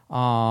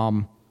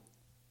 Tina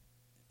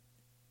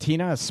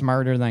is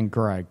smarter than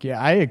Greg. Yeah,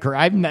 I agree.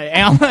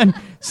 Alan,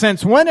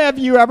 since when have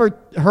you ever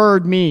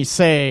heard me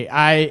say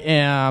I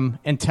am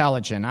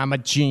intelligent? I'm a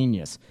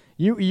genius.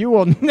 You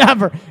will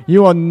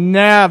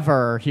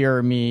never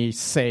hear me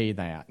say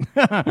that.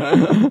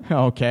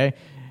 Okay.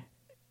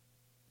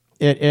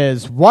 It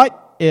is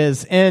what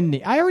is in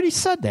the. I already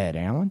said that,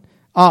 Alan.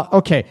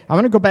 Okay, I'm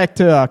going to go back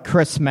to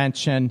Chris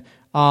mentioned.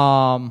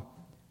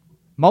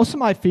 Most of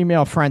my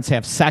female friends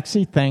have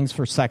sexy things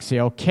for sexy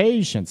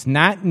occasions,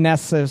 not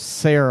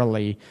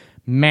necessarily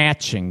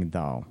matching,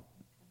 though.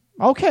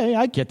 Okay,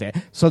 I get that.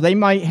 So they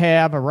might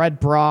have a red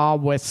bra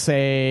with,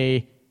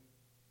 say,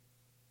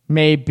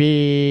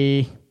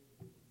 maybe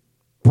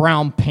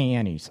brown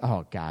panties.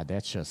 Oh, God,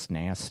 that's just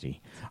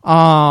nasty.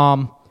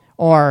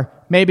 Or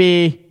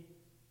maybe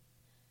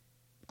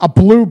a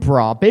blue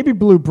bra, baby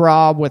blue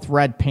bra with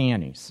red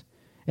panties.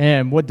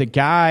 And would the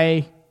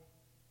guy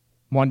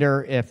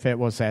wonder if it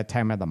was that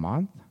time of the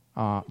month?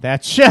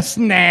 That's just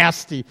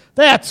nasty.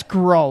 That's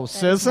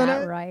gross, isn't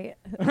it? Right.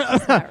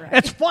 That's not right.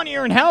 It's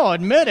funnier than hell,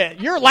 admit it.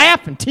 You're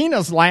laughing.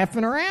 Tina's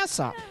laughing her ass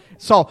off.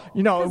 So,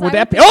 would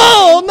that be,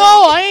 oh,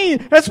 no, I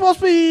ain't. It's supposed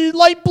to be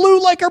light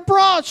blue like her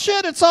bra.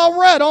 Shit, it's all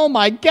red. Oh,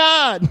 my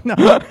God. No.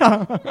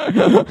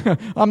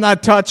 I'm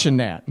not touching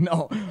that.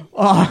 No.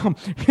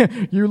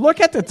 You look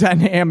at the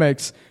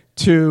dynamics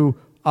to,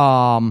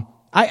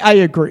 I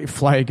agree,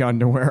 flag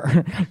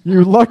underwear.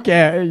 You're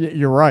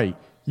right.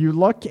 You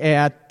look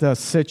at the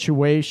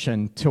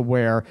situation to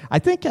where I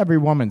think every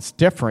woman's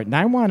different, and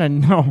I want to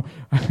know,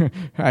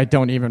 I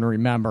don't even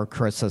remember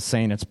Chris is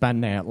saying it's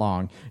been that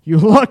long. You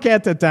look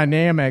at the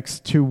dynamics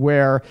to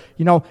where,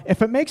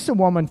 if it makes a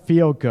woman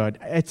feel good,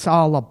 it's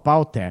all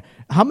about that.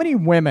 How many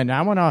women,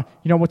 I want to,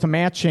 with the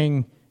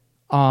matching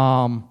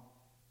bra,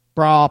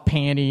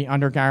 panty,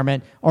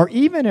 undergarment, or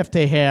even if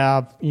they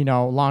have,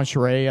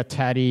 lingerie, a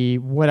teddy,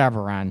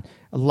 whatever on,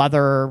 a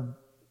leather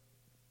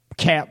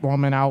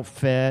Catwoman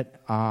outfit.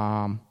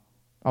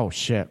 Oh,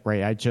 shit,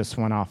 Ray, I just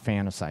went off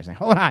fantasizing.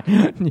 Hold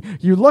on.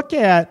 You look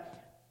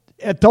at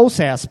those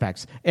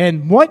aspects,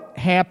 and what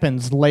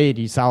happens,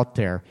 ladies out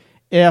there,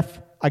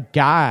 if a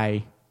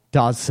guy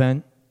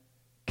doesn't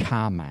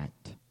comment?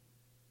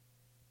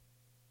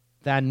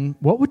 Then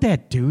what would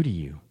that do to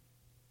you?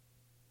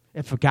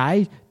 If a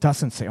guy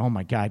doesn't say, oh,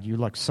 my God, you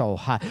look so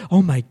hot.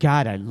 Oh, my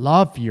God, I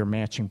love your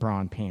matching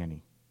bra and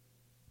panty.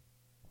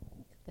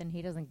 Then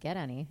he doesn't get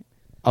any.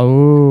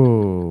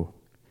 Oh.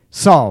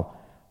 So,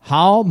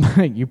 how,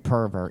 you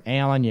pervert.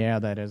 Alan, yeah,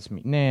 that is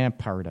me. Nah,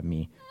 part of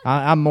me.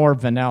 I'm more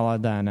vanilla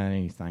than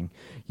anything.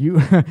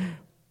 Do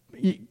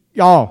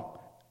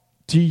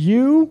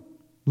you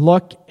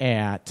look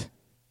at,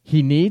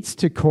 he needs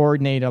to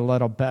coordinate a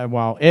little better.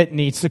 Well, it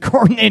needs to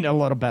coordinate a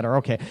little better.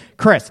 Okay.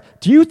 Chris,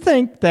 do you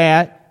think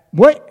that,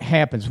 what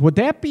happens? Would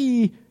that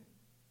be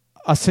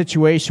a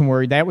situation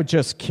where that would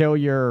just kill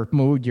your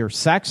mood, your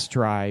sex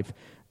drive,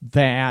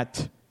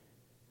 that,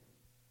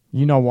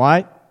 you know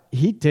what?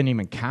 He didn't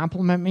even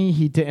compliment me.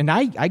 He did, and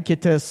I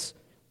get this,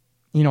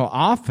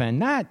 often,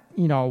 not,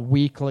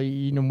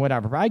 weekly,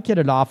 whatever. But I get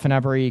it often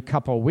every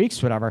couple of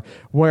weeks, whatever,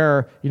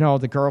 where,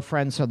 the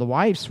girlfriends or the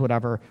wives,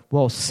 whatever,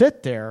 will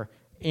sit there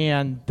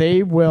and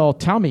they will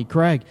tell me,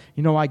 Greg,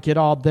 I get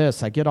all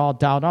this, I get all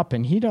dialed up,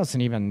 and he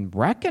doesn't even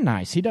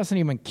recognize, he doesn't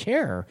even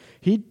care.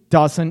 He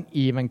doesn't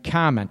even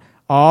comment.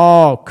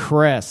 Oh,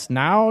 Chris,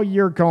 now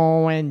you're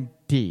going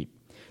deep.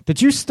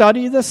 Did you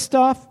study this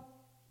stuff?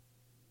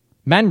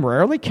 Men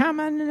rarely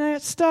comment on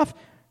that stuff.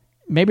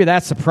 Maybe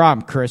that's the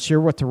problem, Chris.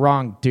 You're with the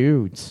wrong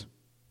dudes,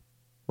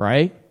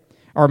 right?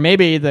 Or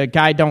maybe the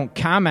guy don't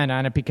comment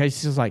on it because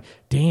he's just like,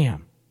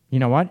 damn, you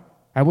know what?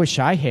 I wish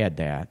I had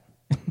that.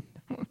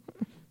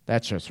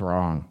 That's just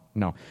wrong.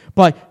 No.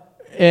 But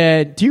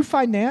do you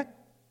find that?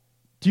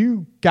 Do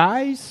you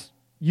guys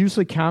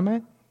usually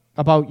comment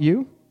about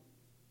you?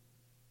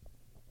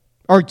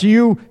 Or do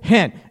you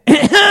hint,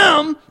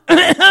 woohoo,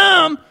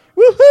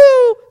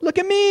 look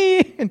at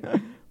me.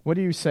 What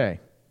do you say?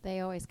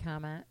 They always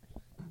comment.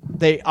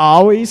 They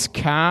always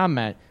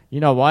comment. You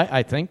know what?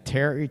 I think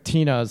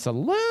Tina is a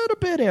little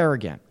bit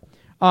arrogant.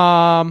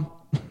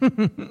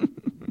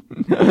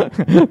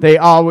 They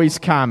always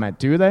comment,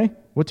 do they?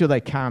 What do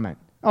they comment?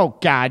 Oh,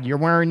 God, you're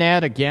wearing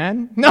that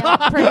again?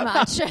 Yeah, pretty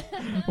much.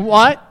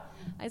 What?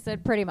 I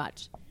said pretty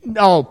much.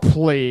 Oh,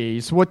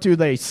 please. What do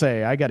they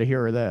say? I got to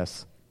hear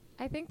this.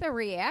 I think the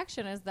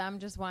reaction is them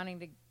just wanting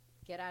to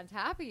get on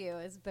top of you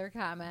is their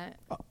comment.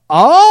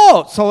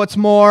 Oh, so it's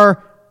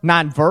more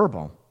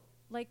nonverbal.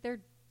 Like their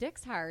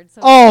dick's hard.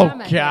 So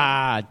oh,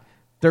 God.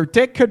 Their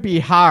dick could be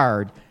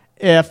hard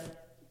if,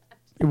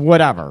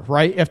 whatever,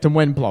 right? If the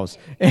wind blows.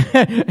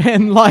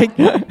 and like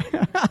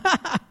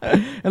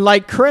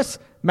Chris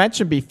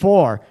mentioned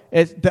before,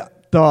 it's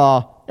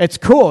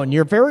cool, and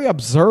you're very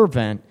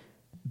observant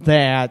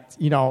that,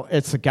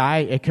 it's a guy,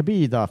 it could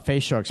be the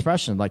facial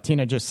expression. Like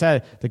Tina just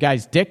said, the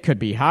guy's dick could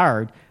be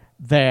hard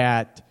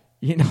that,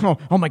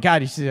 oh my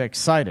God, he's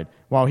excited.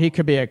 Well, he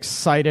could be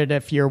excited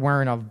if you're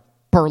wearing a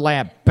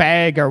burlap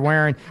bag or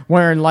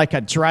wearing like a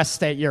dress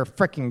that your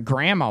freaking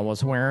grandma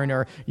was wearing,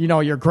 or,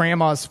 your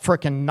grandma's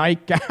freaking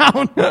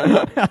nightgown.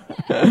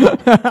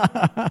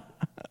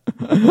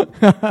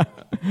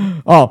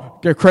 Oh,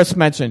 Chris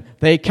mentioned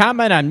they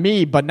comment on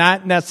me, but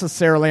not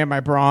necessarily on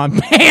my bra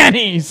and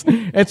panties.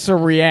 It's a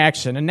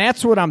reaction. And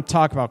that's what I'm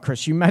talking about,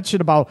 Chris. You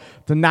mentioned about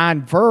the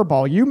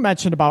nonverbal. You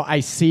mentioned about I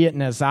see it in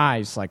his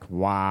eyes. Like,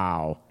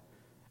 wow.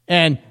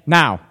 And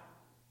now,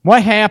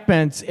 what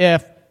happens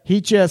if he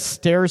just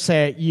stares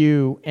at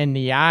you in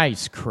the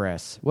eyes,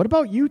 Chris? What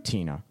about you,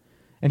 Tina?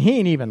 And he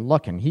ain't even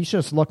looking. He's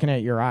just looking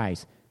at your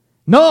eyes.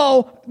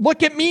 No,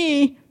 look at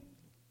me.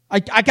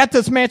 I got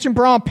this matching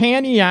bra and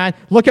panty on.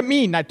 Look at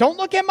me. Now, don't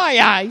look at my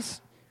eyes.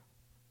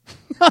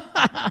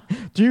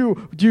 Do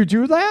you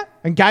do that?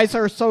 And guys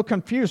are so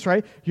confused,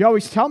 right? You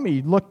always tell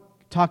me,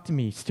 look, talk to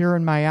me, stare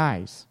in my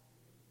eyes.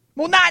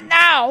 Well, not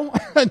now.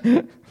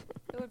 It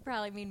would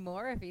probably mean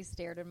more if he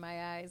stared in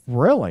my eyes.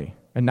 Really?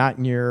 And not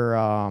in your,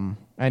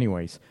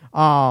 anyways.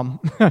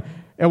 It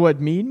would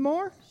mean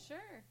more? Sure.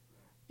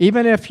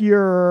 Even if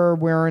you're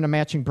wearing a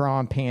matching bra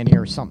and panty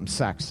or something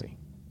sexy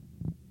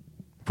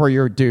for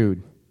your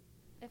dude.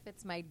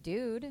 It's my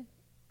dude.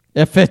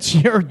 If it's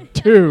your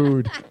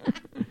dude.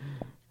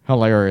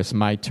 Hilarious,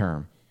 my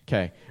term.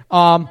 Okay.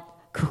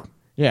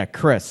 Yeah,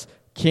 Chris,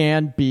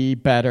 can be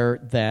better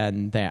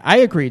than that. I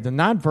agree. The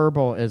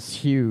nonverbal is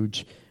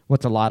huge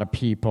with a lot of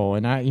people.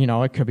 And,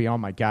 it could be, oh,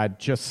 my God,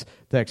 just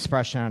the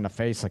expression on the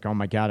face, like, oh,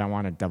 my God, I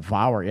want to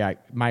devour. Yeah,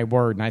 my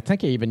word. And I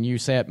think I even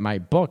used that in my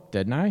book,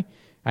 didn't I?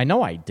 I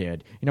know I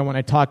did. When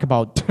I talk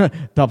about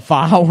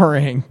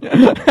devouring.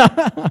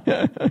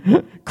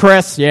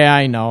 Chris, yeah,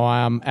 I know.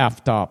 I'm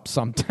effed up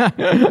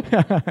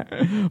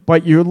sometimes.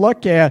 But you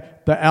look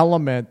at the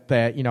element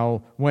that,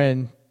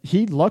 when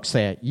he looks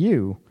at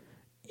you,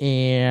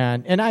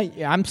 and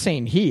I'm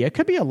saying it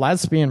could be a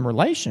lesbian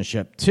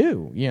relationship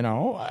too,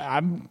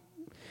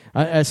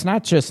 it's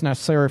not just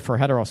necessary for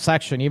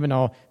heterosexual, even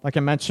though, like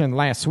I mentioned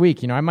last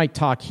week, I might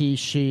talk he,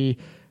 she,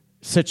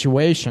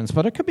 situations,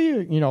 but it could be,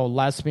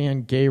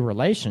 lesbian, gay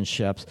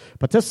relationships.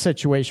 But this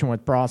situation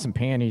with bras and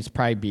panties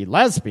probably be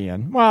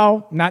lesbian.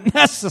 Well, not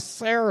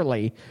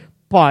necessarily,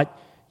 but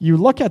you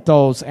look at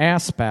those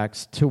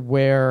aspects to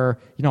where,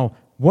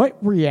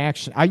 what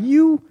reaction are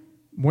you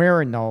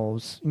wearing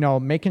those,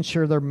 making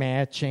sure they're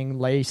matching,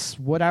 lace,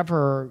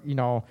 whatever,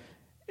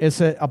 is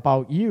it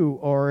about you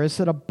or is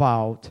it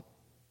about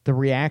the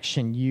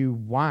reaction you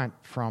want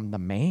from the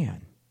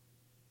man?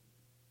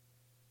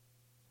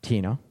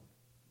 Tina?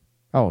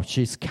 Oh,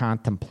 she's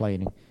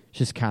contemplating.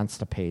 She's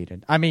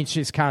constipated.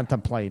 She's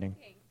contemplating.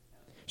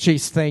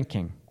 She's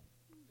thinking.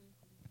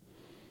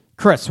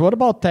 Chris, what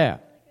about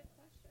that?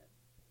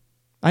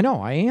 I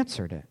know, I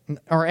answered it.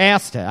 Or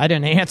asked it. I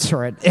didn't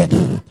answer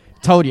it.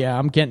 Told you,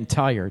 I'm getting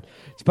tired.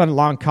 It's been a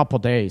long couple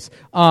days.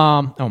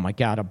 Oh, my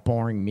God, a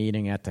boring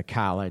meeting at the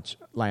college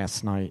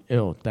last night.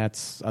 Ew,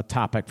 that's a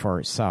topic for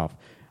itself.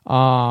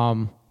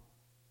 Bustiers.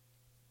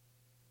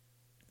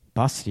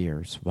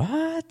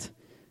 What?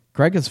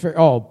 Greg is very...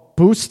 Oh,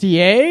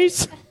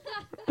 bustiers?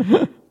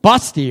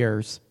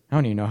 Bustiers. I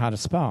don't even know how to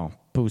spell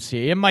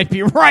bustier. It might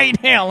be right,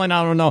 Helen.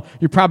 I don't know.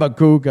 You probably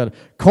Googled.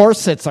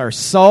 Corsets are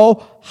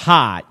so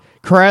hot.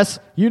 Chris,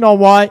 you know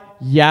what?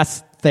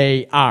 Yes,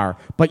 they are.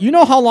 But you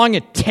know how long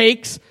it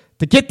takes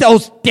to get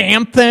those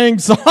damn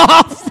things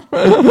off?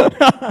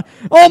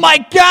 Oh,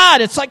 my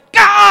God. It's like,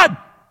 God!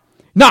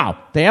 No,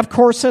 they have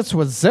corsets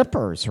with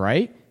zippers,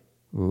 right?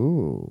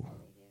 Ooh.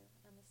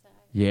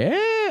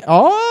 Yeah.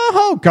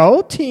 Oh,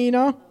 go,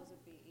 Tina.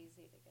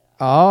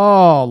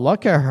 Oh,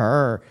 look at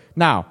her.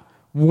 Now,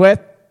 with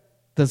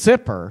the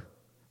zipper,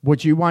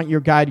 would you want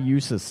your guy to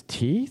use his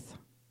teeth?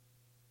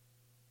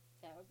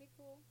 That would be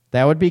cool.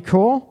 That would be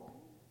cool?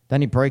 Then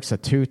he breaks a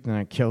tooth and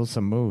it kills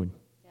the mood.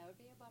 That would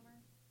be a bummer.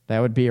 That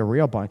would be a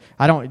real bummer.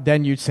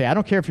 Then you'd say, I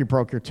don't care if you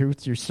broke your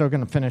tooth, you're still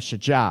going to finish the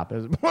job.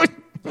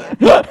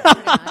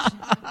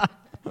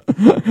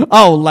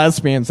 Oh,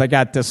 lesbians, I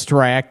got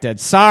distracted.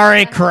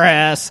 Sorry,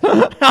 Chris.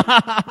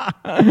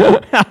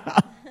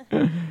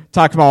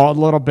 Talk about a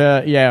little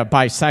bit,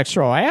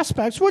 bisexual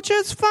aspects, which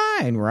is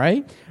fine,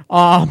 right?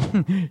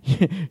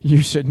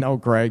 You should know,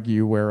 Greg,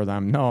 you wear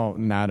them. No,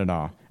 not at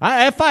all.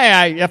 If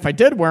I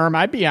did wear them,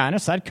 I'd be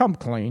honest, I'd come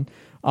clean.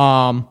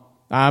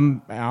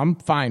 I'm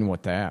fine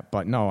with that,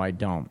 but no, I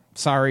don't.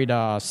 Sorry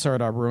to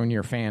sort of ruin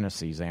your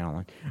fantasies,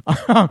 Alan.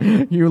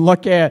 You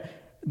look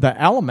at the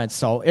elements,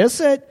 though. Is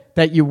it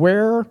that you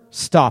wear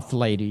stuff,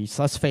 ladies,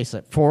 let's face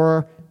it,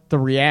 for the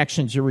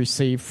reactions you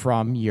receive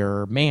from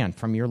your man,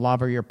 from your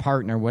lover, your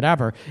partner,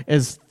 whatever?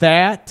 Is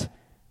that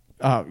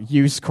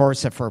use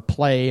corset for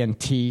play and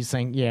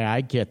teasing? Yeah,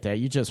 I get that.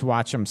 You just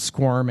watch him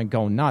squirm and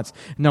go nuts.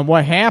 And then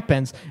what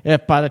happens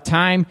if by the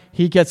time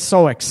he gets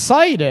so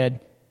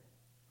excited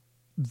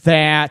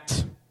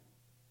that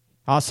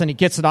all of a sudden he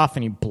gets it off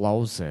and he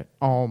blows it?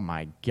 Oh,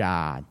 my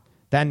God.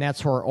 Then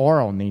that's where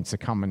oral needs to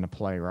come into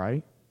play,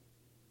 right?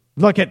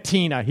 Look at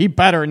Tina. He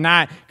better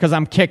not, because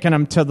I'm kicking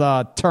him to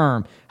the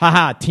term.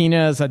 Haha,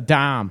 Tina is a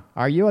dom.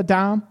 Are you a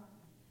dom?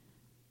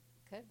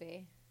 Could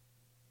be.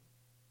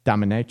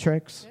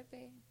 Dominatrix? Could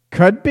be.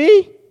 Could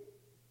be?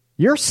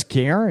 You're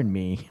scaring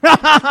me.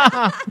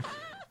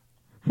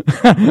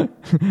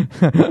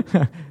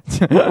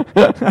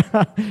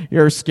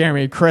 You're scaring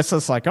me. Chris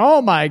is like,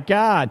 oh my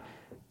God,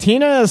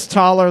 Tina is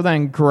taller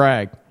than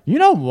Greg. You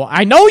know what?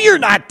 I know you're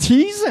not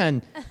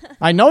teasing.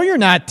 I know you're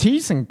not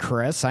teasing,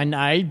 Chris.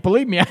 I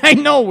believe me. I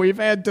know we've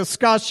had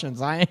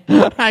discussions. I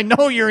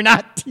know you're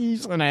not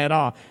teasing at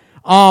all.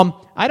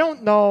 I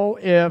don't know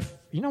if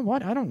you know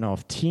what. I don't know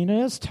if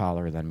Tina is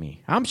taller than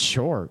me. I'm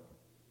short.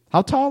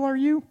 How tall are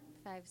you?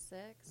 5'6".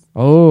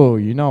 Oh,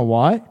 you know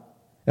what?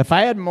 If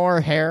I had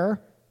more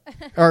hair,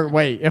 or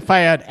wait, if I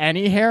had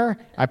any hair,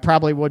 I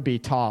probably would be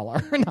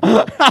taller.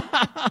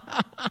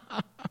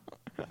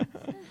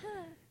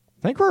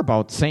 I think we're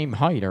about the same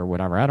height or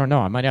whatever. I don't know.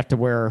 I might have to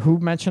wear. Who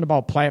mentioned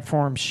about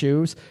platform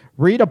shoes?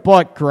 Read a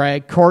book,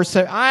 Greg.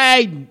 Corset.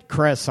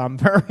 Chris, I'm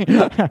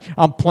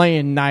I'm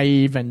playing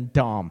naive and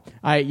dumb.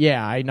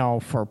 I know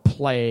for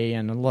play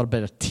and a little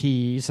bit of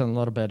tease and a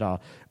little bit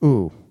of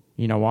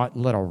you know what? A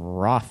little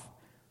rough.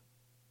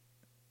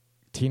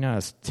 Tina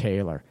is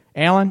Taylor.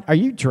 Alan, are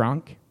you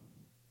drunk?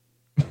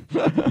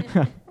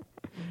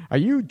 Are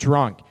you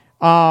drunk?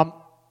 But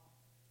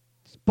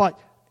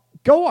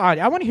go on.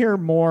 I want to hear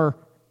more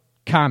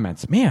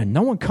comments. Man,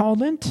 no one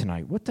called in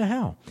tonight. What the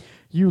hell?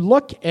 You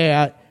look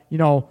at,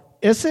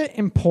 is it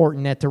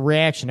important that the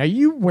reaction, are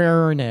you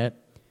wearing it?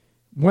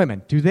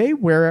 Women, do they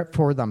wear it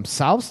for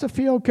themselves to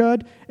feel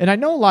good? And I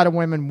know a lot of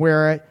women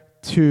wear it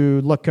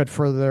to look good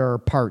for their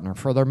partner,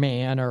 for their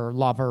man or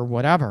lover,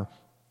 whatever.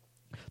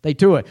 They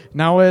do it.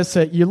 Now,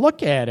 you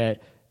look at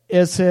it,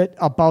 is it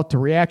about the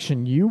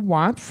reaction you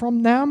want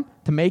from them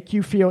to make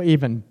you feel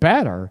even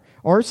better?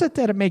 Or is it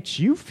that it makes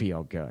you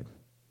feel good?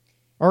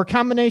 Or a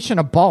combination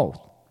of both?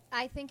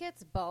 I think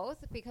it's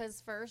both,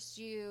 because first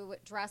you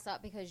dress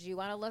up because you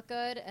want to look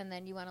good, and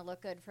then you want to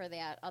look good for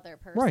that other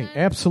person. Right,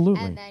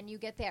 absolutely. And then you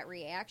get that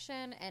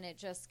reaction, and it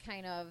just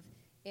kind of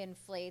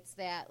inflates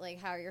that,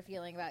 like, how you're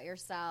feeling about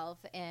yourself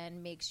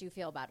and makes you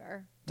feel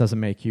better. Does it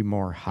make you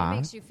more hot? It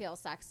makes you feel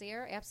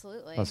sexier,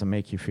 absolutely. Does it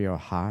make you feel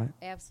hot?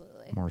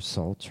 Absolutely. More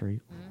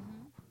sultry?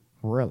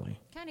 Mm-hmm. Really?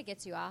 Kind of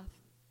gets you off.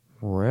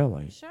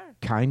 Really? Sure.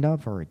 Kind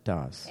of, or it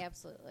does?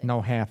 Absolutely.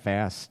 No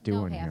half-ass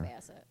doing here. No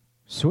half-ass it.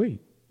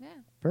 Sweet. Yeah.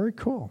 Very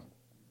cool.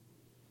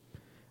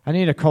 I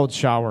need a cold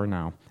shower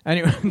now.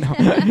 Anyway, no.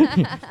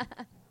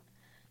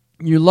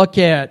 You look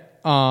at,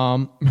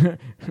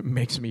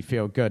 makes me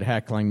feel good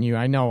heckling you.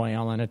 I know,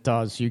 Alan, it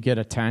does. You get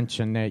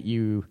attention that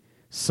you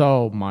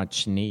so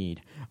much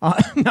need.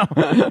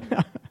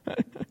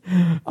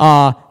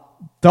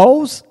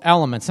 Those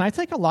elements, and I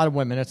think a lot of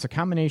women, it's a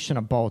combination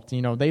of both.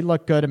 They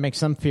look good, it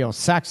makes them feel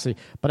sexy.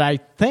 But I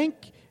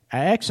think,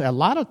 actually, a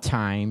lot of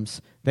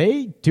times,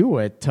 they do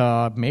it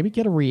to maybe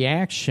get a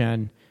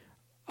reaction.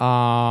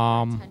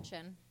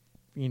 Attention.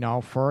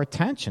 For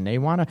attention. They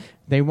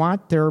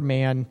want their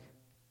man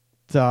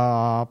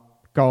to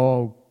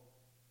go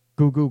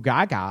goo goo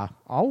gaga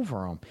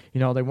over them.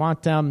 They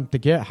want them to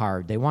get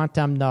hard. They want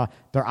them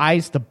their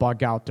eyes to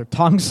bug out, their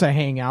tongues to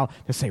hang out.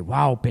 They say,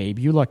 "Wow, babe,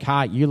 you look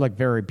hot. You look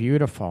very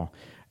beautiful."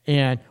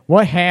 And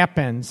what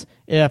happens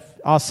if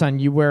all of a sudden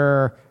you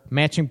wear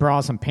matching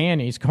bras and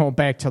panties, going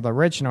back to the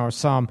original, or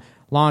some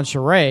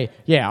lingerie?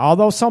 Yeah,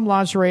 although some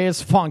lingerie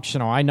is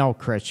functional. I know,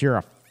 Chris, you're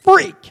a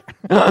freak.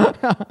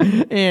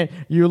 And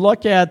you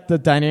look at the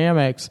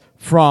dynamics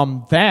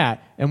from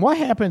that. And what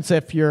happens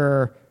if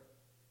your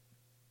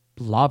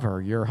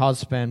lover, your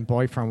husband,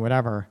 boyfriend,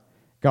 whatever,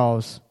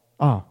 goes,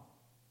 "Oh,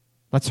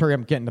 let's hurry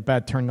up and get into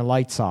bed, turn the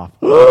lights off."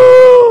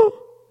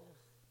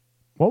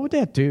 What would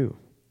that do?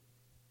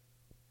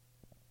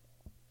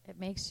 It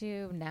makes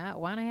you not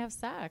want to have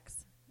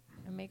sex.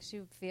 It makes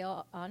you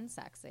feel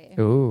unsexy.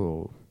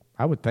 Ooh,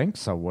 I would think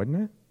so,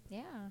 wouldn't it?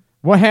 Yeah.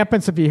 What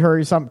happens if he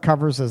hurries up and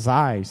covers his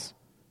eyes?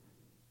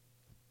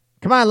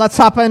 Come on, let's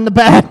hop in the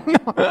bed.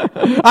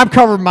 I'm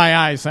covering my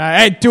eyes.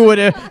 I'd do it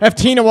if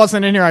Tina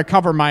wasn't in here. I'd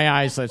cover my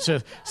eyes. It's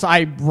just so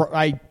I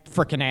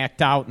freaking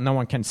act out, and no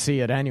one can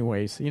see it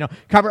anyways.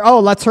 Cover.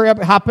 Oh, let's hurry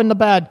up, hop in the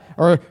bed,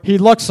 or he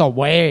looks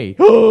away.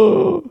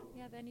 Yeah,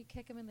 then you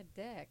kick him in the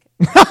dick.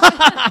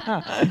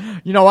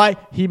 You know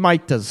what? He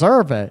might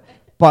deserve it,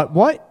 but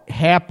what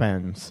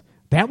happens?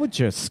 That would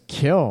just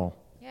kill.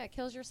 Yeah, it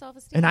kills your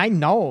self-esteem. And I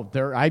know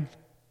I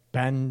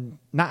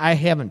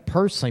haven't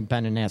personally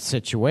been in that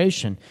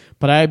situation,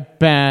 but I've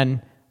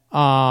been,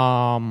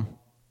 no,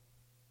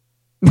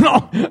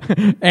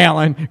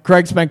 Alan,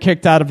 Greg's been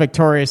kicked out of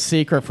Victoria's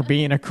Secret for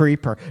being a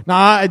creeper. No,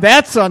 I'll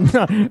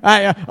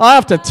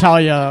have to tell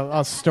you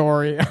a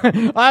story.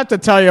 I'll have to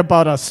tell you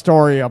about a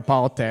story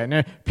about that.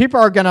 And people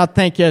are going to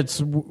think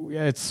it's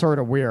sort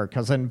of weird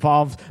because it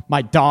involved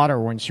my daughter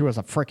when she was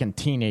a freaking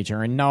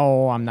teenager. And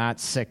no, I'm not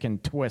sick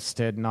and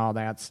twisted and all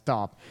that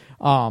stuff.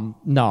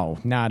 No,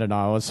 not at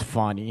all. It was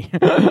funny.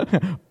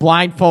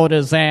 Blindfold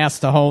his ass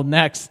the whole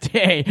next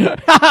day.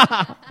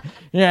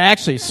 Yeah,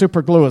 actually,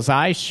 super glue his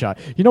eyes shut.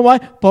 You know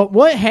what? But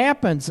what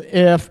happens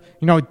if,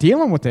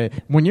 dealing with it,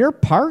 when you're a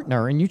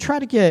partner and you try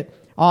to get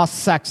all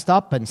sexed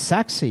up and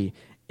sexy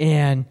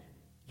and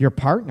your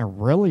partner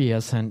really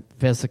isn't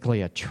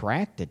physically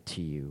attracted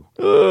to you,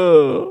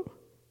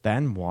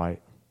 then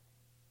what?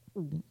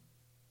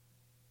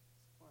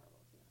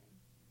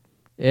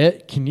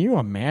 Can you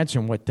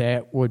imagine what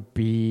that would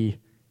be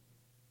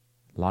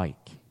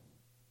like?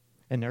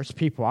 And there's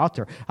people out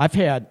there. I've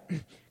had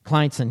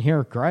clients in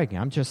here, Greg,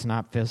 I'm just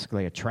not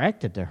physically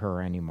attracted to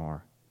her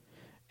anymore.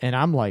 And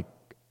I'm like,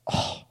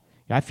 oh,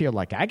 I feel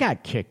like I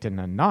got kicked in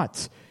the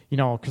nuts,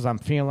 because I'm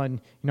feeling,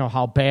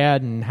 how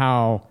bad and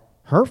how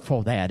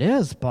hurtful that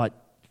is. But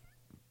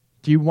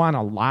do you want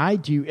to lie?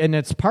 And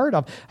it's part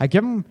of, I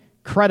give them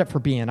credit for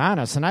being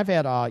honest. And I've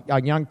had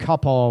a young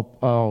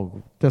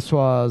couple, this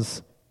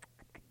was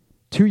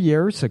 2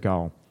 years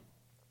ago,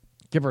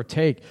 give or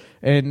take,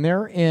 and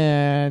they're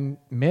in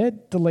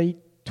mid to late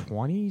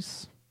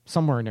 20s,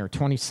 somewhere in there,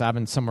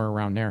 27, somewhere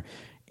around there.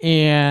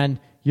 And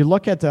you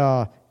look at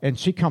and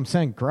she comes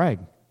in, Greg,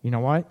 you know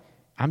what?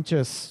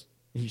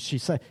 She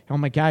said, oh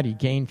my God, he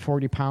gained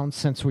 40 pounds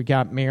since we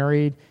got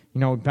married.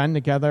 We've been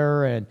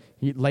together, and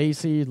he's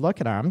lazy. Look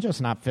at him. I'm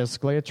just not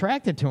physically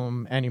attracted to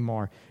him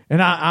anymore.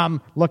 And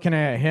I'm looking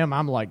at him.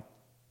 I'm like,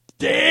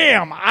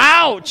 damn,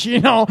 ouch,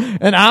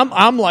 And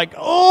I'm like,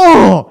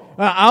 oh,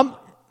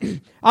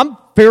 I'm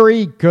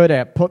very good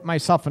at putting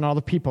myself in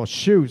other people's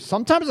shoes.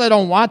 Sometimes I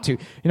don't want to.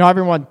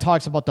 Everyone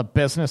talks about the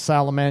business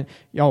element.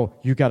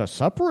 You got to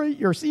separate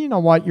you know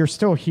what? You're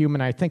still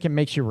human. I think it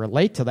makes you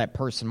relate to that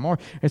person more.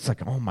 It's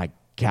like, oh my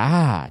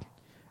God.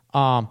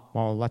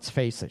 Well, let's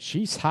face it.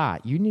 She's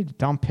hot. You need to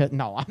dump it.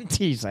 No, I'm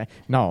teasing.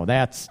 No,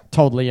 that's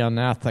totally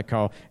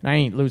unethical. And I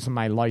ain't losing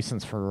my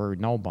license for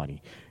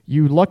nobody.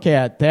 You look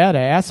at that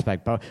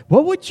aspect, but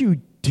what would you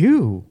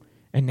do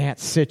in that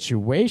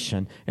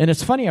situation? And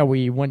it's funny how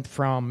we went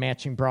from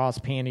matching bras,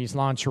 panties,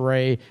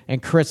 lingerie,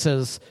 and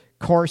Chris's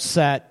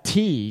corset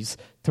tees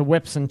to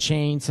whips and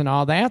chains and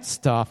all that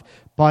stuff.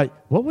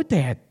 But what would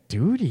that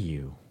do to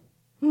you?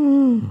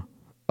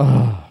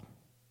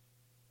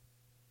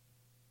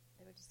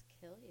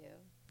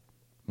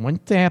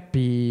 Wouldn't that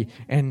be,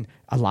 and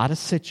a lot of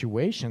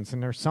situations,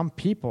 and there's some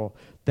people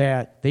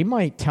that they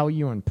might tell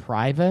you in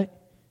private,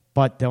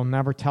 but they'll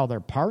never tell their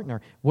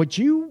partner. Would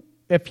you,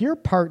 if your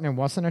partner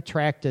wasn't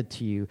attracted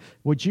to you,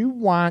 would you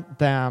want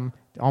them,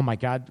 oh my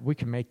God, we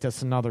can make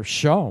this another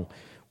show.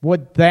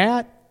 Would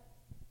that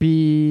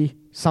be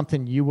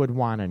something you would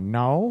want to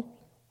know,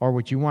 or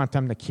would you want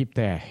them to keep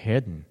that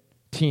hidden?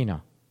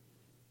 Tina,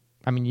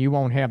 I mean, you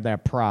won't have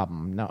that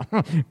problem, no.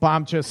 But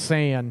I'm just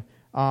saying,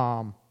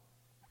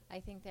 I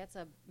think that's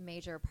a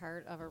major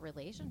part of a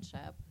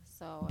relationship.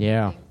 So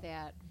yeah. I think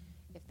that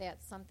if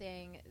that's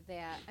something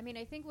that,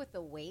 I think with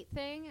the weight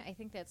thing, I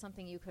think that's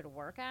something you could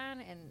work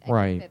on. And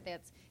I think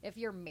that's, if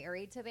you're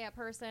married to that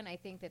person, I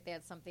think that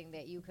that's something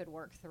that you could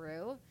work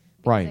through.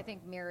 Because I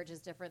think marriage is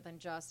different than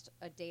just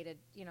a dated,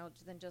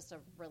 than just a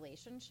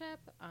relationship.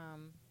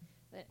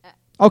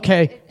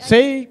 Okay,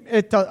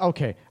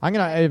 okay. I'm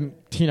going to,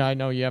 Tina, I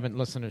know you haven't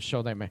listened to the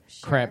show.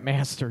 Crap,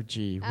 Master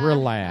G,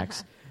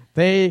 relax.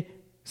 They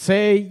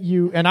say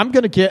you, and I'm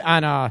going to get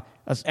on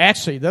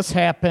actually, this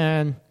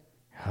happened,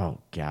 oh,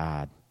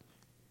 God.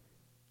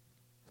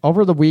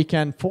 Over the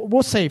weekend,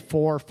 we'll say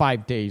 4 or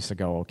 5 days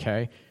ago,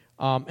 okay?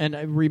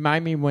 And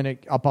remind me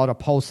about a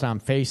post on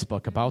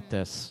Facebook about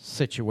this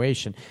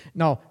situation.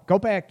 No, go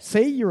back.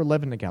 Say you're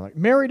living together,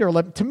 married or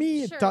living. To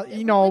me, sure.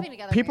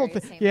 People.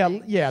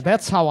 Sure.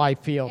 That's how I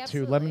feel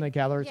Absolutely. too. Living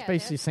together, it's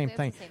basically the same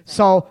thing. The same thing.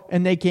 So,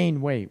 and they gain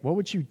weight. What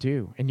would you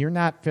do? And you're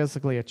not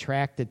physically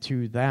attracted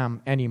to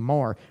them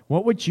anymore.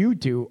 What would you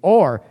do?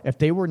 Or if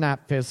they were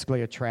not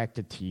physically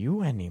attracted to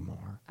you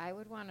anymore, I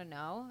would want to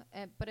know.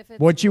 But if it's,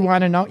 would you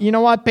want to know? You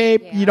know what,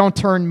 babe? Yeah. You don't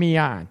turn me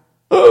on.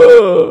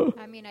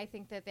 I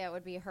think that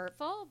would be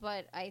hurtful,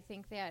 but I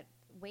think that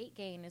weight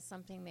gain is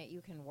something that you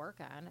can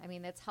work on.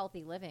 That's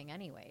healthy living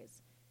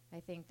anyways. I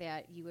think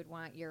that you would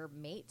want your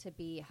mate to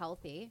be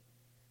healthy.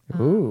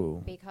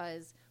 Ooh.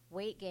 Because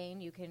weight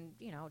gain, you can,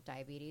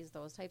 diabetes,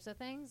 those types of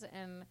things.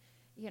 And,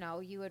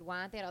 you would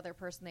want that other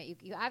person that you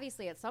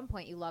obviously at some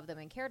point you love them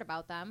and cared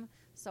about them.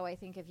 So I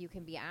think if you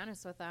can be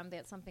honest with them,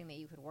 that's something that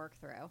you could work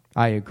through.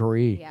 I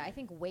agree. Yeah, I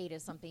think weight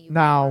is something you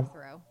can work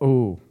through.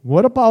 Ooh,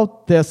 what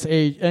about this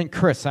age? And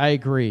Chris, I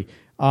agree.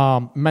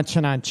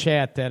 Mention on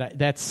chat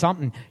that's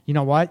something, you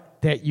know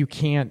what, that you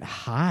can't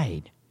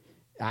hide.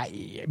 I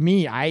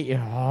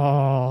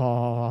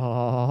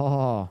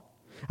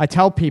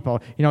tell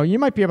people, you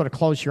might be able to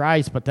close your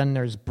eyes, but then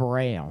there's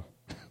Braille.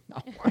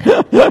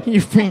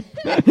 You think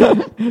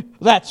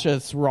that's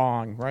just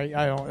wrong, right?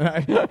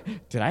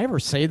 Did I ever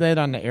say that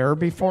on the air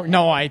before?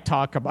 No, I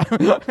talk about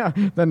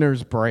then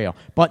there's Braille,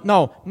 but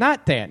no,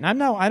 not that. I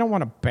don't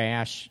want to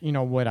bash,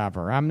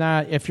 whatever. I'm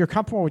not. If you're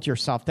comfortable with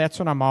yourself, that's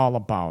what I'm all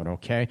about.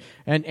 Okay,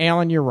 and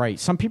Alan, you're right.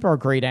 Some people are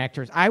great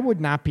actors. I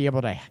would not be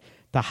able to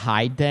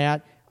hide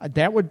that.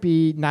 That would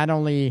be not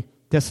only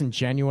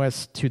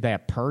disingenuous to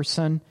that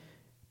person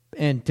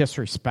and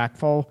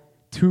disrespectful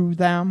to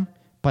them,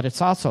 but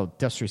it's also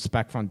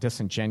disrespectful and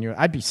disingenuous.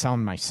 I'd be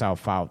selling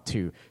myself out,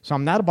 too. So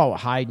I'm not about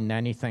hiding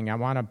anything. I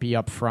want to be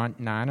upfront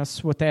and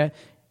honest with that.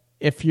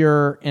 If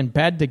you're in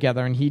bed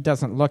together and he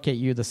doesn't look at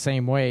you the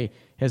same way,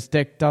 his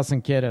dick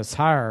doesn't get as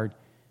hard,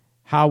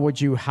 how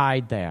would you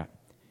hide that?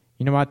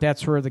 You know what?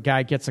 That's where the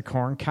guy gets a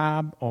corn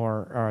cob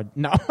or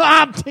no,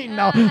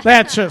 no,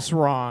 that's just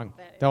wrong.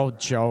 The old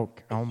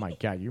joke. Oh, my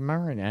God. You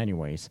remember it?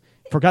 Anyways.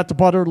 Forgot to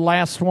butter the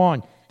last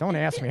one. Don't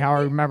ask me how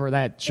I remember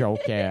that joke,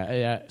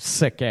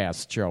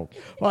 sick-ass joke.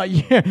 Well,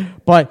 yeah,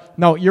 but,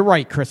 no, you're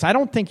right, Chris. I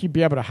don't think you'd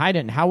be able to hide it.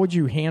 And how would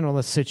you handle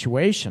the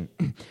situation?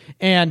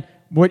 And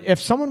if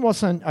someone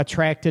wasn't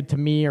attracted to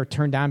me or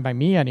turned on by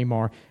me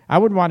anymore, I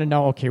would want to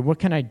know, okay, what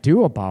can I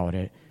do about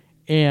it?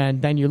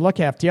 And then you look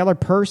at the other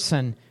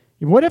person.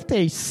 What if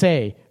they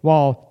say,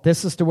 well,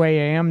 this is the way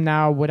I am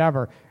now,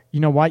 whatever. You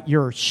know what?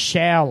 You're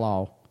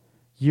shallow.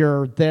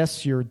 You're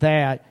this, you're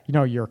that. You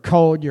know, you're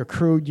cold, you're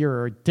crude,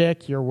 you're a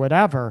dick, you're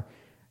whatever.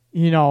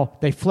 You know,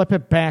 they flip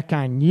it back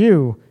on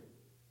you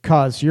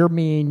because you're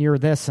mean, you're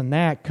this and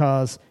that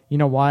because, you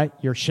know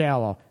what? You're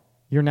shallow.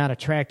 You're not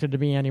attracted to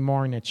me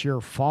anymore, and it's your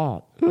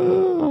fault.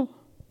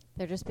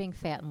 They're just being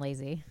fat and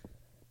lazy.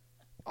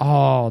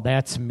 Oh,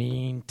 that's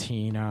mean,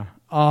 Tina.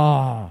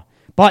 Oh,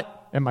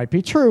 but it might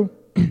be true.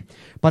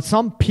 But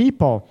some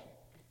people,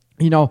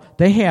 you know,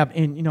 they have,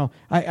 and, you know,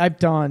 I've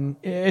done,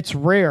 it's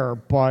rare,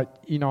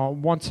 but, you know,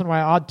 once in a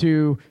while I'll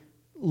do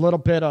a little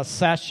bit of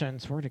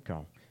sessions. Where'd it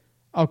go?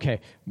 Okay.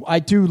 I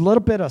do a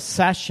little bit of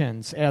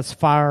sessions as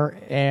far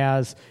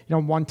as, you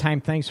know,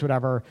 one-time things,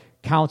 whatever.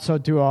 Counsel,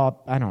 do a,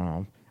 I don't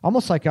know,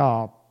 almost like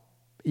a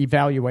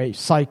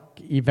psych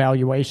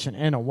evaluation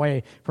in a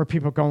way for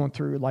people going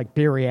through like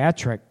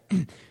bariatric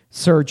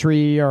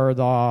surgery or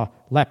the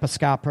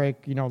laparoscopic,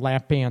 you know,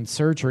 lap band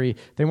surgery.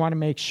 They want to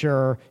make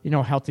sure, you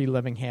know, healthy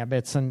living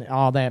habits and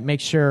all that. Make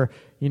sure,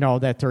 you know,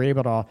 that they're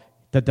able to,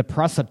 the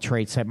depressive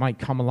traits that might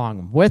come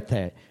along with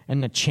it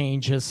and the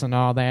changes and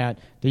all that,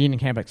 the eating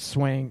habits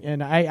swing.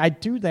 And I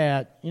do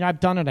that, you know,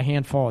 I've done it a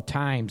handful of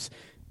times,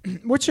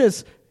 which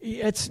is,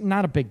 it's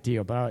not a big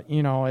deal, but,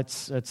 you know,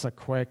 it's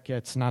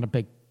not a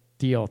big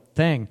deal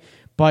thing.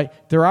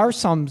 But there are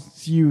some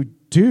you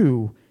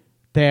do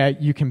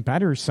that you can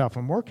better yourself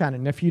and work on it.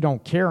 And if you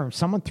don't care, and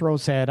someone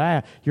throws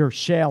that, you're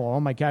shallow. Oh,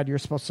 my God, you're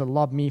supposed to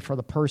love me for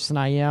the person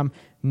I am,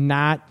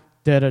 not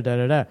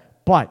da-da-da-da-da.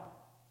 But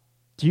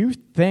do you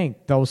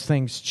think those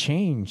things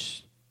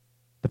change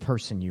the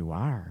person you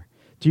are?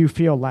 Do you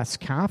feel less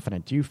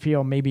confident? Do you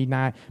feel maybe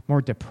not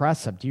more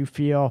depressive? Do you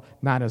feel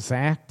not as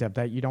active,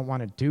 that you don't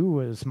want to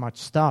do as much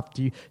stuff?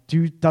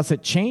 Does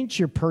it change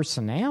your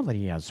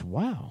personality as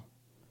well?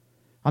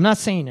 I'm not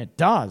saying it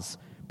does,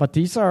 but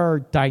these are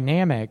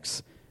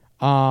dynamics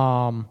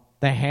that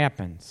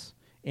happens,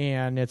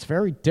 and it's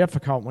very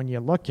difficult when you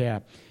look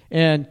at.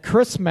 And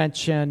Chris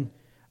mentioned,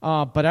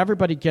 but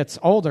everybody gets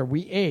older.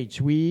 We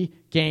age. We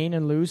gain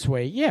and lose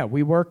weight. Yeah,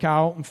 we work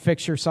out and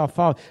fix yourself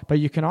out, but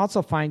you can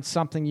also find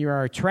something you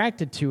are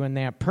attracted to in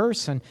that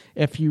person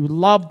if you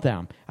love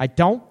them. I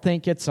don't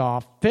think it's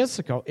all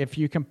physical if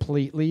you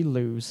completely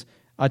lose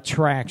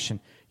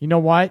attraction. You know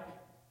what?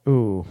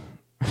 Ooh.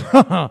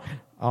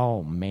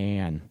 Oh,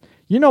 man.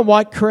 You know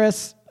what,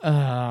 Chris?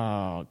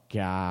 Oh,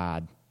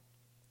 God.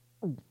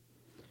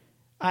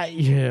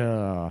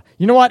 You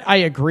know what? I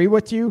agree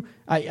with you.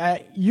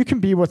 You can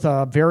be with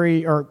a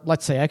very, or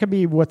let's say I could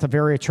be with a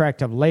very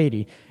attractive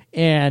lady,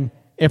 and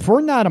if we're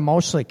not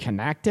emotionally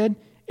connected,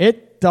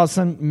 it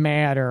doesn't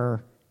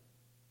matter.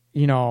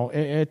 You know,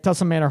 it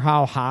doesn't matter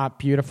how hot,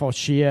 beautiful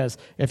she is.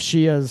 If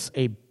she is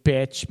a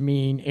bitch,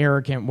 mean,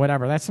 arrogant,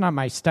 whatever, that's not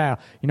my style.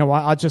 You know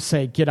what? I'll just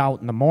say get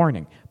out in the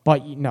morning.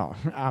 But no,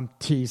 I'm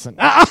teasing.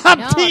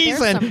 I'm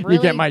teasing. Really,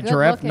 you get my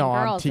drift? No,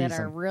 I'm teasing.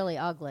 That are really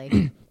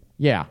ugly.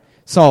 Yeah.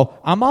 So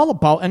I'm all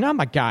about, and I'm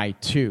a guy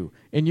too.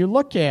 And you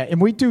look at, and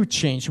we do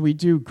change, we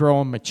do grow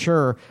and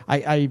mature.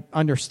 I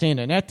understand.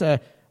 And at the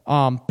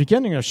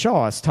beginning of the show,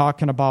 I was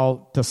talking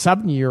about the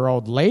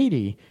 70-year-old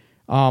lady.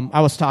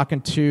 I was talking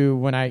to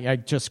when I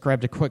just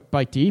grabbed a quick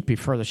bite to eat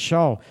before the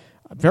show.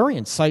 Very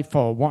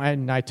insightful.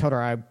 And I told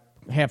her I'd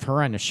have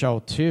her on the show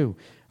too.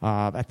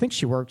 I think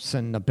she works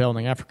in the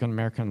building,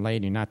 African-American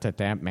lady. Not that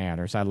that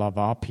matters. I love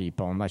all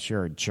people unless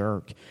you're a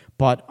jerk.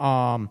 But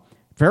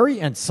very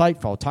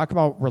insightful. Talk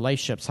about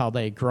relationships, how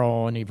they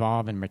grow and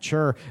evolve and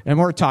mature. And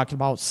we're talking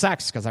about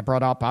sex because I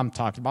brought up, I'm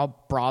talking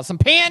about bras and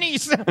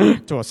panties to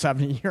a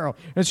 70-year-old.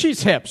 And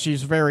she's hip.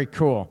 She's very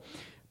cool.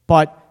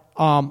 But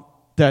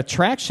the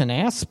attraction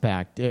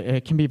aspect,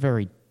 it can be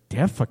very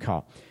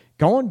difficult.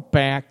 Going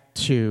back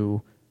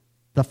to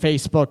the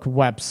Facebook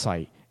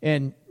website,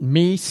 and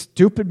me,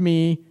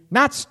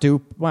 not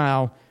stupid,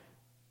 well,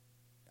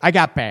 I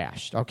got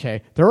bashed,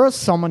 okay? There was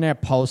someone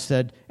that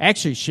posted,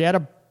 actually, she had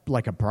a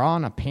bra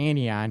and a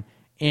panty on,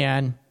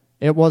 and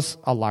it was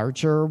a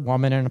larger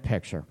woman in a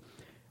picture.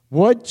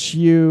 Would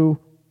you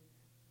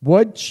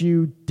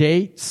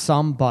date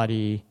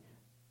somebody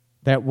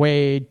that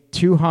weighed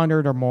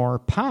 200 or more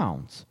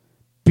pounds?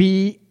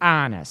 Be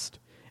honest.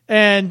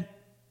 And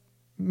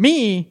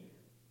me,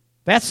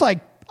 that's like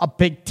a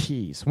big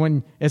tease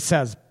when it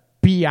says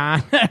be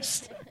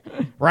honest,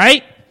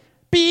 right?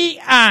 Be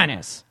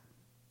honest.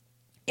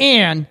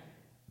 And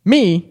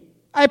me,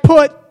 I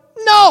put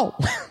no.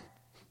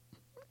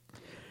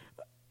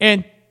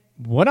 And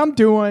what I'm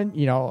doing,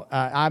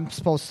 I'm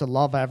supposed to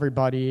love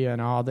everybody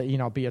and all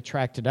that, be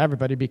attracted to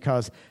everybody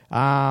because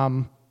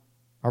I'm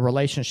a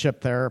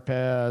relationship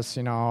therapist,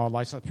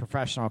 licensed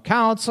professional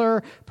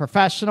counselor,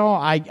 professional.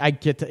 I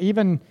get to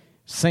even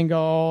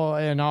single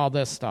and all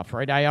this stuff,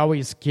 right? I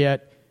always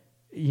get,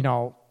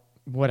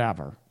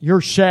 whatever.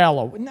 You're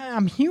shallow. Nah,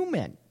 I'm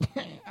human.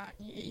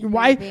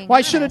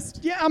 Why should it?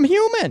 Yeah, I'm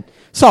human.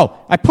 So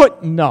I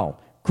put no.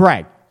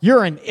 Greg,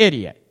 you're an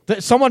idiot.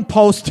 Someone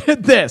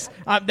posted this,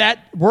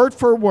 that word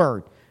for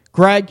word.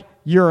 Greg,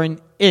 you're an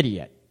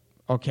idiot.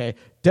 Okay,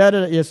 that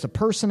is the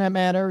person that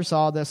matters.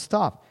 All this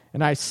stuff,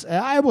 and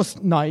I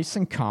was nice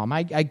and calm.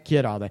 I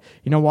get all that.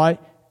 You know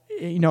what?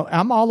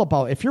 I'm all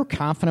about if you're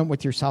confident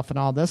with yourself and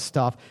all this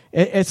stuff.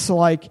 It's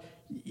like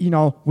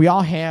we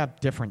all have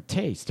different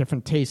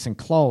tastes in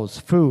clothes,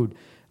 food.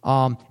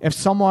 If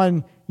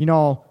someone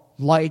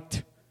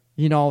liked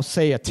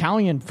say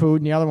Italian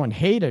food and the other one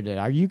hated it,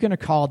 are you going to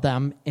call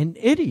them an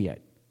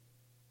idiot?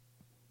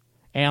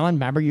 Alan,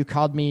 remember you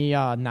called me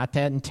not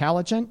that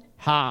intelligent?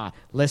 Ha,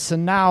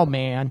 listen now,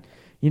 man.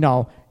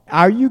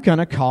 Are you going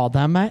to call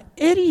them an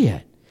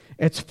idiot?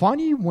 It's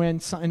funny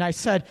and I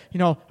said,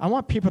 I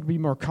want people to be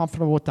more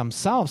comfortable with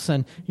themselves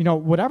and,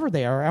 whatever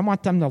they are, I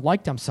want them to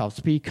like themselves,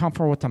 be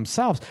comfortable with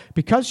themselves.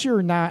 Because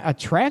you're not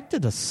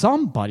attracted to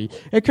somebody,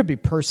 it could be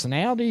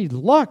personality,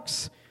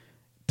 looks,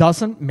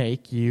 doesn't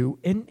make you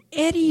an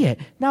idiot.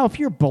 Now, if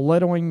you're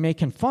belittling,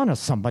 making fun of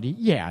somebody,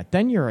 yeah,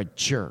 then you're a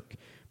jerk.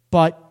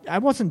 But I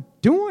wasn't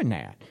doing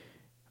that.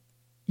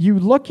 You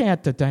look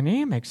at the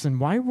dynamics, and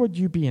why would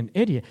you be an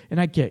idiot? And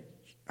I get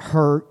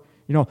hurt.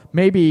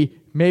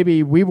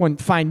 Maybe we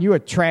wouldn't find you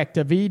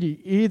attractive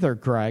either,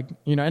 Greg.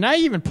 And I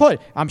even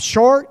put, I'm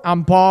short,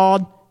 I'm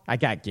bald, I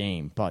got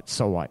game, but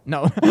so what?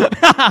 No.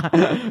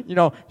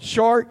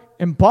 Short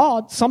and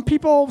bald.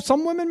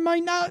 Some women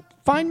might not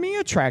find me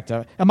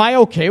attractive. Am I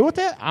okay with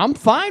it? I'm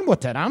fine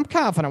with it. I'm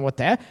confident with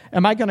that.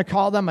 Am I going to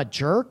call them a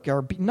jerk?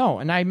 No.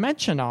 And I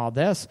mentioned all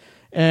this.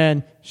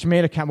 And she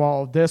made a comment,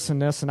 well, this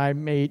and this, and I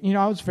made,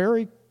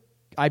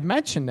 I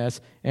mentioned this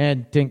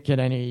and didn't get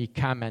any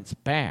comments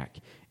back.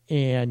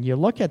 And you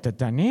look at the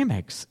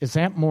dynamics, is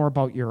that more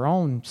about your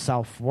own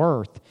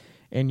self-worth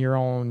and your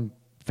own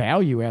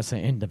value as an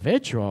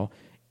individual?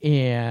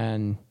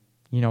 And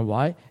you know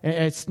what?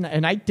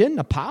 And I didn't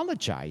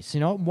apologize.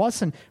 It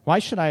wasn't, why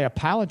should I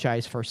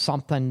apologize for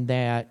something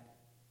that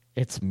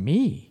it's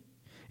me?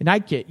 And I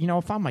get,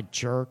 if I'm a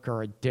jerk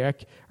or a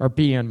dick or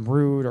being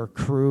rude or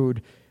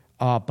crude,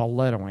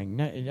 belittling.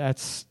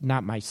 That's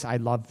not my. I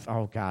love.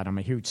 Oh God, I'm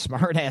a huge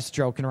smart ass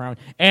joking around.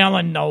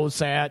 Alan knows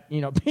that.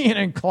 Being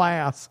in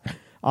class,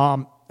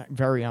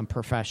 very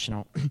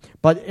unprofessional.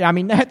 But I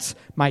mean, that's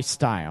my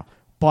style.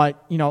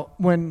 But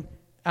when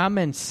I'm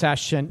in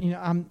session,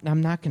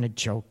 I'm not going to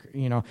joke.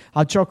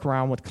 I'll joke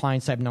around with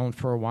clients I've known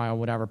for a while,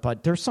 whatever.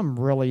 But there's some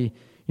really,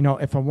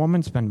 if a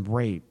woman's been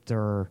raped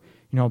or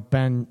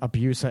been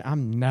abused,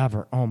 I'm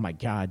never. Oh my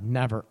God,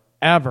 never.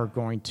 Ever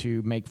going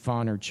to make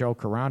fun or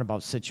joke around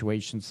about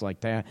situations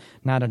like that.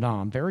 Not at all.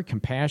 I'm very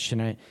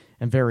compassionate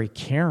and very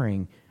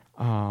caring.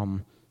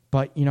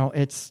 But,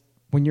 it's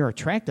when you're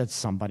attracted to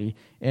somebody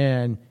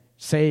and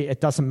say it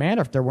doesn't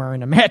matter if they're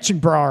wearing a matching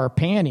bra or a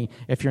panty.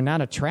 If you're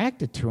not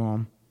attracted to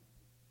them,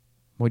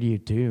 what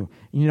do?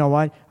 You know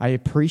what? I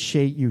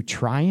appreciate you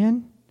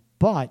trying,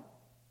 but,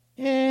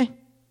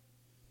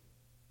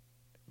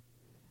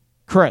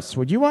 Chris,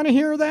 would you want to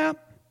hear that?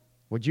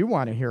 Would you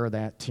want to hear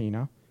that,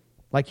 Tina?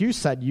 Like you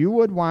said, you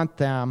would want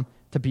them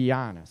to be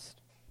honest.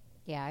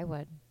 Yeah, I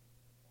would.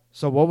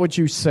 So what would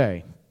you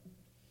say?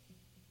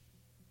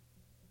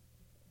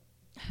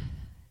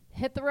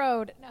 Hit the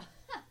road. No.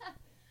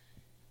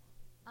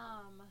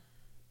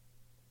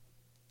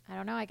 I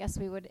don't know. I guess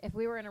we would, if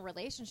we were in a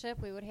relationship,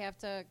 we would have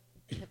to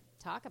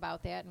talk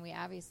about that, and we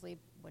obviously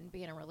wouldn't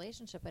be in a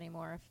relationship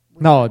anymore. If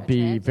we no, it'd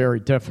be very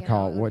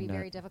difficult, it would wouldn't be it?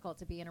 very difficult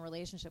to be in a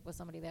relationship with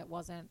somebody that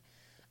wasn't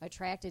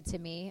attracted to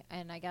me,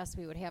 and I guess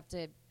we would have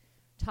to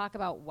talk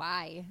about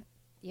why.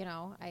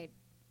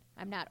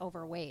 I'm not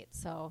overweight,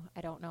 so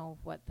I don't know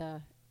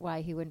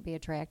why he wouldn't be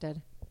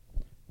attracted.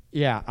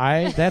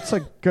 Yeah, that's a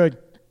good.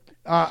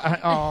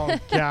 Oh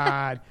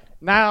God!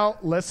 Now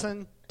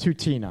listen to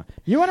Tina.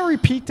 You want to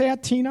repeat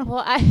that, Tina?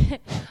 Well,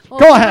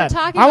 go ahead.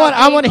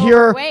 I want to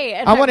hear.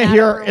 I want to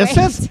hear. Is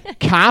this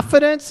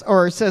confidence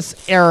or is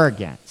this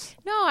arrogance?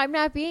 No, I'm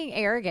not being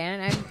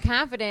arrogant. I'm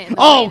confident in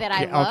the way that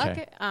I look.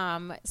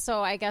 Okay.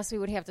 So I guess we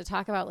would have to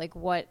talk about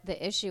what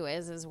the issue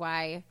is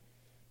why,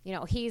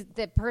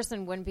 the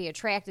person wouldn't be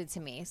attracted to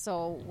me.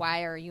 So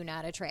why are you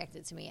not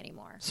attracted to me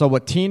anymore? So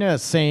what Tina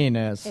is saying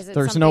is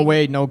there's no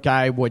way no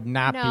guy would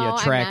not be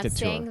attracted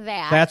to her. I'm not saying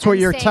that. That's what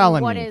you're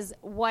telling me.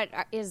 What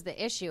is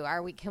the issue?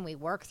 Can we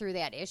work through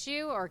that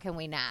issue or can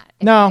we not?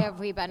 No. Have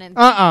we been in?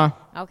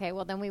 Okay,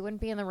 well then we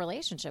wouldn't be in the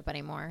relationship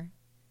anymore.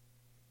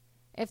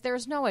 If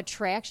there's no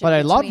attraction. But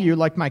I love you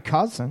like my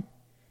cousin.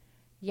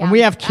 Yeah, and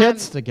we have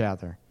kids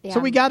together. Yeah. So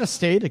we got to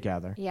stay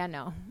together. Yeah,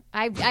 no.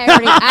 I already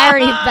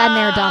been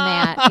there, done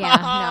that.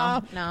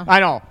 Yeah, no. I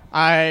know.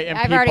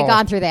 I've already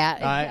gone through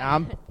that.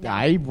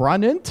 I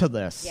run into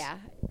this. Yeah.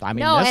 I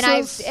mean, no,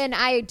 this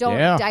I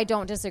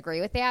don't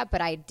disagree with that,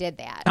 but I did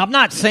that. I'm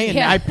not saying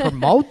I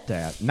promote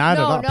that. Not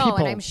at all. No,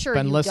 and I'm sure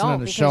been you listening don't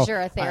to the because show.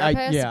 you're a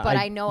therapist, but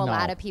I know a no.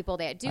 lot of people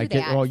that do I that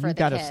get, well, for you the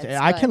gotta kids.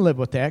 I can live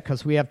with that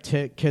because we have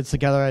kids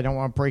together. I don't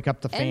want to break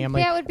up the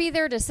family. And that would be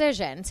their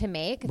decision to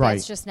make. Right.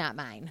 That's just not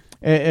mine.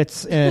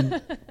 It's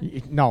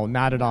no,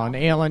 not at all. And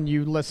Alan,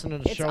 you listen to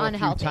the It's show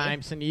unhealthy. a few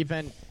times, and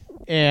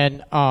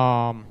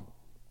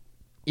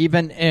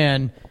even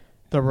in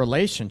the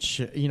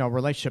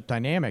relationship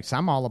dynamics,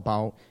 I'm all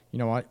about,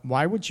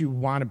 why would you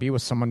want to be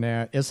with someone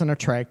that isn't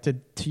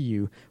attracted to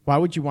you? Why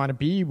would you want to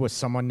be with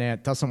someone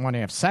that doesn't want to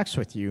have sex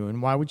with you?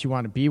 And why would you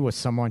want to be with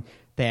someone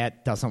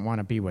that doesn't want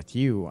to be with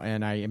you?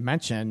 And I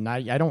mentioned,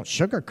 I don't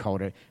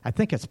sugarcoat it. I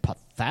think it's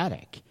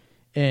pathetic.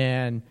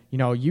 And,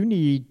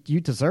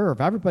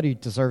 everybody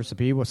deserves to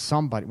be with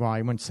somebody. Well,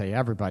 I wouldn't say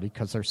everybody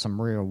because there's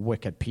some real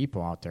wicked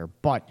people out there,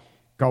 but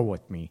go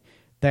with me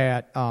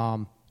that,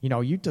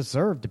 you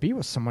deserve to be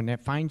with someone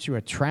that finds you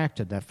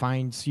attractive, that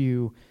finds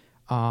you,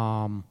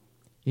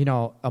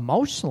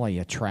 emotionally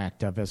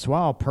attractive as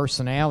well,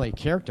 personality,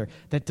 character,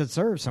 that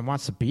deserves and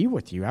wants to be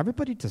with you.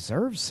 Everybody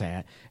deserves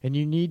that. And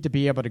you need to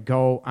be able to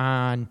go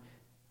on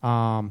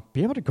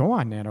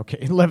that,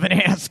 okay? Living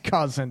as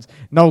cousins,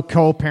 no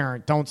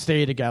co-parent, don't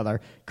stay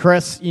together.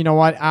 Chris, you know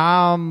what?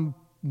 I'm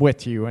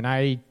with you, and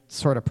I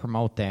sort of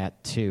promote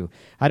that too.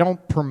 I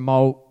don't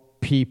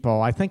promote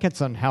people. I think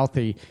it's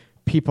unhealthy,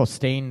 people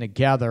staying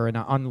together in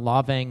an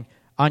unloving,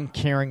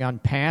 uncaring,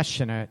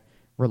 unpassionate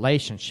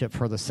relationship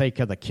for the sake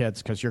of the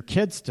kids, because your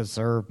kids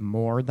deserve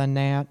more than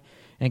that,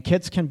 and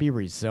kids can be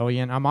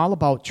resilient. I'm all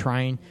about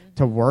trying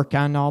to work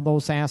on all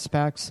those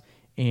aspects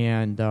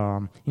and,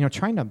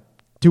 trying to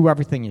do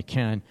everything you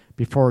can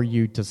before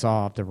you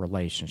dissolve the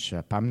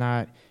relationship. I'm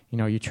not,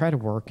 you try to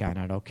work on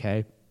it,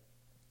 okay?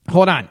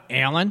 Hold on,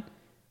 Alan.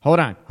 Hold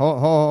on.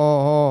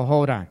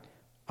 Hold on.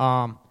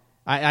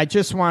 I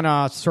just want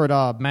to sort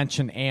of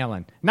mention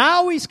Alan.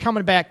 Now he's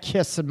coming back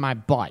kissing my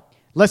butt.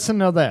 Listen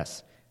to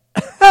this.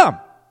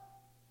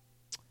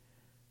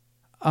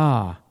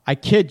 I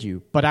kid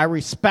you, but I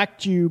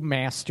respect you,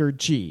 Master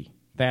G.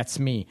 That's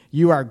me.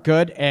 You are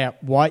good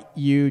at what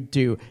you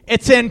do.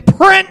 It's in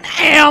print,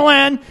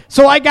 Alan,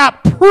 so I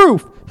got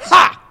proof.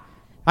 Ha!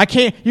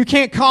 You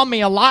can't call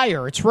me a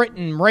liar. It's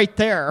written right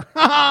there.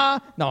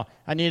 No,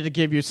 I needed to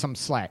give you some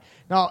slack.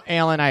 No,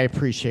 Alan, I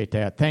appreciate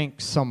that.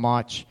 Thanks so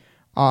much.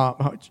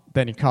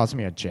 Then he calls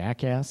me a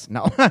jackass.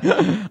 No,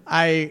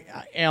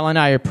 Alan,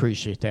 I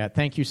appreciate that.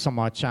 Thank you so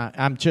much.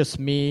 I'm just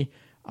me.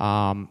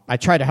 I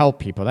try to help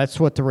people. That's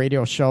what the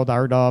radio show, The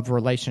Art of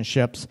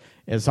Relationships,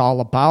 is all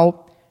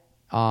about.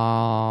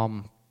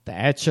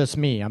 That's just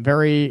me.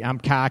 I'm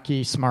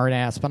cocky, smart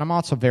ass, but I'm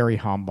also very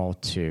humble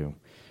too.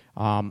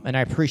 And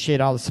I appreciate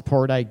all the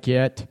support I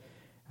get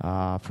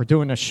for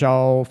doing the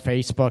show,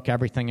 Facebook,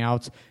 everything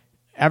else.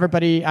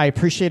 Everybody, I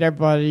appreciate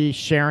everybody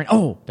sharing.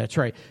 Oh, that's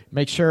right.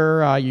 Make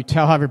sure you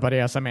tell everybody,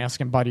 as I'm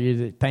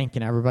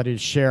thanking everybody to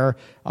share.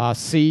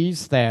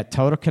 Seize that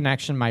Total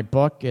Connection, my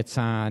book. It's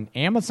on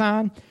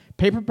Amazon,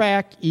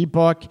 paperback,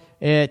 ebook.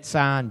 It's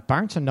on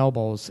Barnes &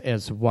 Nobles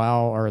as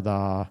well, or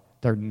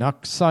their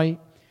Nook site.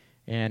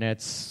 And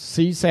it's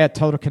Seize that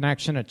Total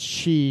Connection,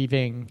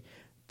 achieving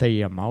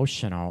the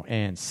emotional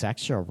and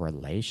sexual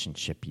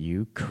relationship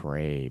you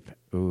crave.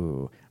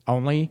 Ooh,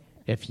 only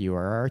if you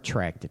are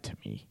attracted to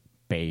me.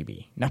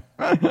 Baby. No.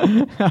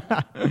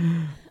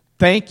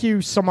 Thank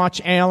you so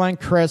much, Alan,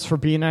 Chris, for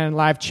being in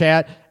live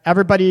chat.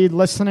 Everybody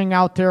listening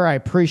out there, I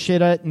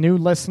appreciate it. New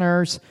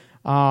listeners,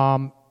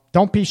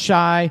 don't be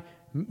shy.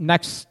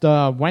 Next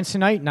Wednesday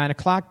night, 9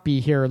 o'clock, be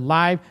here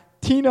live.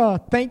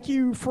 Tina, thank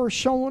you for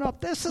showing up.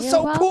 This is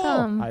so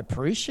welcome. Cool. I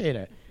appreciate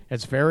it.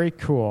 It's very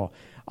cool.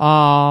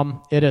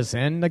 It is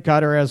in the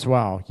gutter as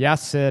well.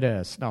 Yes, it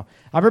is. No,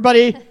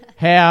 everybody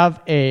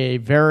have a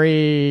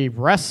very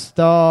rest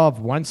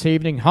of Wednesday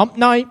evening hump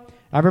night.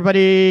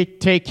 Everybody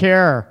take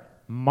care.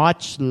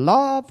 Much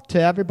love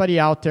to everybody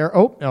out there.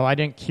 Oh, no, I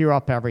didn't queue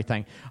up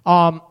everything.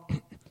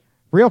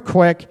 Real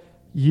quick,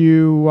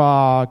 you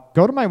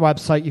go to my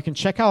website. You can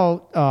check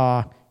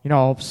out,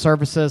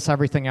 services,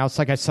 everything else.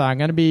 Like I said, I'm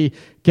going to be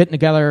getting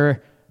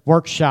together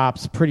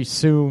workshops pretty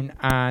soon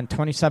on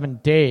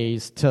 27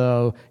 days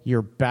to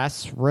your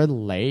best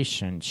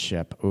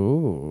relationship.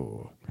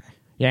 Ooh.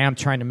 Yeah, I'm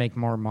trying to make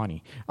more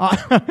money.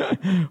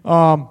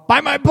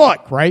 Buy my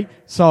book, right?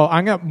 So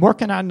I'm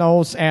working on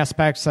those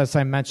aspects, as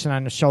I mentioned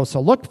on the show. So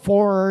look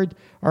forward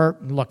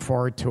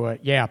to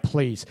it. Yeah,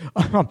 please.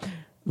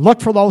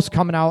 Look for those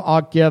coming out.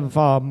 I'll give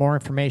more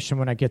information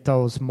when I get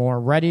those more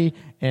ready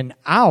and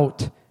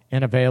out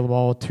and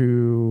available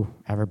to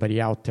everybody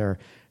out there.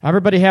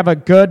 Everybody have a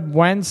good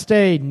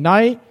Wednesday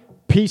night.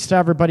 Peace to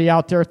everybody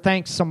out there.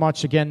 Thanks so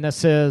much again.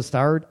 This is the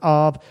Art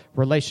of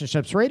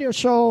Relationships radio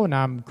show, and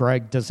I'm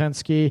Greg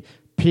Dazinski.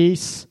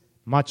 Peace.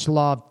 Much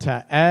love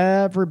to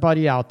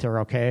everybody out there,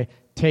 okay?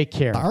 Take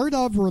care. The Art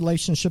of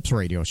Relationships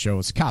radio show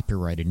is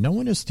copyrighted. No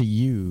one is to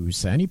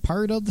use any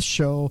part of the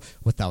show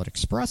without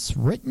express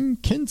written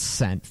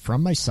consent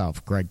from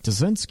myself, Greg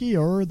Dazinski,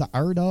 or the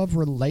Art of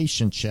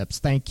Relationships.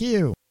 Thank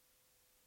you.